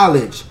to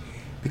college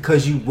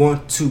because you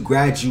want to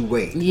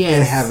graduate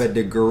and have a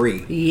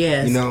degree.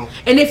 Yes. You know?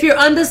 And if you're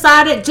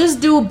undecided,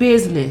 just do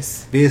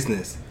business.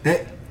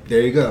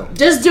 There you go.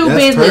 Just do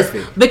business.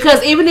 Perfect.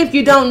 Because even if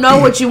you don't know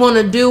what you want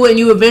to do and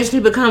you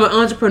eventually become an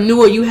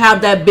entrepreneur, you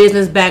have that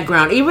business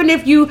background. Even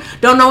if you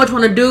don't know what you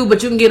want to do,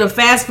 but you can get a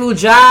fast food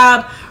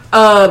job,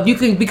 you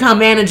can become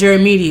manager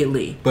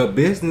immediately. But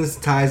business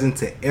ties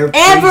into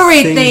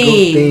everything.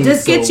 Thing.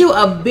 Just get you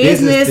a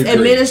business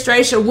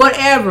administration,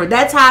 whatever.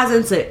 That ties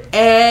into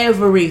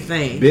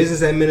everything.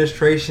 Business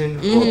administration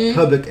or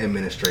public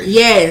administration.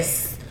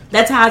 Yes.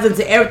 That ties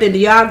into everything. Do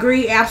y'all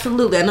agree?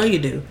 Absolutely. I know you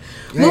do.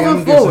 Hey,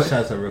 Moving forward. Some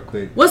shouts out real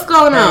quick. What's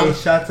going on? Hey,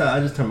 shouts out. I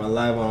just turned my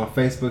live on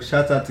Facebook.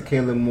 Shouts out to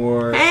Kayla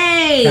Moore.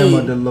 Hey.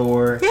 Pamela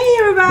Delore. Hey,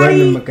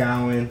 everybody. Brandon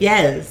McGowan.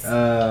 Yes.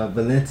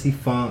 Valenti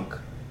Funk.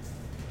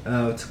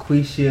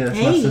 Taquisha. That's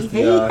hey, my sister,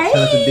 hey, y'all. hey. Shout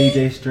out to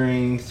DJ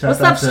Strings. Shout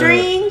What's out up, to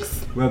Strings?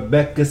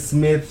 Rebecca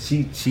Smith.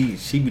 She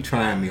be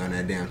trying me on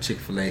that damn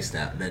Chick-fil-A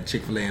stuff. That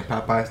Chick-fil-A and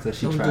Popeye stuff.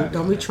 She tried.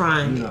 Don't be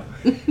trying. You know.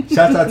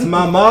 Shouts out to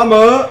my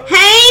mama.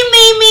 Hey,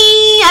 Mimi.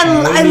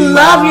 I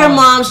love your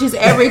mom. She's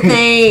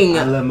everything.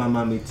 I love my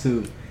mommy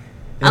too.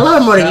 I love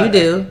her more than you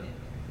do.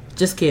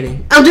 Just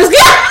kidding. I'm just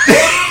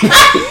kidding.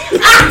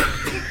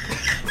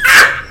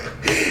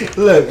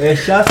 Look, and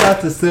shouts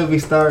out to Sylvie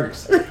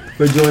Starks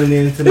for joining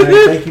in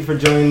tonight. Thank you for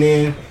joining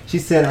in. She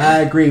said, I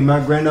agree. My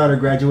granddaughter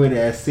graduated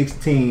at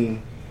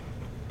 16.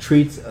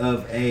 Treats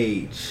of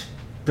age.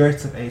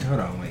 Threats of age.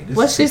 Hold on, wait.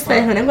 What's she say,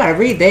 honey? I'm going to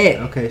read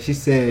that. Okay, she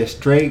said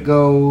straight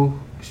goal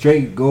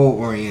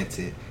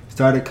oriented.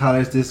 Started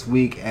college this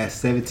week at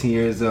 17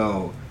 years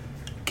old.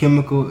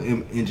 Chemical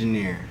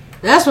engineer.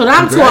 That's what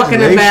I'm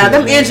talking about.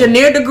 Them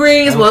engineer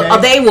degrees,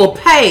 they will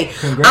pay.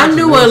 I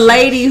knew a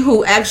lady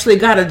who actually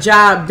got a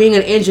job being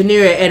an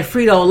engineer at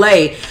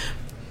Frito-Lay,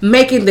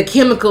 making the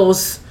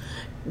chemicals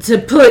to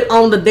put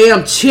on the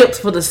damn chips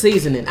for the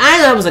seasoning. I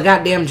thought it was a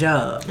goddamn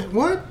job.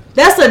 What?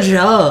 That's a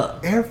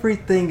job.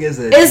 Everything is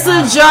It's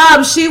a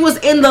job. She was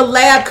in the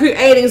lab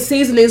creating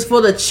seasonings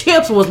for the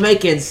chips, was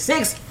making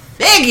 6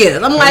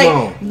 figures. I'm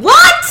like,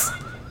 what?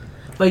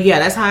 But yeah,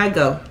 that's how I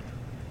go.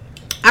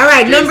 All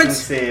right, number 2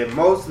 said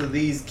most of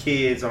these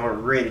kids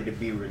aren't ready to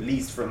be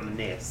released from the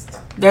nest.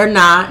 They're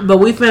not, but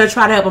we finna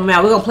try to help them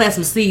out. We're gonna plant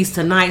some seeds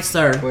tonight,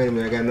 sir. Wait a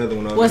minute, I got another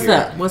one over What's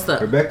here. What's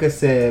up? Rebecca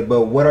said,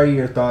 but what are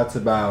your thoughts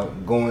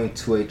about going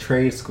to a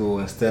trade school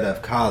instead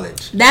of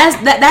college?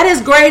 That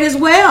is great as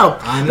well.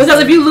 Honestly, because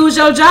if you lose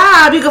your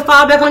job, you can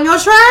fall back on your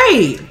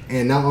trade.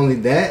 And not only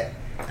that,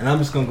 and I'm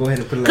just gonna go ahead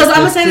and put it like this. Because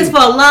I'm gonna say this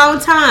for a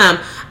long time.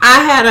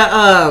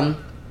 I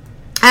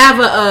have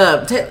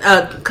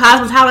a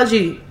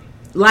cosmetology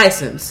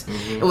license,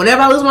 and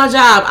whenever I lose my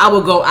job,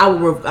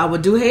 I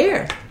would do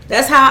hair.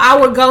 That's how I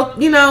would go,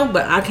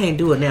 but I can't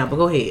do it now. But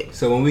go ahead.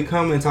 So when we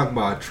come and talk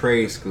about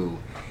trade school,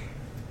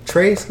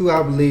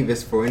 I believe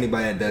is for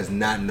anybody that does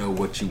not know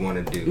what you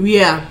want to do.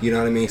 Yeah, you know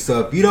what I mean.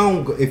 So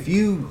if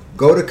you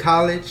go to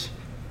college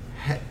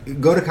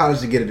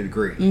to get a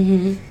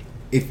degree.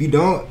 If you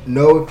don't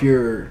know if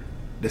you're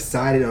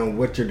decided on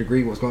what your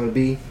degree was going to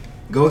be,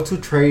 go to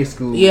trade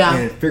school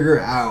and figure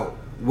out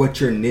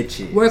what your niche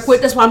is.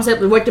 That's why I'm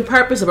saying work the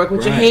purpose, or work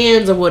with your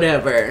hands or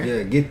whatever.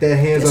 Yeah, get that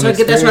hands-on experience.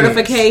 Get that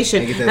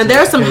certification. And there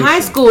are some high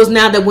schools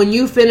now that when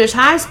you finish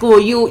high school,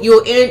 you'll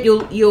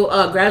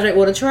graduate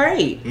with a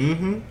trade.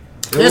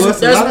 There's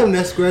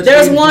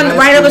one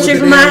right up the street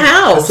from my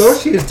house.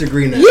 Associate's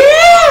degree now.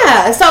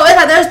 Yeah, so it's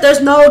like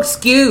there's no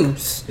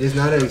excuse. It's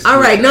not an excuse. All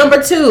right,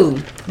 number 2.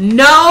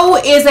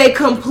 No is a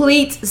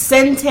complete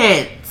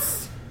sentence.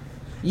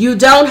 You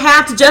don't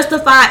have to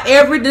justify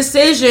every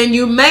decision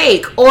you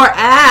make or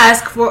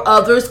ask for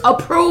others'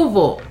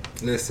 approval.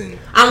 Listen.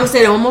 I'm going to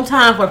say that one more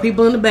time for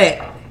people in the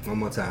back. One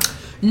more time.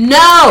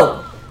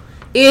 No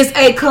is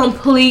a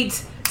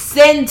complete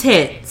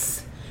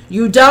sentence.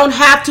 You don't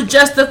have to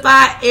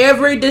justify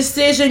every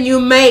decision you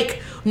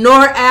make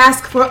nor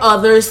ask for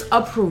others'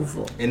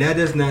 approval. And that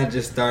does not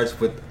just start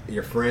with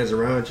your friends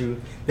around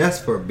you. That's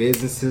for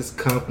businesses,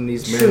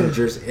 companies,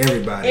 managers,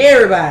 everybody.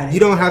 Everybody. You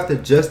don't have to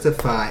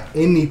justify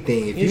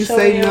anything. If you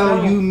say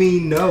no, you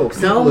mean no.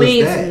 No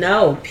means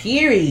no,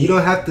 period. You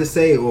don't have to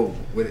say, well,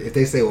 if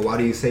they say, well, why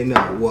do you say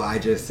no? Well, I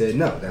just said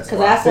no. That's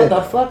what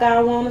the fuck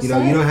I want to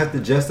say. You don't have to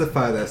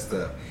justify that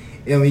stuff.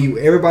 I mean,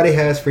 everybody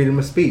has freedom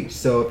of speech.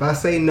 So if I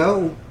say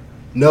no,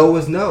 no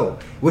is no.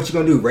 What you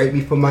gonna do? Rate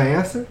me for my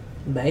answer?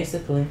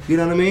 Basically. You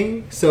know what I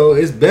mean? So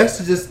it's best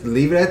to just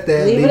leave it at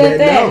that. Leave it at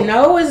that.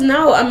 No is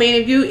no. I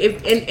mean,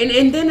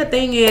 and then the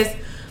thing is,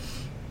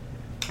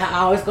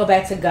 I always go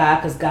back to God,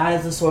 because God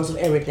is the source of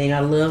everything.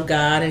 I love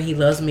God and He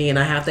loves me, and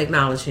I have to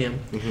acknowledge Him.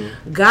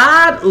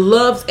 God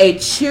loves a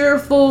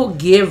cheerful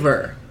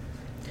giver.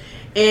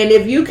 And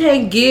if you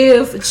can't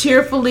give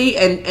cheerfully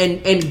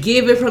and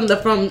give it from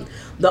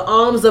the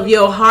arms of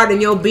your heart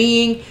and your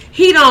being,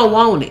 He don't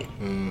want it.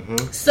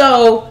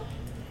 So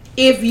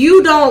if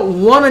you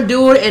don't want to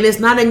do it and it's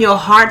not in your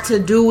heart to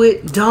do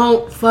it,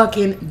 don't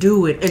fucking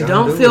do it. And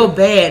don't feel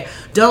bad.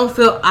 Don't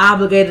feel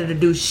obligated to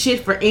do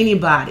shit for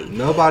anybody.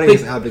 Nobody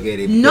is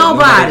obligated.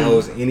 Nobody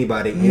owes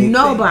anybody anything.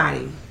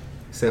 Nobody.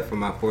 Except for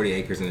my 40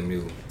 acres and a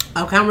mule.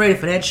 Okay, I'm ready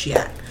for that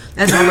shit.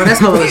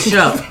 That's all the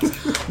show.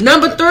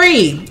 Number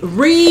 3,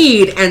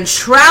 read and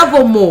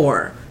travel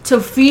more to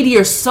feed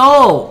your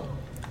soul.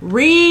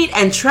 Read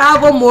and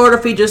travel more to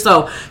feed your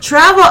soul.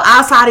 Travel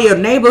outside of your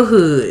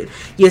neighborhood,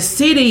 your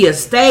city, your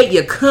state,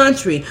 your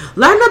country.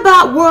 Learn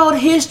about world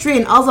history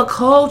and other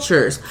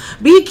cultures.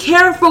 Be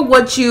careful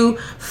what you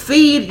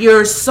feed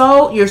your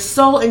soul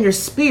and your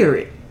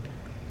spirit.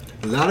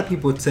 A lot of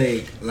people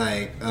take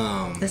like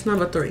that's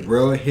number 3.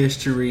 World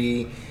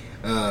history,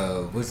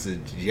 what's the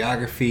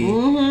geography. A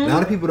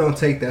lot of people don't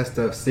take that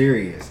stuff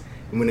serious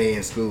when they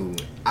in school.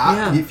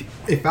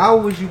 If I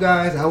was you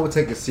guys, I would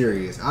take it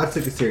serious. I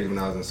took it serious when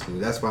I was in school.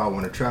 That's why I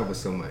want to travel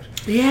so much.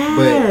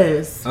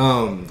 Yes.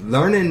 But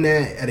learning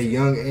that at a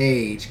young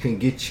age can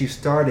get you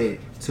started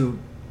to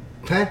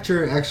plant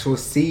your actual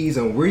seeds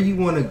on where you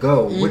want to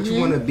go, what you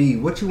want to be,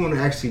 what you want to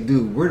actually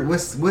do.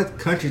 What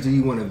countries do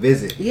you want to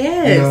visit?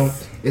 Yes. You know,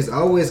 it's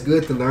always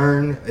good to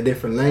learn a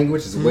different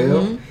language as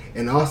well,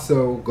 and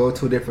also go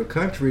to a different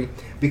country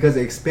because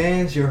it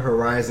expands your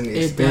horizon,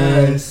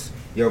 expands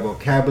your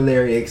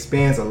vocabulary,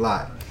 expands a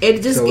lot.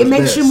 It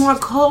makes you more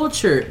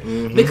cultured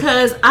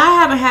because I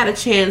haven't had a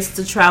chance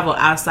to travel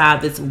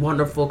outside this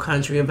wonderful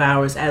country of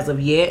ours as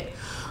of yet,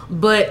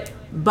 but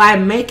by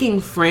making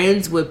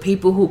friends with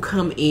people who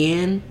come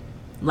in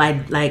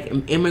like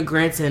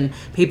immigrants and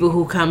people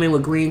who come in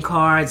with green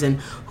cards and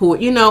who,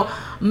 you know,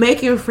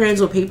 making friends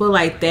with people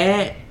like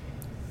that,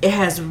 it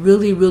has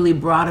really, really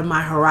broadened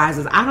my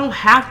horizons. I don't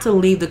have to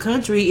leave the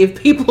country if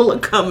people are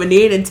coming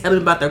in and telling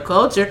me about their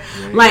culture.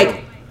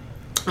 Like,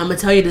 I'm going to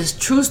tell you this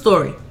true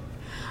story.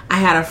 I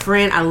had a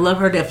friend, I love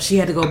her to death, she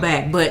had to go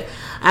back, but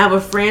I have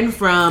a friend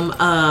from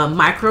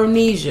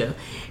Micronesia,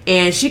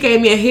 and she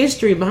gave me a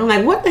history, but I'm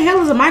like, what the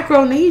hell is a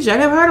Micronesia? I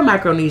never heard of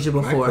Micronesia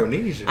before.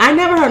 Micronesia? I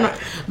never heard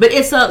of, but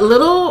it's a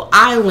little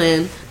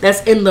island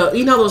that's in the,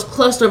 you know, those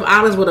cluster of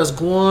islands where there's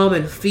Guam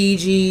and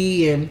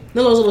Fiji and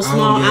those little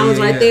small islands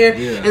there.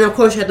 Yeah. And of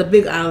course you have the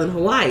big island,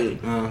 Hawaii.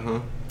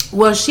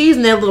 Well, she's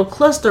in that little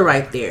cluster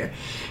right there.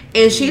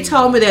 And she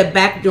told me that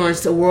back during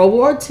World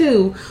War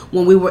II,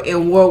 when we were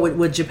in war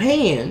with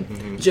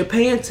Japan,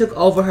 Japan took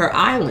over her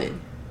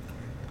island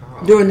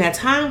during that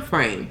time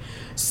frame.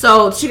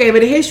 So she gave me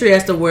the history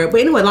as to where.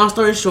 But anyway, long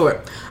story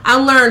short, I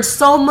learned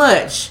so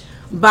much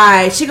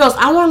she goes,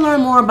 I want to learn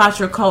more about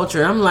your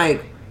culture. I'm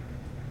like,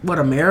 what,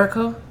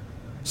 America?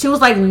 She was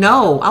like,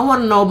 no, I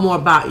want to know more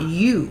about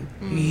you,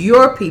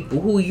 your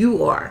people, who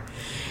you are.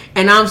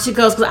 And she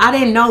goes, because I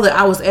didn't know that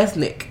I was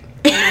ethnic.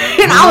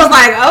 And I was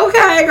like,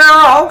 okay,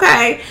 girl,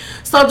 okay.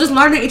 So just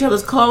learning each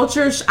other's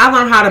culture. I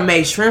learned how to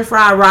make shrimp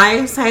fried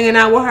rice hanging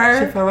out with her.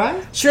 Shrimp fried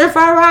rice? Shrimp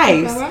fried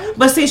rice.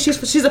 But see,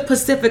 she's a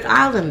Pacific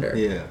Islander.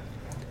 Yeah.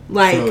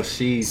 Like, her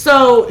shrimp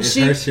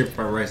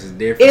fried rice is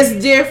different.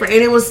 It's different,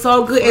 and it was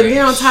so good. Fresh. And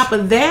then on top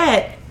of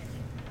that,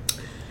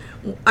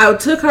 I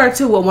took her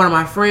to one of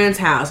my friend's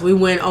house. We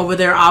went over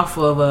there off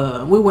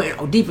of we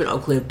went deep in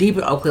Oak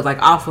Cliff,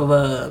 like off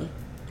of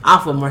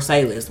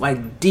Marsalis,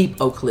 like deep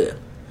Oak Cliff.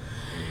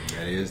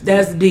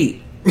 That's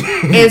deep.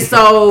 And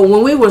so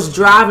when we was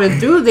driving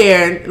through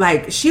there,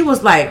 like, she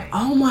was like,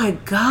 oh my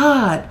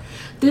God,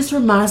 this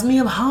reminds me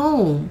of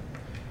home.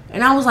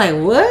 And I was like,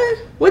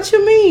 what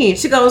you mean?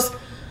 She goes,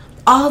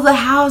 all the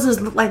houses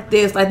look like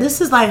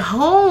this is like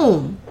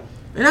home.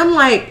 And I'm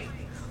like,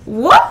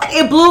 what?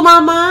 It blew my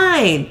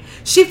mind.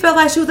 She felt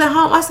like she was at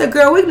home. I said,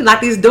 girl, we can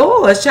lock these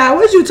doors, child.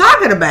 What you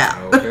talking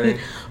about? Okay.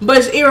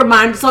 But it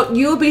reminded, so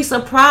you'll be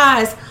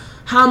surprised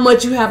how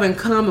much you have in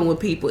common with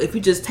people if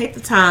you just take the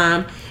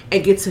time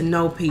and get to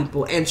know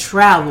people and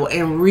travel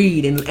and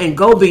read and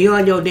go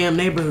beyond your damn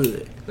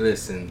neighborhood.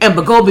 Listen.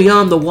 But go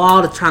beyond the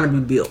wall that's trying to be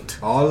built.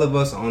 All of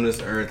us on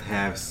this earth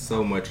have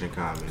so much in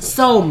common.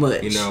 So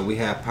much. You know, we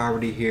have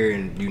poverty here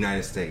in the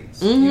United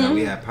States. You know,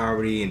 we have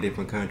poverty in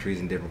different countries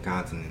and different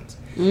continents.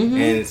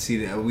 And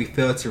see, we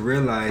fail to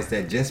realize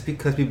that just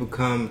because people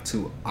come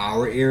to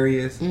our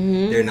areas,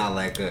 they're not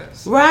like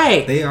us.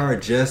 Right. They are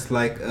just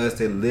like us.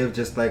 They live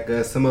just like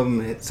us. Some of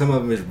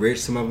them is rich.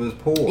 Some of them is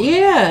poor.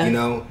 Yeah. You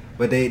know,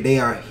 but they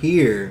are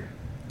here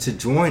to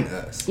join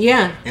us.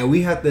 Yeah. And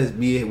we have to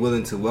be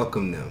willing to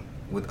welcome them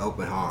with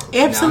open arms.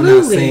 Absolutely. Now,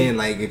 I'm not saying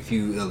like if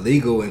you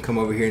illegal and come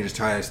over here and just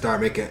try to start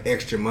making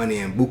extra money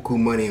and buku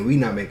money and we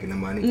not making the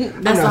money.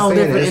 That's a whole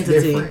different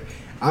entity. Different.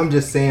 I'm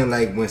just saying,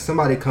 like, when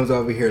somebody comes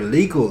over here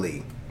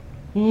legally,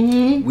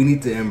 we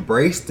need to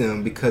embrace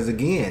them because,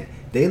 again,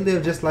 they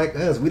live just like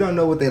us. We don't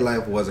know what their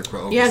life was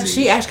across overseas. Yeah,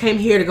 she actually came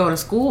here to go to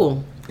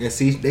school. And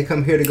see, they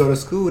come here to go to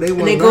school. They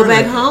want to go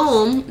back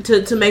home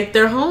to make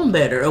their home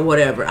better or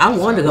whatever. I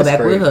wanted to go back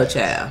with her,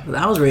 child.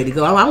 I was ready to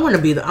go. I want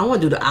to do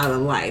the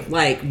island life.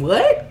 Like,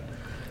 what?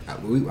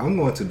 I'm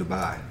going to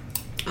Dubai.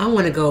 I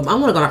want to go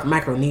to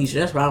Micronesia.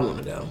 That's where I want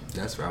to go.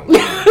 That's where I want to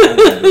go. I want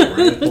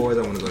to do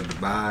rainforest. I want to go to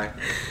Dubai.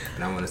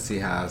 And I want to see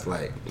how it's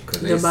like.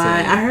 Dubai.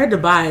 I heard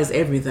Dubai is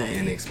everything.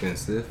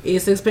 Inexpensive.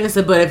 It's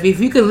expensive, but if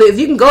you can live, if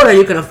you can go there,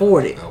 you can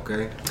afford it.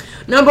 Okay.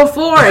 Number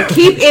 4,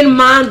 keep in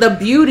mind that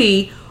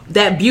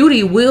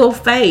beauty will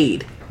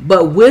fade,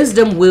 but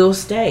wisdom will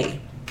stay.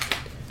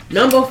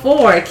 Number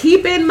 4,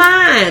 keep in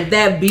mind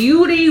that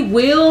beauty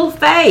will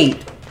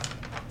fade,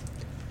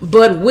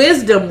 but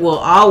wisdom will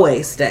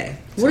always stay.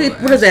 What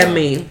does that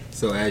mean?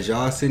 So as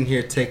y'all sitting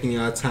here taking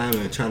y'all time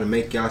and trying to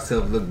make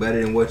yourself look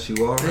better than what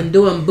you are. And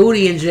doing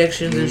booty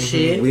injections and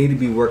shit. We need to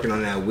be working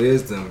on that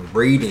wisdom,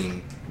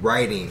 reading,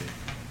 writing,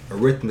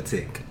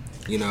 arithmetic,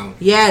 you know.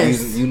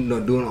 Yes.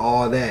 Doing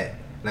all that.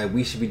 Like,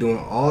 we should be doing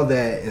all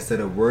that instead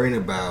of worrying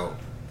about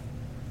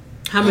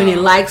How many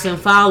likes and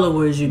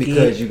followers you get.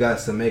 Because you got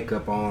some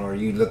makeup on or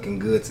you looking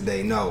good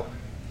today. No.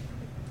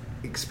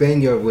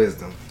 Expand your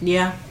wisdom.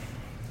 Yeah.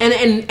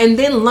 And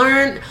then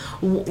learn.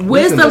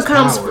 Wisdom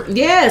comes.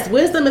 Yes,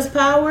 wisdom is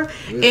power.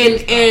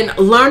 And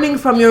learning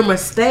from your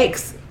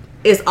mistakes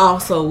is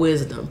also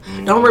wisdom.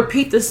 Mm-hmm. Don't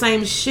repeat the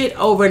same shit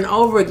over and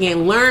over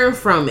again. Learn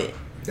from it.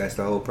 That's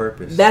the whole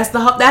purpose.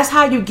 That's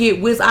how you get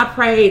wisdom. I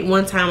prayed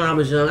one time when I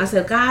was young. I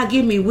said, God,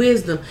 give me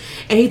wisdom.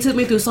 And he took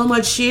me through so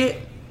much shit.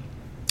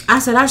 I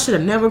said, I should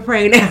have never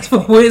prayed and asked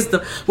for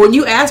wisdom. When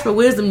you ask for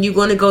wisdom, you're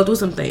going to go through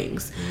some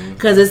things.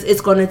 Because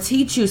it's going to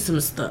teach you some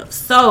stuff.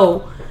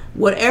 So,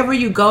 whatever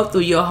you go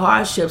through, your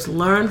hardships,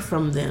 learn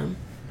from them.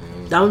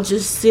 Don't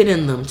just sit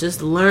in them.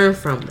 Just learn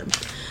from them.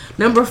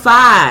 Number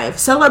 5,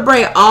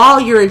 celebrate all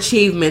your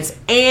achievements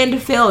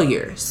and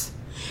failures.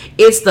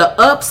 It's the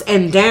ups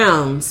and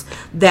downs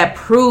that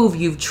prove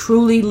you've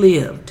truly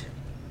lived.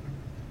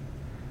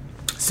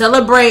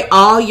 Celebrate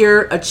all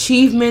your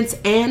achievements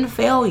and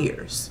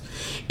failures.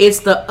 It's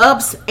the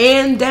ups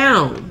and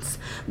downs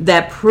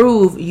that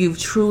prove you've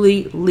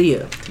truly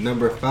lived.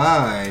 Number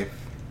 5,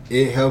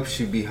 it helps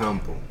you be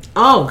humble.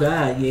 Oh,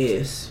 God,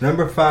 yes.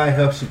 Number 5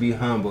 helps you be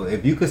humble.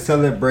 If you could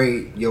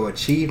celebrate your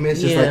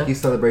achievements just like you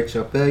celebrate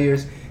your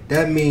failures,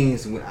 that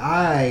means when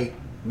I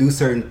do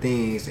certain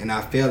things and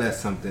I fail at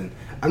something,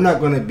 I'm not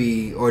going to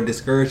be or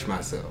discourage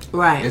myself.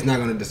 Right. It's not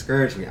going to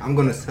discourage me. I'm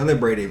going to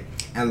celebrate it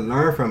and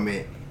learn from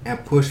it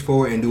and push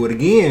forward and do it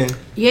again.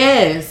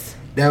 Yes.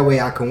 That way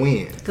I can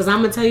win. Because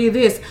I'm going to tell you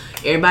this.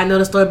 Everybody know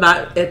the story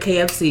about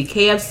KFC.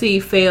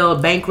 KFC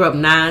failed bankrupt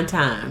 9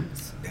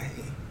 times.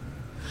 Dang.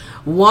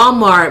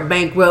 Walmart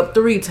bankrupt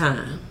 3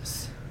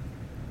 times.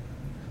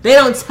 They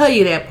don't tell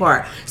you that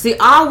part. See,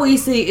 all we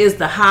see is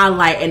the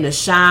highlight and the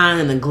shine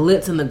and the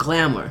glitz and the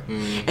glamour.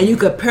 Mm-hmm. And you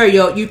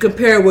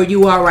compare where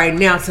you are right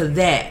now to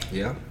that.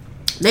 Yeah.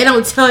 They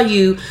don't tell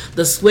you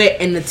the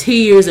sweat and the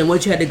tears and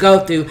what you had to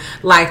go through.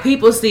 Like,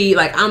 people see,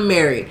 like, I'm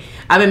married.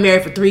 I've been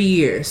married for 3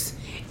 years.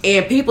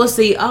 And people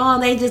see,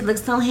 oh, they just look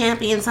so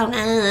happy and so,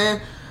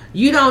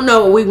 You don't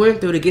know what we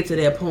went through to get to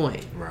that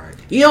point. Right.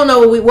 You don't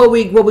know what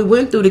we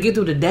went through to get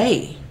through the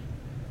day.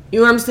 You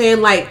know what I'm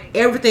saying? Like,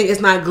 everything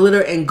is not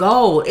glitter and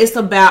gold. It's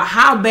about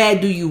how bad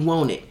do you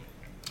want it.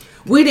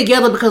 We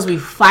together because we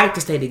fight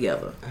to stay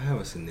together. I have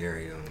a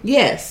scenario.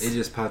 Yes. It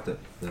just popped up.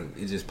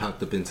 It just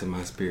popped up into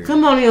my spirit.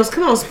 Come on, Niels.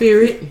 Come on,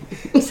 spirit.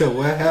 So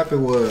what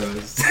happened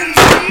was. Come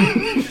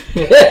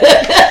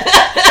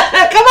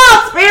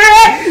on,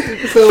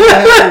 spirit. So what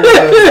happened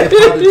was,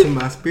 it popped into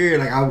my spirit.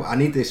 Like, I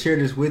need to share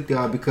this with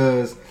y'all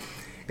because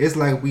it's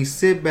like we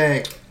sit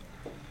back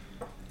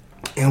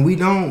and we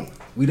don't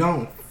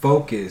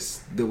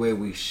focus the way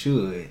we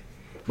should,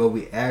 but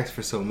we ask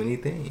for so many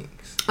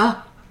things.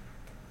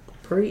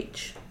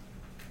 Preach.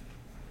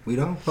 We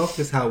don't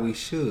focus how we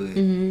should,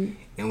 and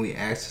we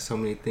ask for so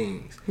many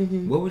things.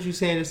 Mm-hmm. What was you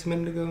saying just a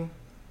minute ago?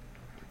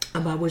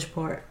 About which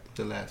part?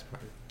 The last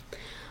part.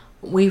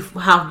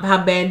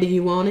 How bad do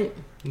you want it?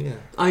 Yeah.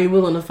 Are you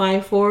willing to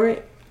fight for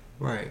it?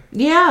 Right.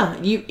 Yeah.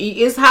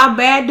 It's how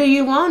bad do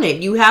you want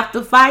it? You have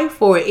to fight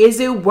for it. Is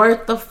it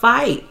worth the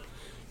fight?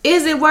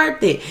 Is it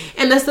worth it?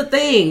 And that's the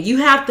thing. You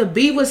have to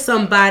be with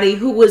somebody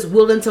who is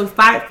willing to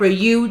fight for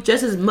you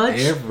just as much.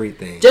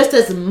 Everything. Just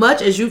as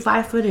much as you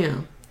fight for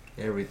them.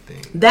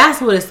 Everything. That's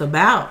what it's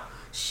about.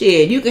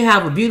 Shit, you can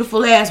have a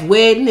beautiful ass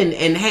wedding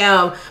and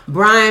have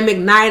Brian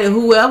McKnight and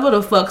whoever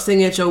the fuck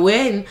sing at your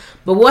wedding.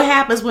 But what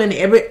happens when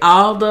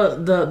all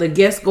the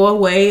guests go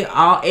away?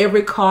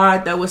 Every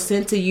card that was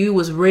sent to you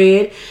was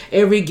read.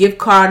 Every gift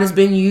card has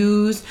been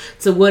used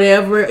to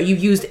whatever.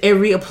 You've used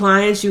every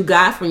appliance you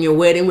got from your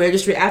wedding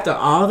registry. After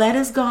all that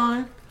is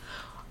gone,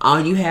 all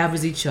you have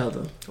is each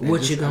other.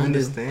 What you gonna do?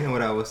 Understand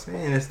what I was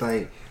saying? It's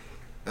like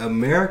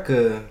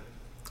America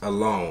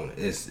alone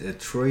is $1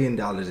 trillion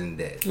in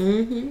debt.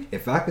 Mm-hmm.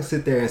 If I could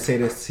sit there and say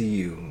this to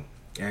you,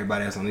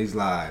 everybody else on these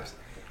lives,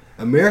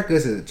 America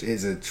is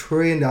 $1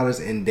 trillion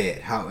in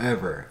debt.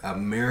 However,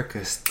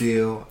 America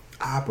still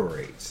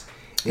operates.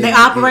 They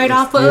operate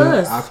off of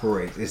us.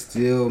 Operates. It's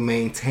still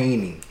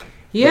maintaining.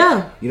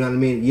 Yeah. But, you know what I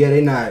mean? Yeah,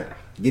 they're not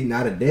getting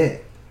out of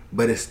debt,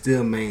 but it's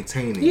still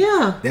maintaining.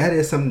 Yeah. That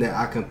is something that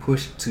I can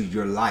push to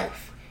your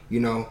life. You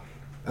know,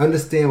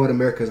 understand what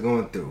America is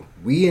going through.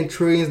 We in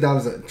trillions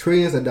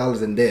of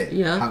dollars in debt.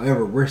 Yeah.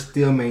 However, we're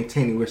still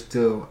maintaining. We're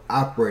still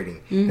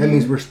operating. Mm-hmm. That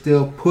means we're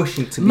still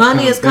pushing to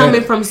money is better.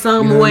 coming from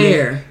somewhere. You know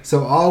what I mean?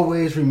 So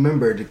always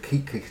remember to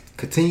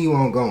continue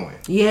on going.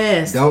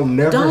 Yes. Don't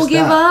stop.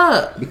 Give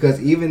up. Because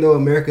even though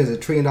America is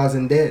 $1 trillion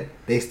in debt,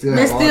 they still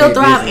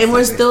thrive, and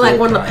we're still like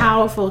one of the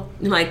powerful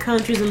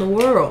countries in the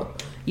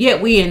world.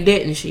 Yet we in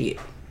debt and shit.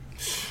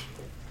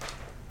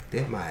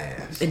 Debt my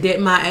ass.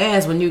 Debt my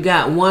ass when you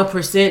got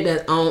 1%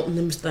 that's on.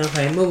 Let me stop.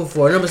 Okay, moving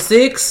forward. Number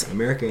 6.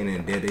 America ain't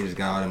in debt. They just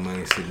got all the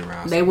money sitting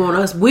around. They want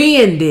us.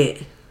 We in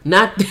debt,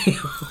 not them.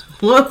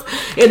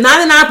 If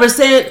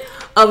 99%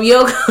 of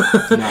your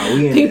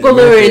people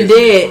are in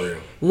debt,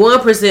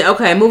 1%.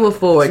 Okay, moving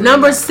forward.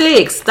 Number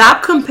 6.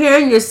 Stop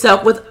comparing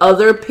yourself with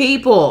other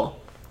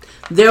people.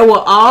 There will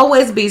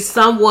always be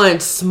someone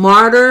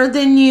smarter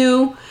than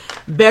you,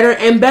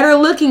 better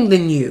looking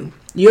than you.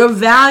 Your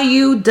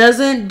value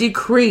doesn't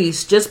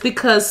decrease just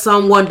because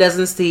someone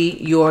doesn't see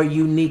your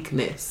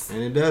uniqueness.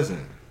 And it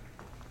doesn't.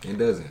 It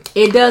doesn't.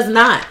 It does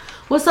not.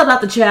 What's up,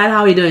 Dr. Chad?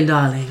 How are you doing,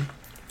 darling?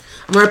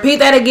 I'm going to repeat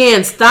that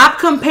again. Stop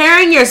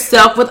comparing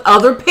yourself with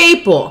other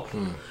people.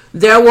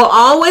 There will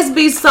always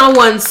be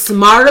someone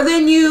smarter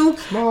than you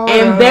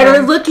and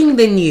better looking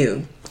than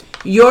you.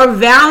 Your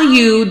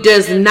value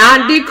does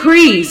not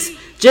decrease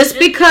just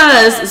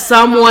because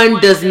someone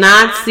does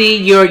not see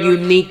your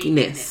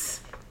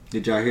uniqueness.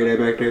 Did y'all hear that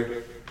back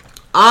there?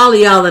 All of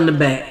y'all in the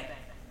back.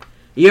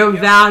 Your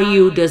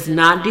value does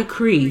not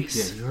decrease.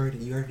 Yeah, you heard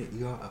it. You heard it.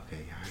 Okay, y'all heard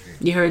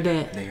it. You heard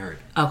that? They heard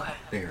it. Okay.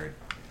 They heard it.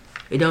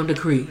 It don't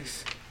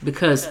decrease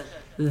because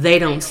they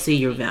don't see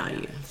your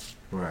value.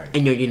 Right.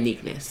 And your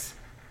uniqueness.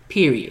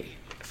 Period.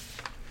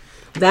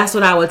 That's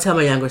what I would tell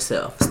my younger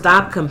self.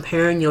 Stop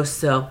comparing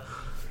yourself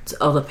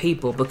to other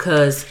people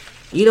because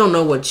you don't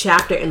know what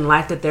chapter in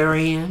life that they're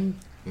in.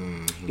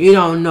 Mm-hmm. You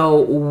don't know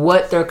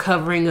what they're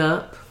covering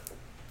up.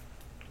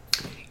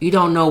 You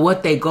don't know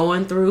what they're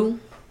going through.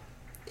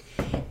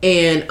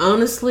 And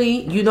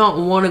honestly, you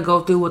don't want to go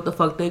through what the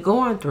fuck they're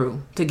going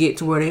through to get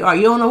to where they are.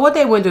 You don't know what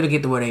they went through to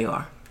get to where they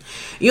are.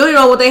 You don't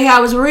know what they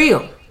have is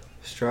real.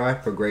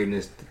 Strive for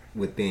greatness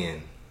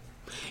within.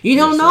 You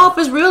don't know if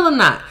it's real or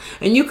not.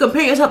 And you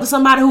compare yourself to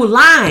somebody who's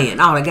lying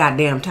all the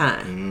goddamn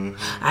time.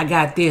 Mm-hmm. I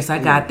got this, I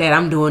got that,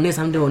 I'm doing this,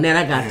 I'm doing that,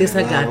 I got this,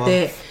 I got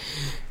that.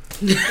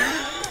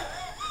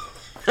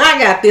 I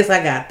got this,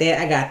 I got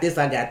that, I got this,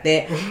 I got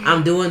that.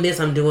 I'm doing this,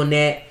 I'm doing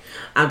that.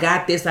 I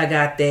got this, I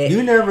got that.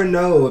 You never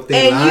know if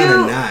they lying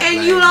or not. And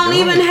like, you don't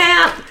even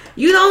have...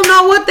 You don't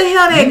know what the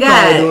hell they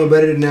got. You're doing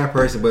better than that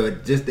person,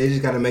 but they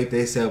just got to make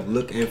themselves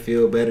look and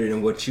feel better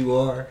than what you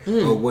are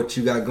or what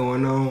you got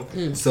going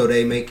on. So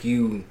they make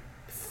you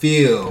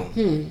feel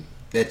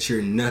that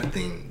you're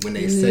nothing when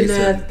they say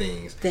certain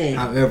things.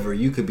 However,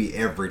 you could be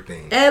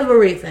everything.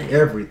 Everything.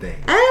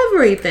 Everything.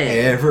 Everything.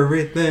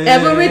 Everything.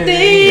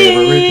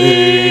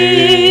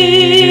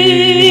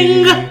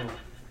 Everything.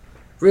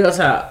 Real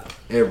talk.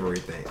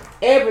 Everything.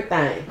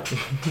 Everything.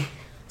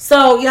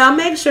 So, y'all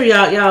make sure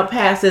y'all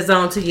pass this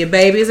on to your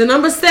babies. And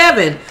number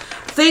 7,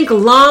 think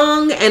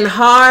long and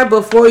hard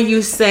before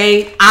you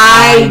say,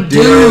 I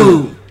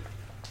do.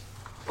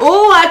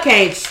 Oh, I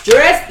can't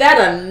stress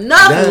that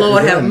enough,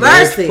 Lord have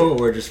mercy.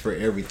 Or just for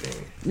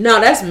everything?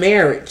 No, that's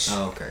marriage.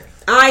 Oh, okay.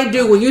 I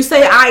do. When you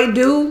say I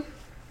do,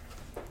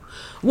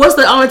 what's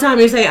the only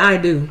time you say I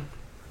do?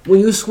 When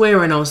you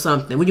swearing on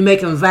something. When you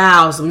making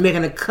vows. When you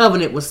making a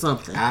covenant with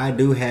something. I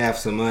do have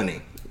some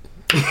money.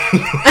 Be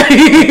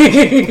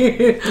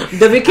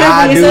careful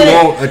I you do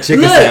say want a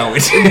chicken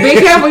sandwich. Be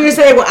careful you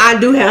say, well, I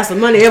do have some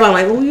money. Everybody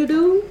like, oh, you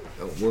do?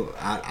 Well,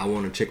 I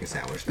want a chicken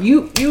sandwich. Though.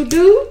 You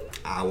do?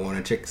 I want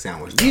a chicken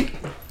sandwich.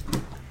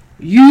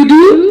 You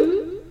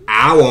do?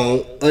 I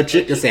want a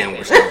chicken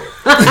sandwich.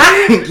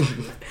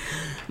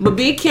 But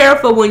be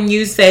careful when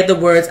you say the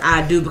words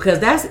I do because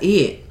that's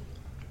it.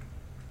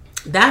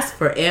 That's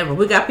forever.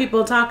 We got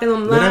people talking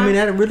online. But I mean,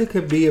 that really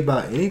could be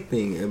about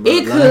anything. About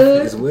it life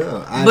could as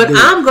well.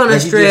 I'm gonna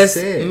stress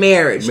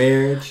marriage.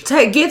 Marriage.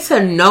 Get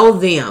to know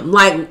them.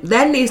 Like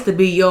that needs to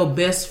be your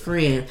best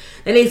friend.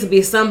 That needs to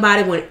be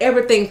somebody when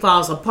everything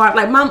falls apart.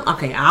 Like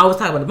I always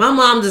talk about it. My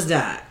mom just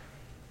died,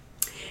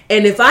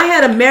 and if I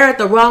had married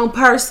the wrong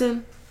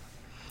person,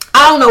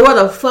 I don't know where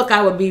the fuck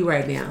I would be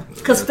right now.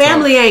 Because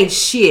family ain't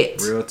shit.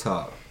 Real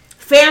talk.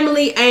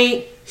 Family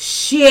ain't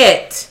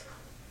shit.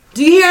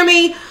 Do you hear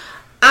me?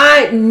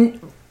 I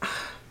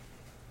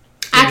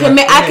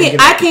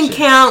can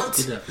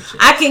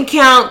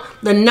count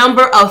the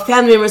number of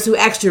family members who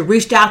actually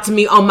reached out to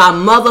me on my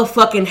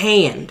motherfucking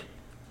hand.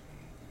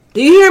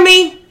 Do you hear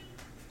me?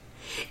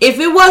 If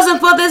it wasn't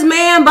for this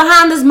man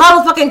behind this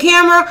motherfucking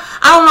camera,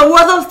 I don't know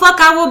where the fuck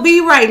I would be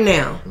right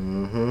now.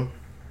 Mm-hmm.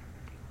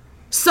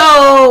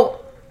 So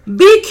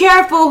be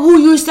careful who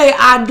you say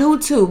I do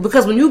to,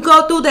 because when you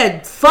go through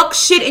that fuck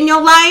shit in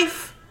your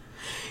life,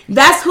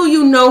 that's who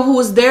you know who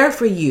is there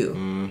for you.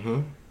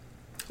 Mm-hmm.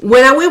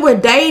 When we were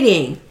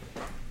dating,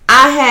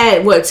 I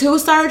had, 2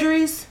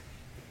 surgeries?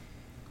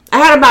 I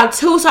had about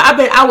 2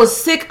 surgeries. I was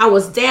sick. I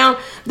was down.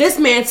 This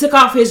man took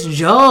off his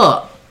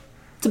job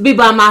to be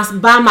by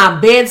my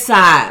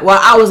bedside while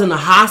I was in the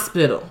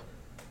hospital.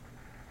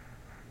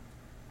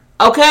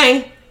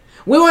 Okay?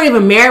 We weren't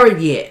even married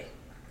yet.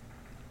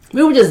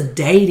 We were just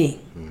dating.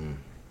 Mm-hmm.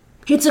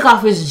 He took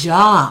off his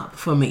job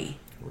for me.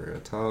 Real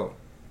talk.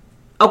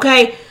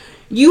 Okay?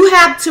 You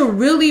have to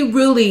really,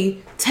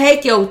 really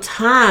take your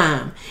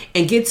time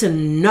and get to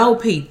know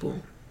people.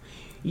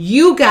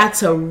 You got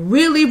to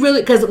really,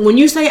 really... Because when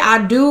you say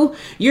I do,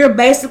 you're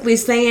basically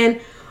saying,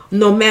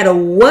 no matter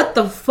what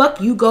the fuck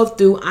you go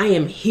through, I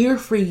am here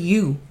for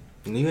you.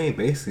 And you ain't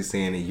basically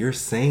saying it. You're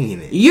saying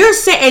it.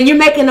 You're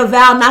making a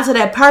vow not to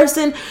that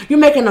person. You're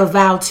making a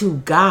vow to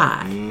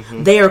God,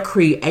 their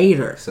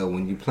creator. So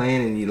when you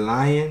playing and you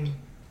lying...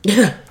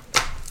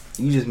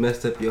 You just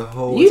messed up your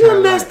whole You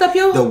done messed up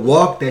your... The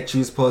walk that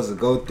you was supposed to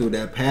go through,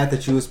 that path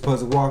that you was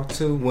supposed to walk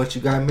to once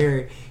you got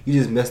married, you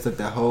just messed up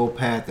that whole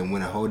path and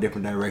went a whole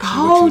different direction. A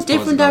whole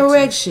different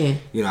direction.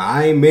 You know,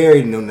 I ain't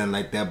married no nothing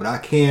like that, but I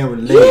can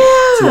relate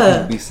to what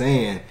people be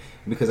saying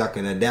because I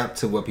can adapt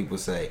to what people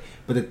say.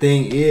 But the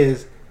thing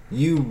is,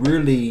 you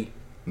really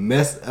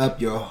messed up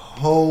your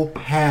whole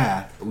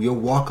path, your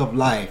walk of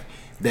life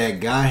that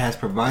God has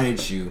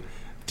provided you.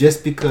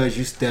 Just because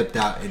you stepped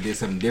out and did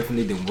something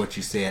differently than what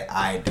you said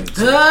I do.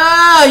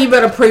 Oh, you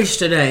better preach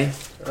today.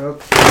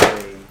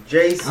 Okay,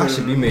 Jason. I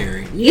should be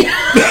married.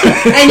 Yeah,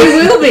 and you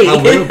will be. I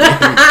will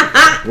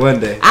be. One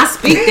day. I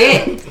speak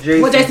that.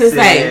 Jason what Jason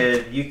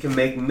say? You can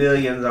make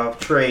millions off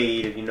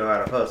trade if you know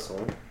how to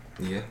hustle.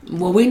 Yeah.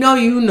 Well, we know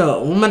you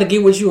know. I'm gonna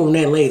get with you on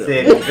that later.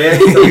 Said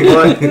invest some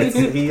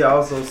money. He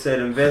also said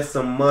invest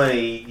some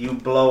money you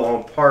blow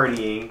on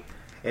partying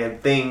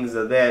and things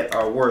of that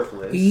are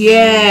worthless.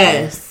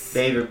 Yes.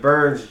 David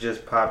Burns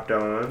just popped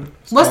on.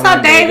 What's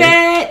up,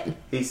 David?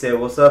 He said,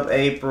 "What's up,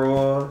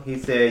 April?" He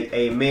said,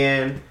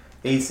 "Amen."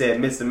 He said,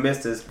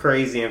 Mr. is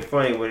crazy and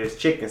funny with his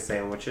chicken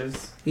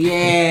sandwiches.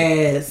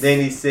 Yes. Then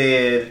he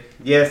said,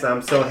 "Yes,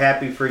 I'm so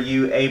happy for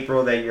you,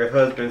 April, that your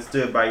husband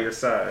stood by your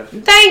side."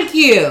 Thank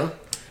you.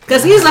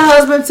 Cause he's a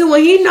husband too,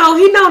 and he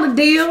know the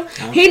deal.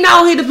 He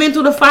know he'd have been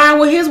through the fire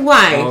with his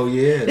wife. Oh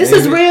yeah, this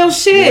is real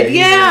shit.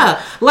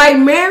 Yeah, like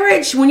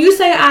marriage. When you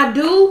say I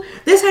do,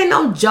 this ain't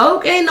no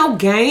joke, ain't no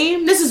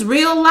game. This is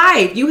real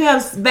life. You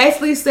have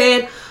basically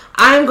said,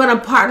 I'm gonna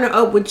partner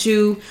up with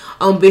you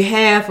on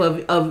behalf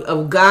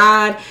of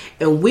God,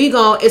 and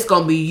it's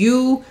gonna be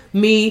you,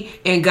 me,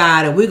 and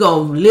God, and we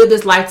gonna live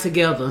this life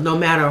together, no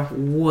matter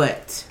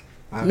what.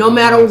 No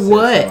matter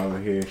what.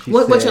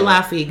 What your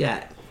life feed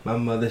got? My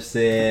mother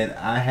said,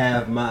 I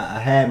had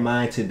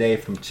mine today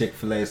from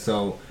Chick-fil-A.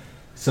 So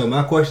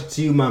my question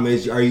to you, Mama,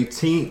 is: are you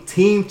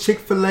team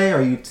Chick-fil-A or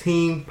are you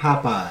team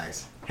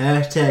Popeyes?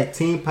 Hashtag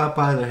team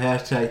Popeyes or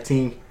hashtag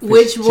team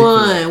Which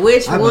one?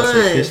 Which one? I'm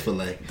say fish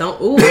fillet.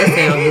 Ooh, that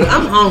sounds good.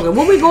 I'm hungry.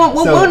 When we going?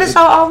 We're going to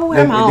show over with.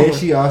 I'm hungry. Then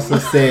she also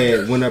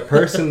said, when a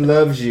person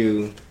loves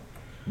you,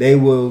 they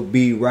will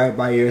be right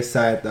by your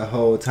side the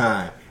whole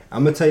time.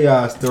 I'm gonna tell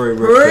y'all a story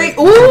real quick.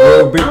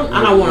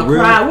 I don't want to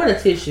cry. What a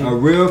tissue. A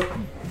real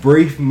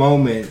brief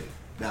moment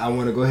that I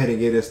want to go ahead and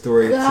get this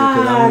story to, because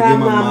I want to give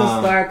my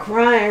mom start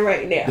crying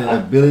right now. The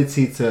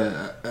ability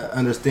to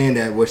understand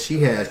that what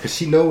she has, because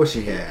she know what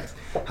she has.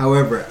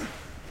 However,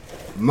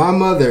 my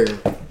mother,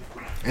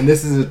 and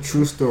this is a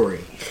true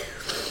story,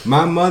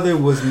 my mother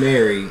was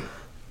married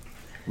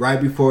right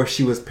before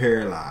she was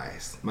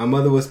paralyzed. My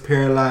mother was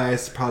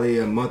paralyzed probably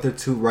a month or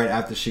two right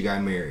after she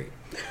got married.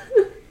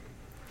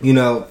 You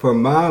know, for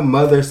my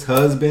mother's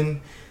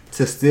husband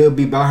to still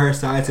be by her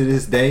side to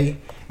this day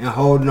and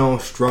holding on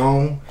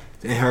strong,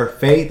 and her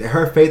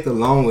faith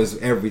alone is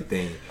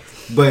everything.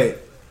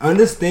 But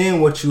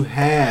understand what you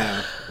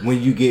have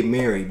when you get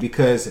married,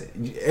 because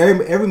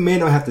every man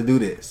don't have to do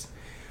this.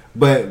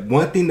 But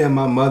one thing that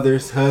my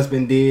mother's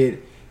husband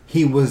did,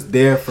 he was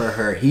there for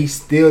her. He's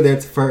still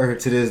there for her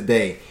to this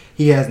day.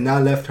 He has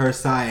not left her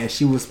side, and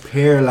she was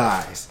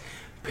paralyzed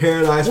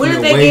from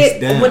the waist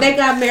down. When they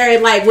got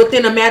married, like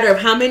within a matter of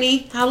how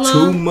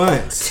long? 2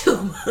 months.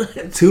 2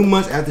 months. 2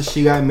 months after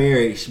she got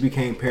married, she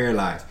became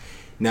paralyzed.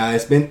 Now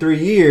it's been 3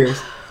 years.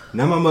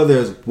 Now my mother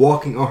is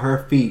walking on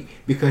her feet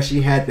because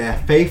she had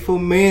that faithful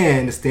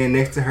man to stand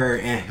next to her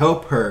and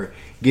help her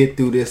get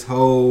through this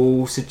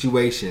whole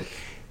situation.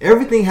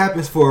 Everything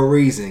happens for a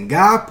reason.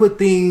 God put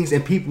things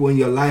and people in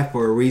your life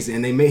for a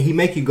reason, and He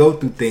make you go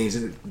through things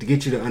to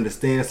get you to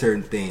understand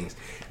certain things.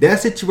 That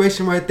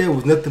situation right there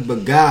was nothing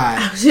but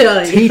God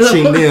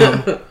teaching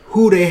them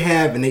who they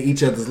have in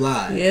each other's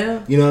lives.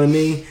 Yeah. You know what I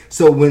mean?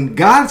 So when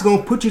God's going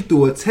to put you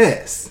through a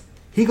test,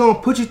 He going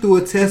to put you through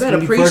a test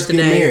when you first get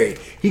married.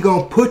 He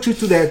going to put you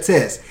through that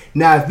test.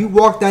 Now, if you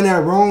walk down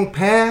that wrong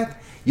path,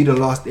 you done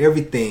lost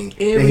everything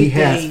that He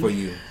has for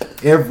you.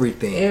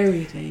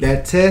 Everything.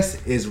 That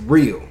test is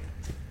real.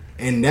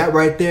 And that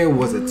right there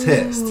was a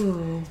test.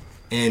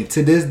 And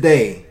to this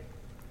day,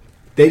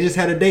 they just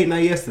had a date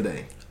night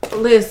yesterday.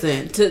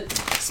 Listen,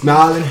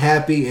 smiling,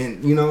 happy,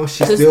 and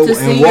she's still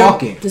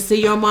walking. To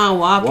see your mom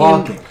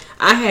walking.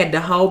 I had to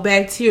hold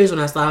back tears when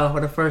I saw her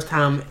for the first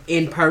time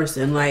in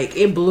person. Like,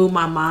 it blew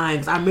my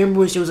mind. I remember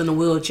when she was in a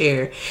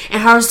wheelchair,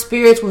 and her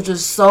spirits were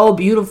just so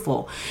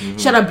beautiful. Mm-hmm.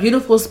 She had a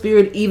beautiful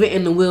spirit even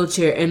in the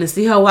wheelchair. And to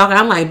see her walking,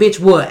 I'm like, bitch,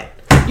 what?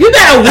 You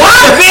better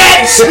walk,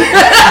 bitch!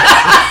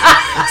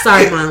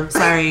 Sorry, Mom.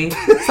 Sorry.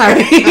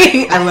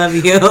 I love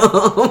you.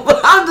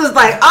 I'm just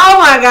like, oh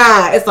my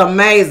God, it's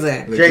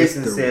amazing.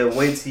 Jason said,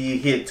 wait till you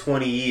hit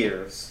 20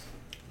 years.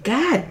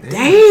 God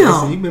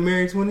damn. You've been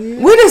married 20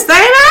 years? We're the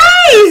same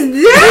age.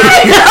 When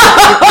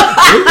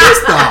you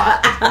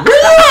start? Where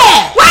you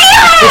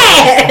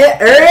at?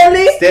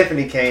 Early.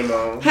 Stephanie came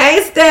on.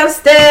 Hey,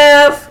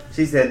 Steph.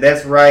 She said,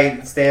 that's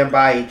right, stand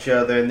by each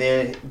other. And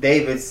then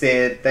David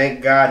said,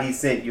 thank God He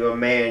sent you a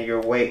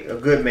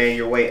good man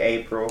your way,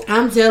 April.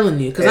 I'm telling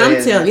you,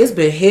 because it's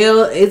been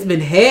hell. It's been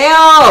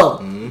hell.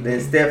 Mm-hmm. Then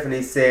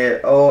Stephanie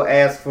said, "Oh,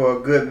 ask for a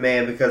good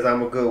man because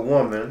I'm a good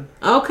woman."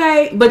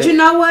 Okay, but you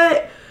know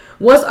what?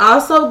 What's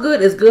also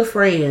good is good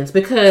friends,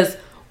 because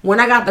when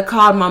I got the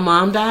call my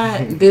mom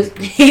died,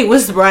 he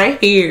was right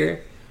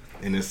here.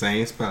 In the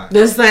same spot.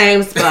 The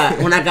same spot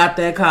when I got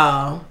that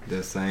call.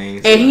 The same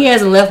spot. And he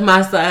hasn't left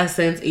my side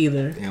since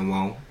either. And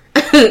won't.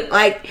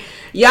 Like,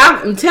 y'all,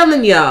 I'm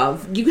telling y'all,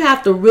 you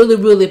have to really,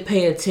 really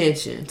pay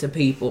attention to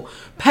people.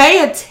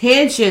 Pay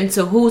attention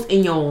to who's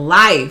in your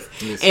life.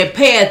 Listen. And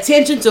pay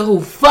attention to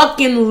who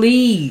fucking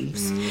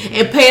leaves. Mm-hmm.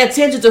 And pay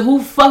attention to who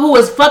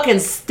is fucking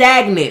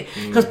stagnant.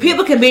 Because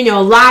people can be in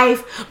your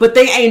life, but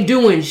they ain't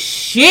doing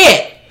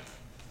shit.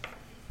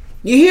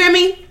 You hear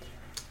me?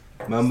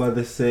 My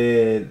mother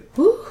said,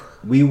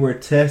 we were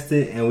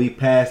tested and we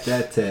passed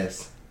that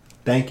test.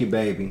 Thank you,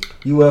 baby.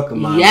 You welcome,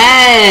 Mama.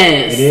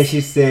 Yes. And then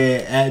she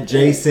said, at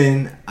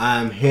Jason,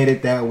 I'm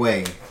headed that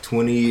way.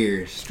 20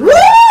 years. Woo!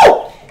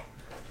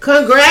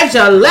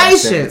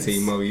 Congratulations.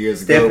 17 more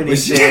years ago. Stephanie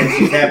said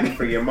she's happy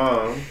for your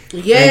mom.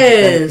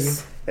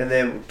 Yes. Thank you. And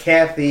then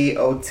Kathy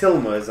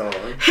O'Tilma is on.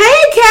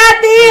 Hey,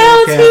 Kathy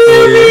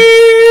O'Tilma.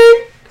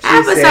 I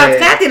haven't talked to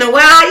Kathy in a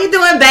while. How you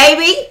doing,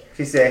 baby?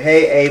 She said,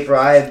 "Hey, April,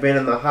 I have been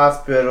in the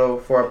hospital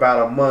for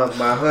about a month.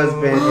 My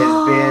husband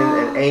has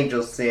been an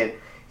angel sent.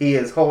 He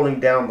is holding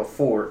down the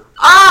fort."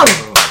 Oh!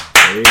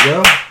 There you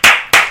go.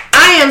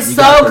 I am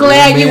so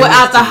glad you were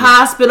out the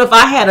hospital. If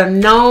I had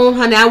known,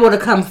 honey, I would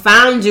have come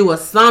found you or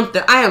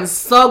something. I am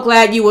so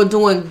glad you were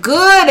doing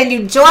good and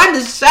you joined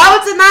the show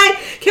tonight.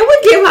 Can we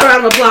give her a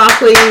round of applause,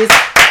 please?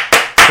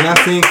 Can I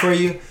sing for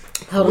you?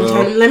 Hold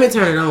on, let me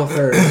turn it on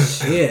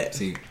first. Shit.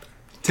 See,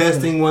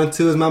 testing 1,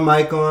 2. Is my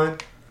mic on?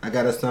 I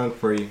got a song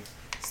for you.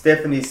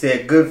 Stephanie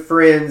said, "Good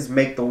friends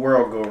make the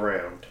world go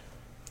round."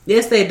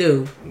 Yes, they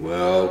do.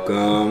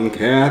 Welcome,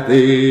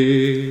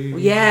 Kathy.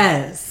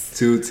 Yes.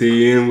 To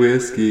tea and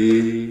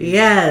whiskey.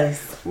 Yes.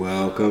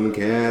 Welcome,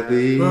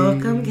 Kathy.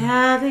 Welcome,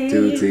 Kathy.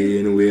 To tea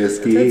and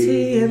whiskey. To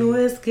tea and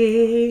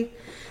whiskey.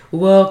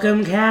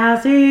 Welcome,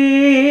 Kathy.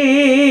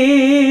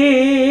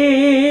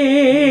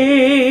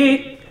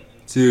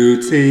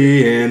 To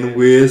tea and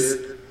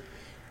whiskey.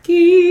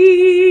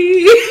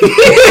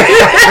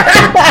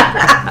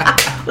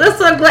 We're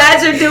so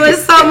glad you're doing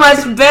so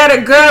much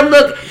better, girl.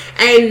 Look,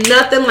 ain't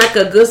nothing like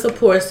a good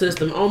support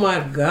system. Oh my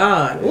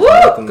God,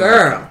 woo,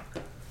 girl.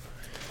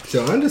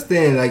 So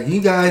understand, like, you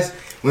guys,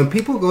 when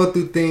people go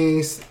through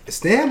things,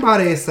 stand by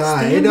their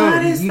side. Stand by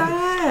their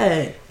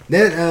side.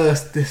 That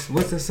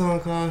what's the song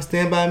called?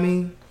 Stand By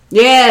Me.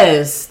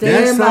 Yes,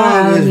 Stand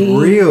By Me. That song is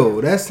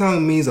real. That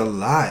song means a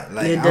lot.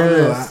 Like, it I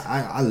does. don't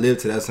know. I lived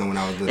to that song when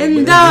I was little.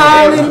 And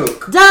darling,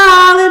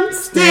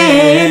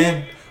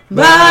 stand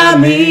by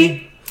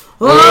me.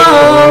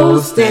 Oh,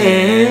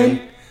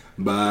 stand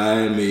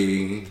by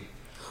me.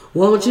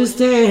 Won't you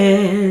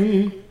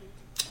stand?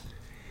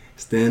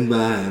 Stand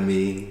by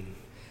me.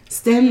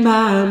 Stand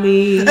by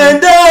me.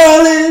 And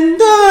darling,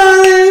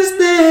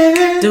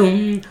 stand.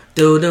 Dum,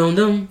 dum, dum,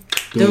 dum.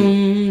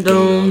 Dum,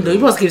 dum, dum. You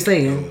supposed to keep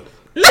singing.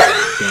 That's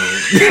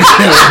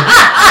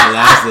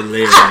the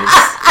lyrics.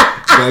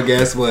 But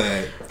guess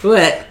what?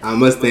 What?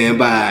 I'ma stand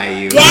by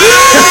you.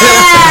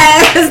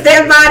 Yes!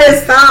 Stand by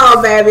this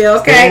song, baby,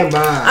 okay? Stand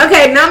by.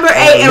 Okay, number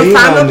 8 and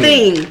final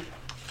thing.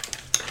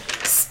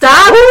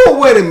 Stop. Oh,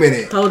 wait a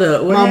minute. Hold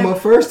up. What Mama,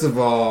 first of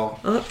all,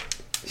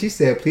 she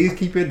said, please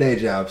keep your day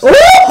jobs.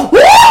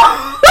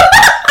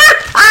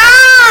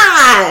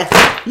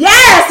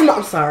 Yes!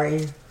 I'm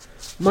sorry.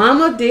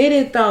 Mama did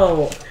it,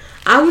 though.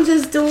 I'm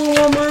just doing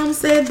what Mom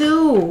said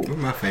do. What's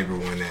my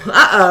favorite one at?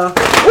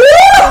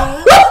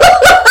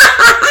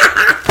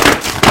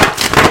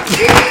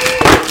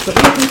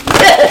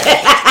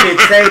 Kid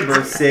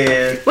Tabor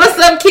said, "What's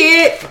up,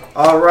 kid?"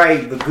 All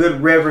right, the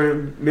good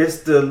Reverend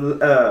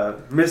Mr.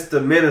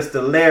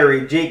 Minister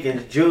Larry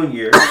Jenkins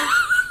Jr.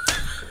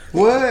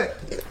 What?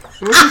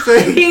 What you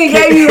say? He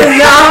gave you a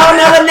whole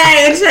nother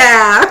name,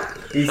 child.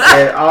 He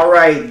said, "All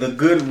right, the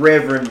good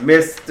Reverend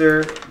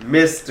Mr.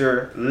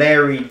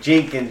 Larry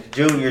Jenkins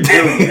Jr.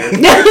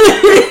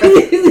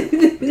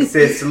 He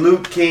said,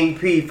 salute King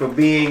P for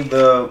being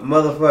the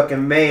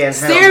motherfucking man.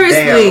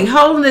 Seriously,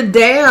 holding it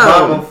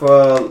down. Mama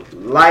for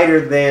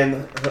lighter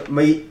than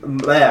me.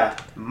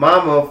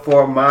 Mama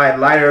for my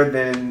lighter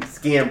than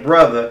skin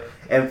brother."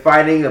 And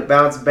fighting to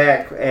bounce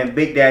back, and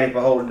Big Daddy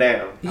for holding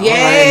down.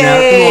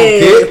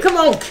 Yeah, come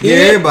on, kid. Give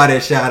everybody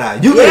a shout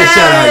out. You get a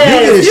shout out.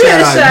 You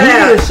get a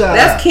shout out.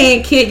 That's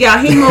King Kid, y'all.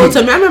 He moved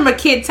to me. I remember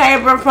Kid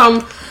Tabor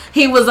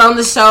he was on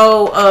the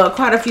show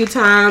quite a few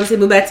times. He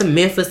moved back to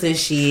Memphis and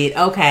shit.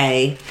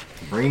 Okay.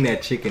 Bring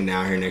that chicken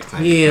down here next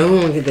time. Yeah, we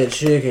want to get that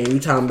chicken. You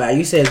talking about?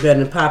 You said it's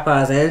better than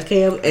Popeyes and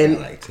Cam and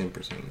like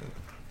 10%.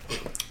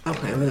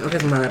 Okay,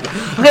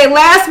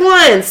 last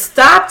one.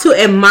 Stop to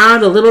admire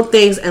the little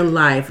things in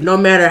life. No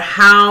matter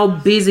how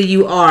busy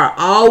you are,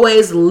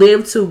 always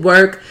live to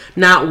work,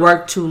 not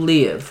work to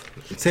live.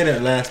 Say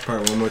that last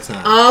part one more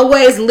time.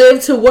 Always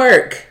live to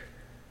work,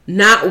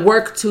 not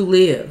work to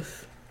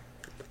live.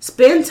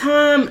 Spend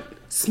time,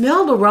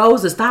 smell the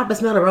roses. Stop and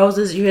smell the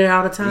roses. You hear it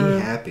all the time.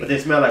 Be happy. But they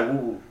smell like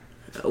woo.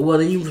 Well,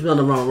 then you smell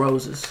the wrong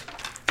roses.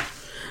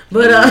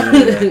 But at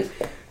the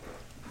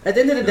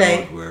end of the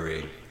day, don't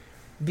worry.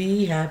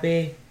 Be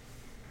happy.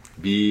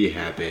 Be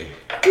happy.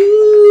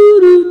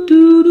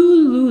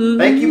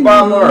 Thank you,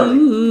 Bob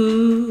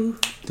Marley.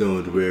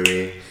 Don't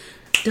worry.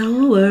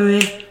 Don't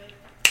worry.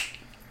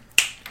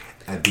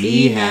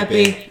 Be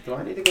happy. Do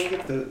I need to go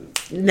get the...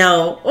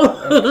 No.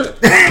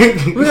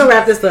 We're gonna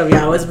wrap this up,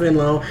 y'all. It's been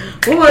long.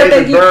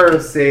 David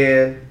Burns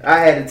said, I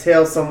had to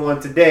tell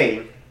someone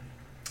today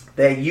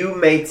that you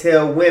may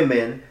tell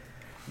women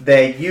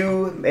that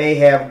you may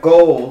have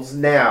goals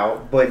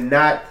now, but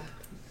not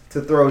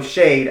to throw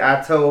shade.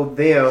 I told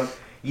them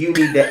you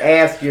need to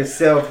ask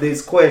yourself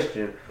this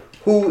question.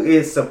 Who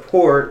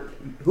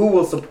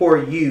will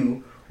support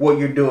you what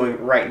you're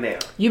doing right now?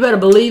 You better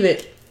believe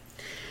it.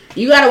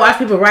 You gotta watch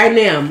people right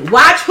now.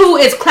 Watch who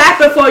is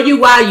clapping for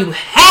you while you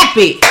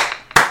happy.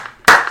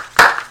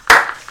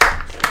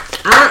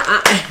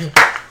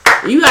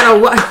 You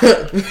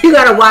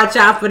gotta watch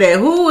out for that.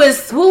 Who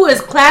is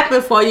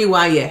clapping for you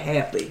while you're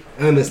happy?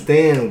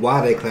 Understand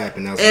why they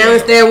clapping.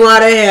 Understand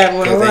why they happy.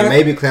 Because they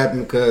may be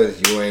clapping because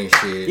you ain't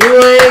shit.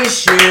 You ain't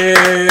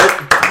shit.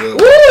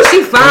 Woo!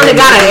 She finally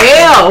got an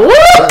L. Woo!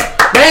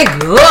 Thank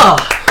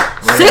God.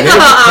 Sick of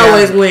her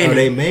always winning. Or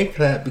they may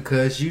clap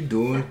because you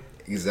doing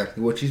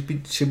exactly what you should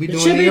be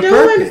doing in your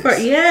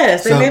purpose.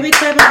 Yes, they may be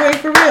clapping for you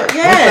for real.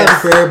 Yes. I'm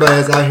clapping for everybody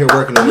that's out here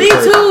working on Me their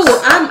purpose. too.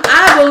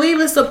 I believe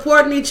in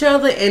supporting each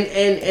other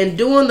and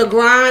doing the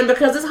grind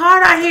because it's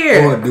hard out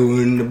here. Or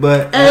doing the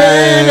butt.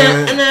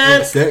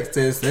 Sex.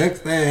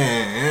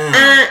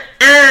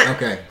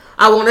 Okay.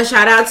 I want to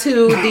shout out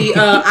to the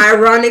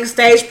Ironic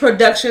Stage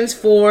Productions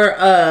for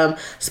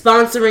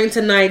sponsoring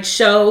tonight's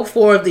show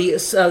for the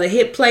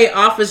hit play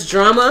Office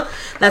Drama.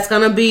 That's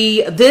going to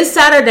be this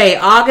Saturday,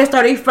 August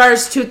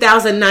 31st,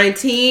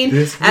 2019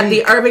 at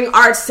the Irving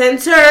Arts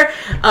Center.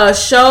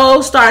 Show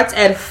starts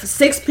at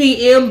 6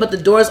 p.m., but the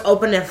doors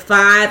open at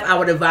 5. I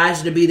would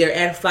advise you to be there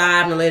at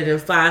 5, no later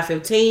than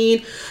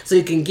 5:15, so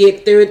you can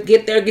get there,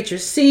 get your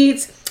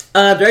seats.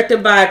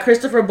 Directed by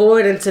Christopher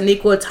Boyd and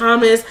Taniqua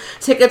Thomas.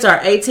 Tickets are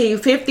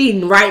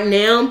 $18.50 right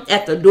now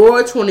at the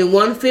door,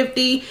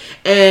 $21.50,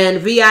 and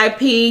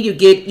VIP you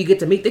get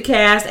to meet the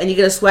cast and you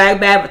get a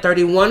swag bag for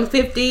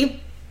 $31.50.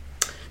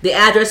 The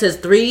address is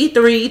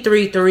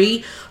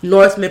 3333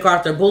 North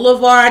MacArthur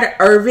Boulevard,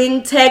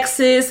 Irving,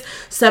 Texas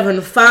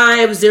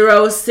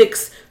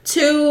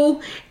 75062.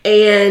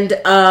 And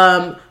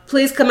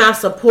please come out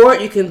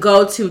support. You can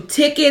go to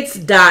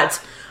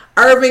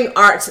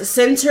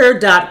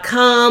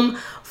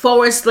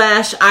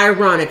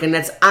tickets.irvingartscenter.com/ironic, and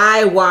that's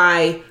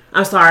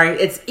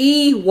it's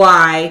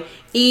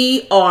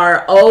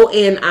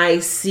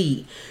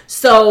EYERONIC.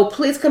 So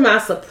please come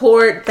out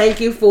support. Thank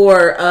you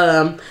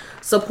for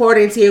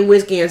supporting Tea and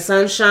Whiskey and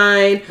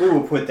Sunshine. We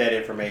will put that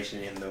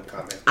information in the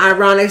comments.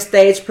 Ironic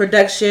Stage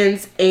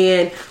Productions,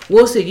 and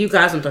we'll see you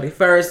guys on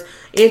 31st.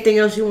 Anything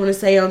else you want to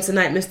say on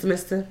tonight,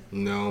 Mister?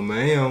 No,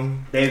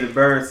 ma'am. David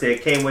Burns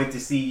said, can't wait to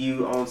see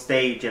you on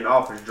stage in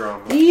Office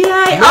Drama. Yay.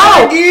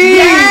 Oh,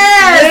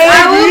 yes. Maggie.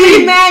 I will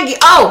be Maggie.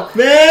 Oh.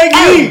 Maggie.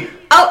 Hey.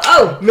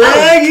 Oh.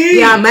 Maggie.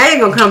 Yeah,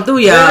 Maggie gonna come through,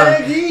 y'all.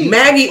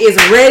 Maggie is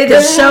ready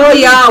to show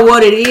y'all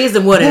what it is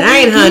and what it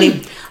ain't,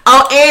 honey.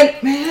 Oh, and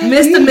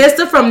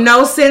Mr. from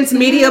No Sense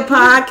Media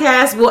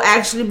Podcast will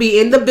actually be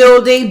in the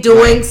building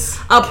doing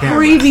a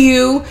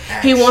preview.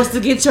 He wants to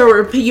get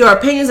your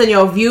opinions and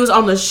your views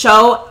on the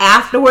show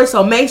afterwards.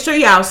 So make sure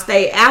y'all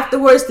stay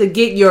afterwards to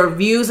get your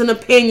views and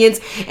opinions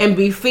and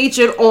be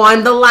featured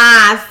on the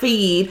live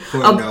feed for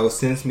No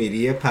Sense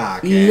Media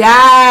Podcast.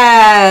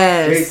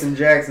 Yes. Jason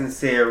Jackson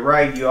said,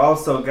 right, you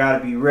also got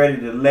to be ready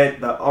to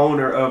let the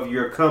owner of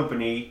the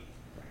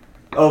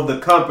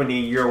company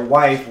your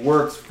wife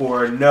works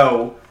for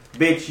know,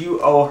 bitch,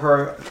 you owe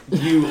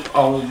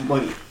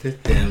money. This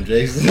damn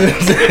Jason.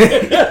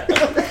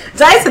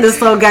 Jason is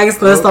so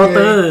gangster, so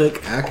thug.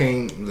 I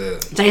can't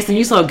look. Jason,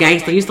 you so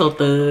gangster, you so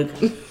thug.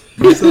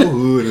 You so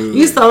hood.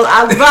 You so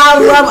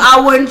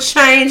I wouldn't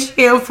change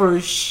him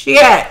for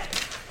shit.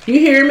 You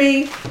hear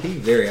me? He's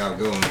very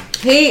outgoing.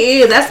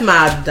 He is. That's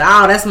my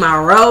dog. That's my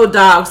road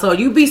dog. So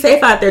you be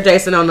safe out there,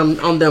 Jason, on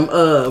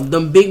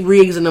them big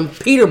rigs and them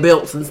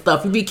Peterbilts and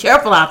stuff. You be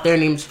careful out there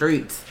in them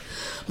streets.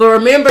 But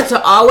remember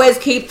to always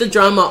keep the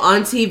drama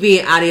on TV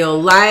and audio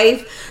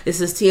live. This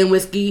is Tea and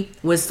Whiskey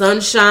with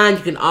Sunshine.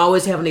 You can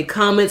always have any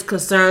comments,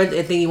 concerns,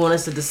 anything you want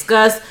us to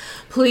discuss.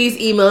 Please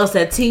email us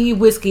at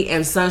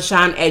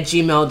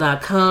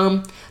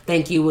teawhiskeyandsunshine@gmail.com.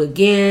 Thank you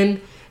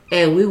again.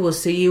 And we will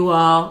see you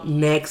all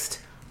next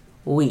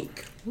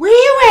week. Where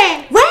you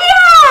at? Where you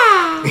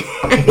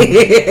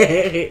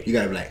at? You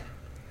gotta be like,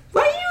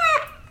 where you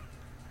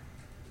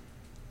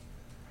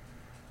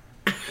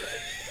at?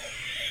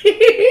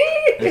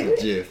 That's a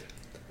GIF.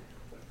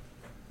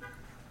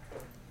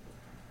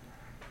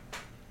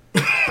 I'm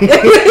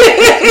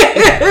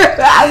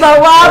like,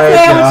 why I'm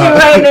playing with you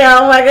right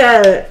now? Oh my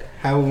god.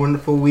 Have a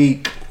wonderful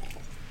week.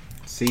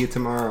 See you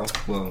tomorrow.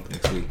 Well,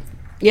 next week.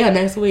 Yeah,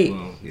 next week.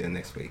 Well, yeah,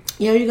 next week.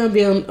 Yeah, you're gonna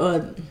be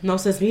on No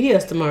Sense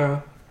Medias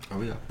tomorrow. Are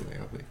we off?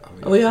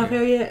 Are we off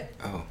here yet?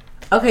 Oh.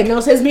 Okay, No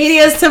Sense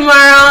Media is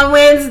tomorrow on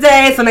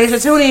Wednesday, so make sure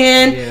to tune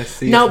in.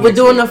 Yeah, we're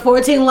doing the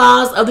 14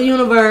 laws of the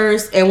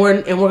universe, and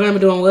we're gonna be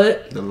doing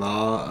what? The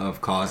law of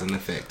cause and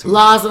effect.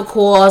 Laws of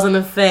cause and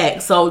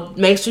effect. So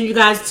make sure you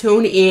guys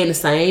tune in. The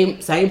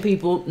same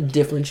people,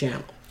 different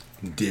channel,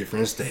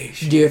 different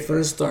station,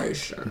 different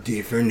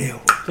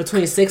network.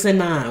 Between 6 and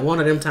 9, one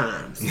of them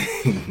times.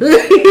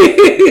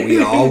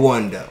 We all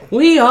one though.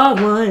 We all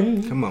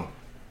one. Come on.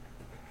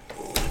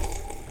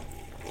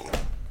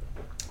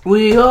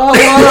 We all one.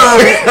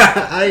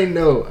 I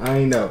know.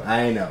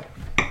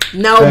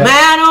 No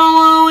matter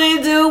what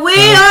we do,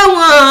 we are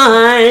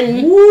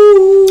one.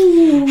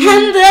 Woo.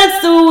 And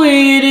that's the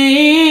way it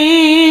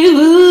is.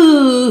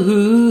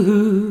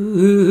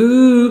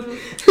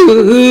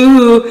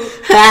 Ooh.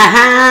 Ha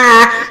ha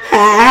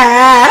ha.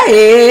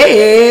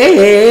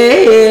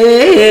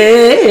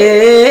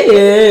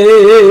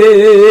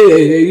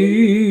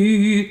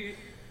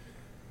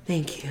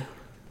 Thank you.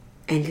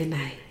 And good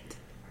night.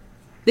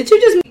 Did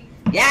you just...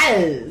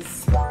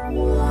 Yes.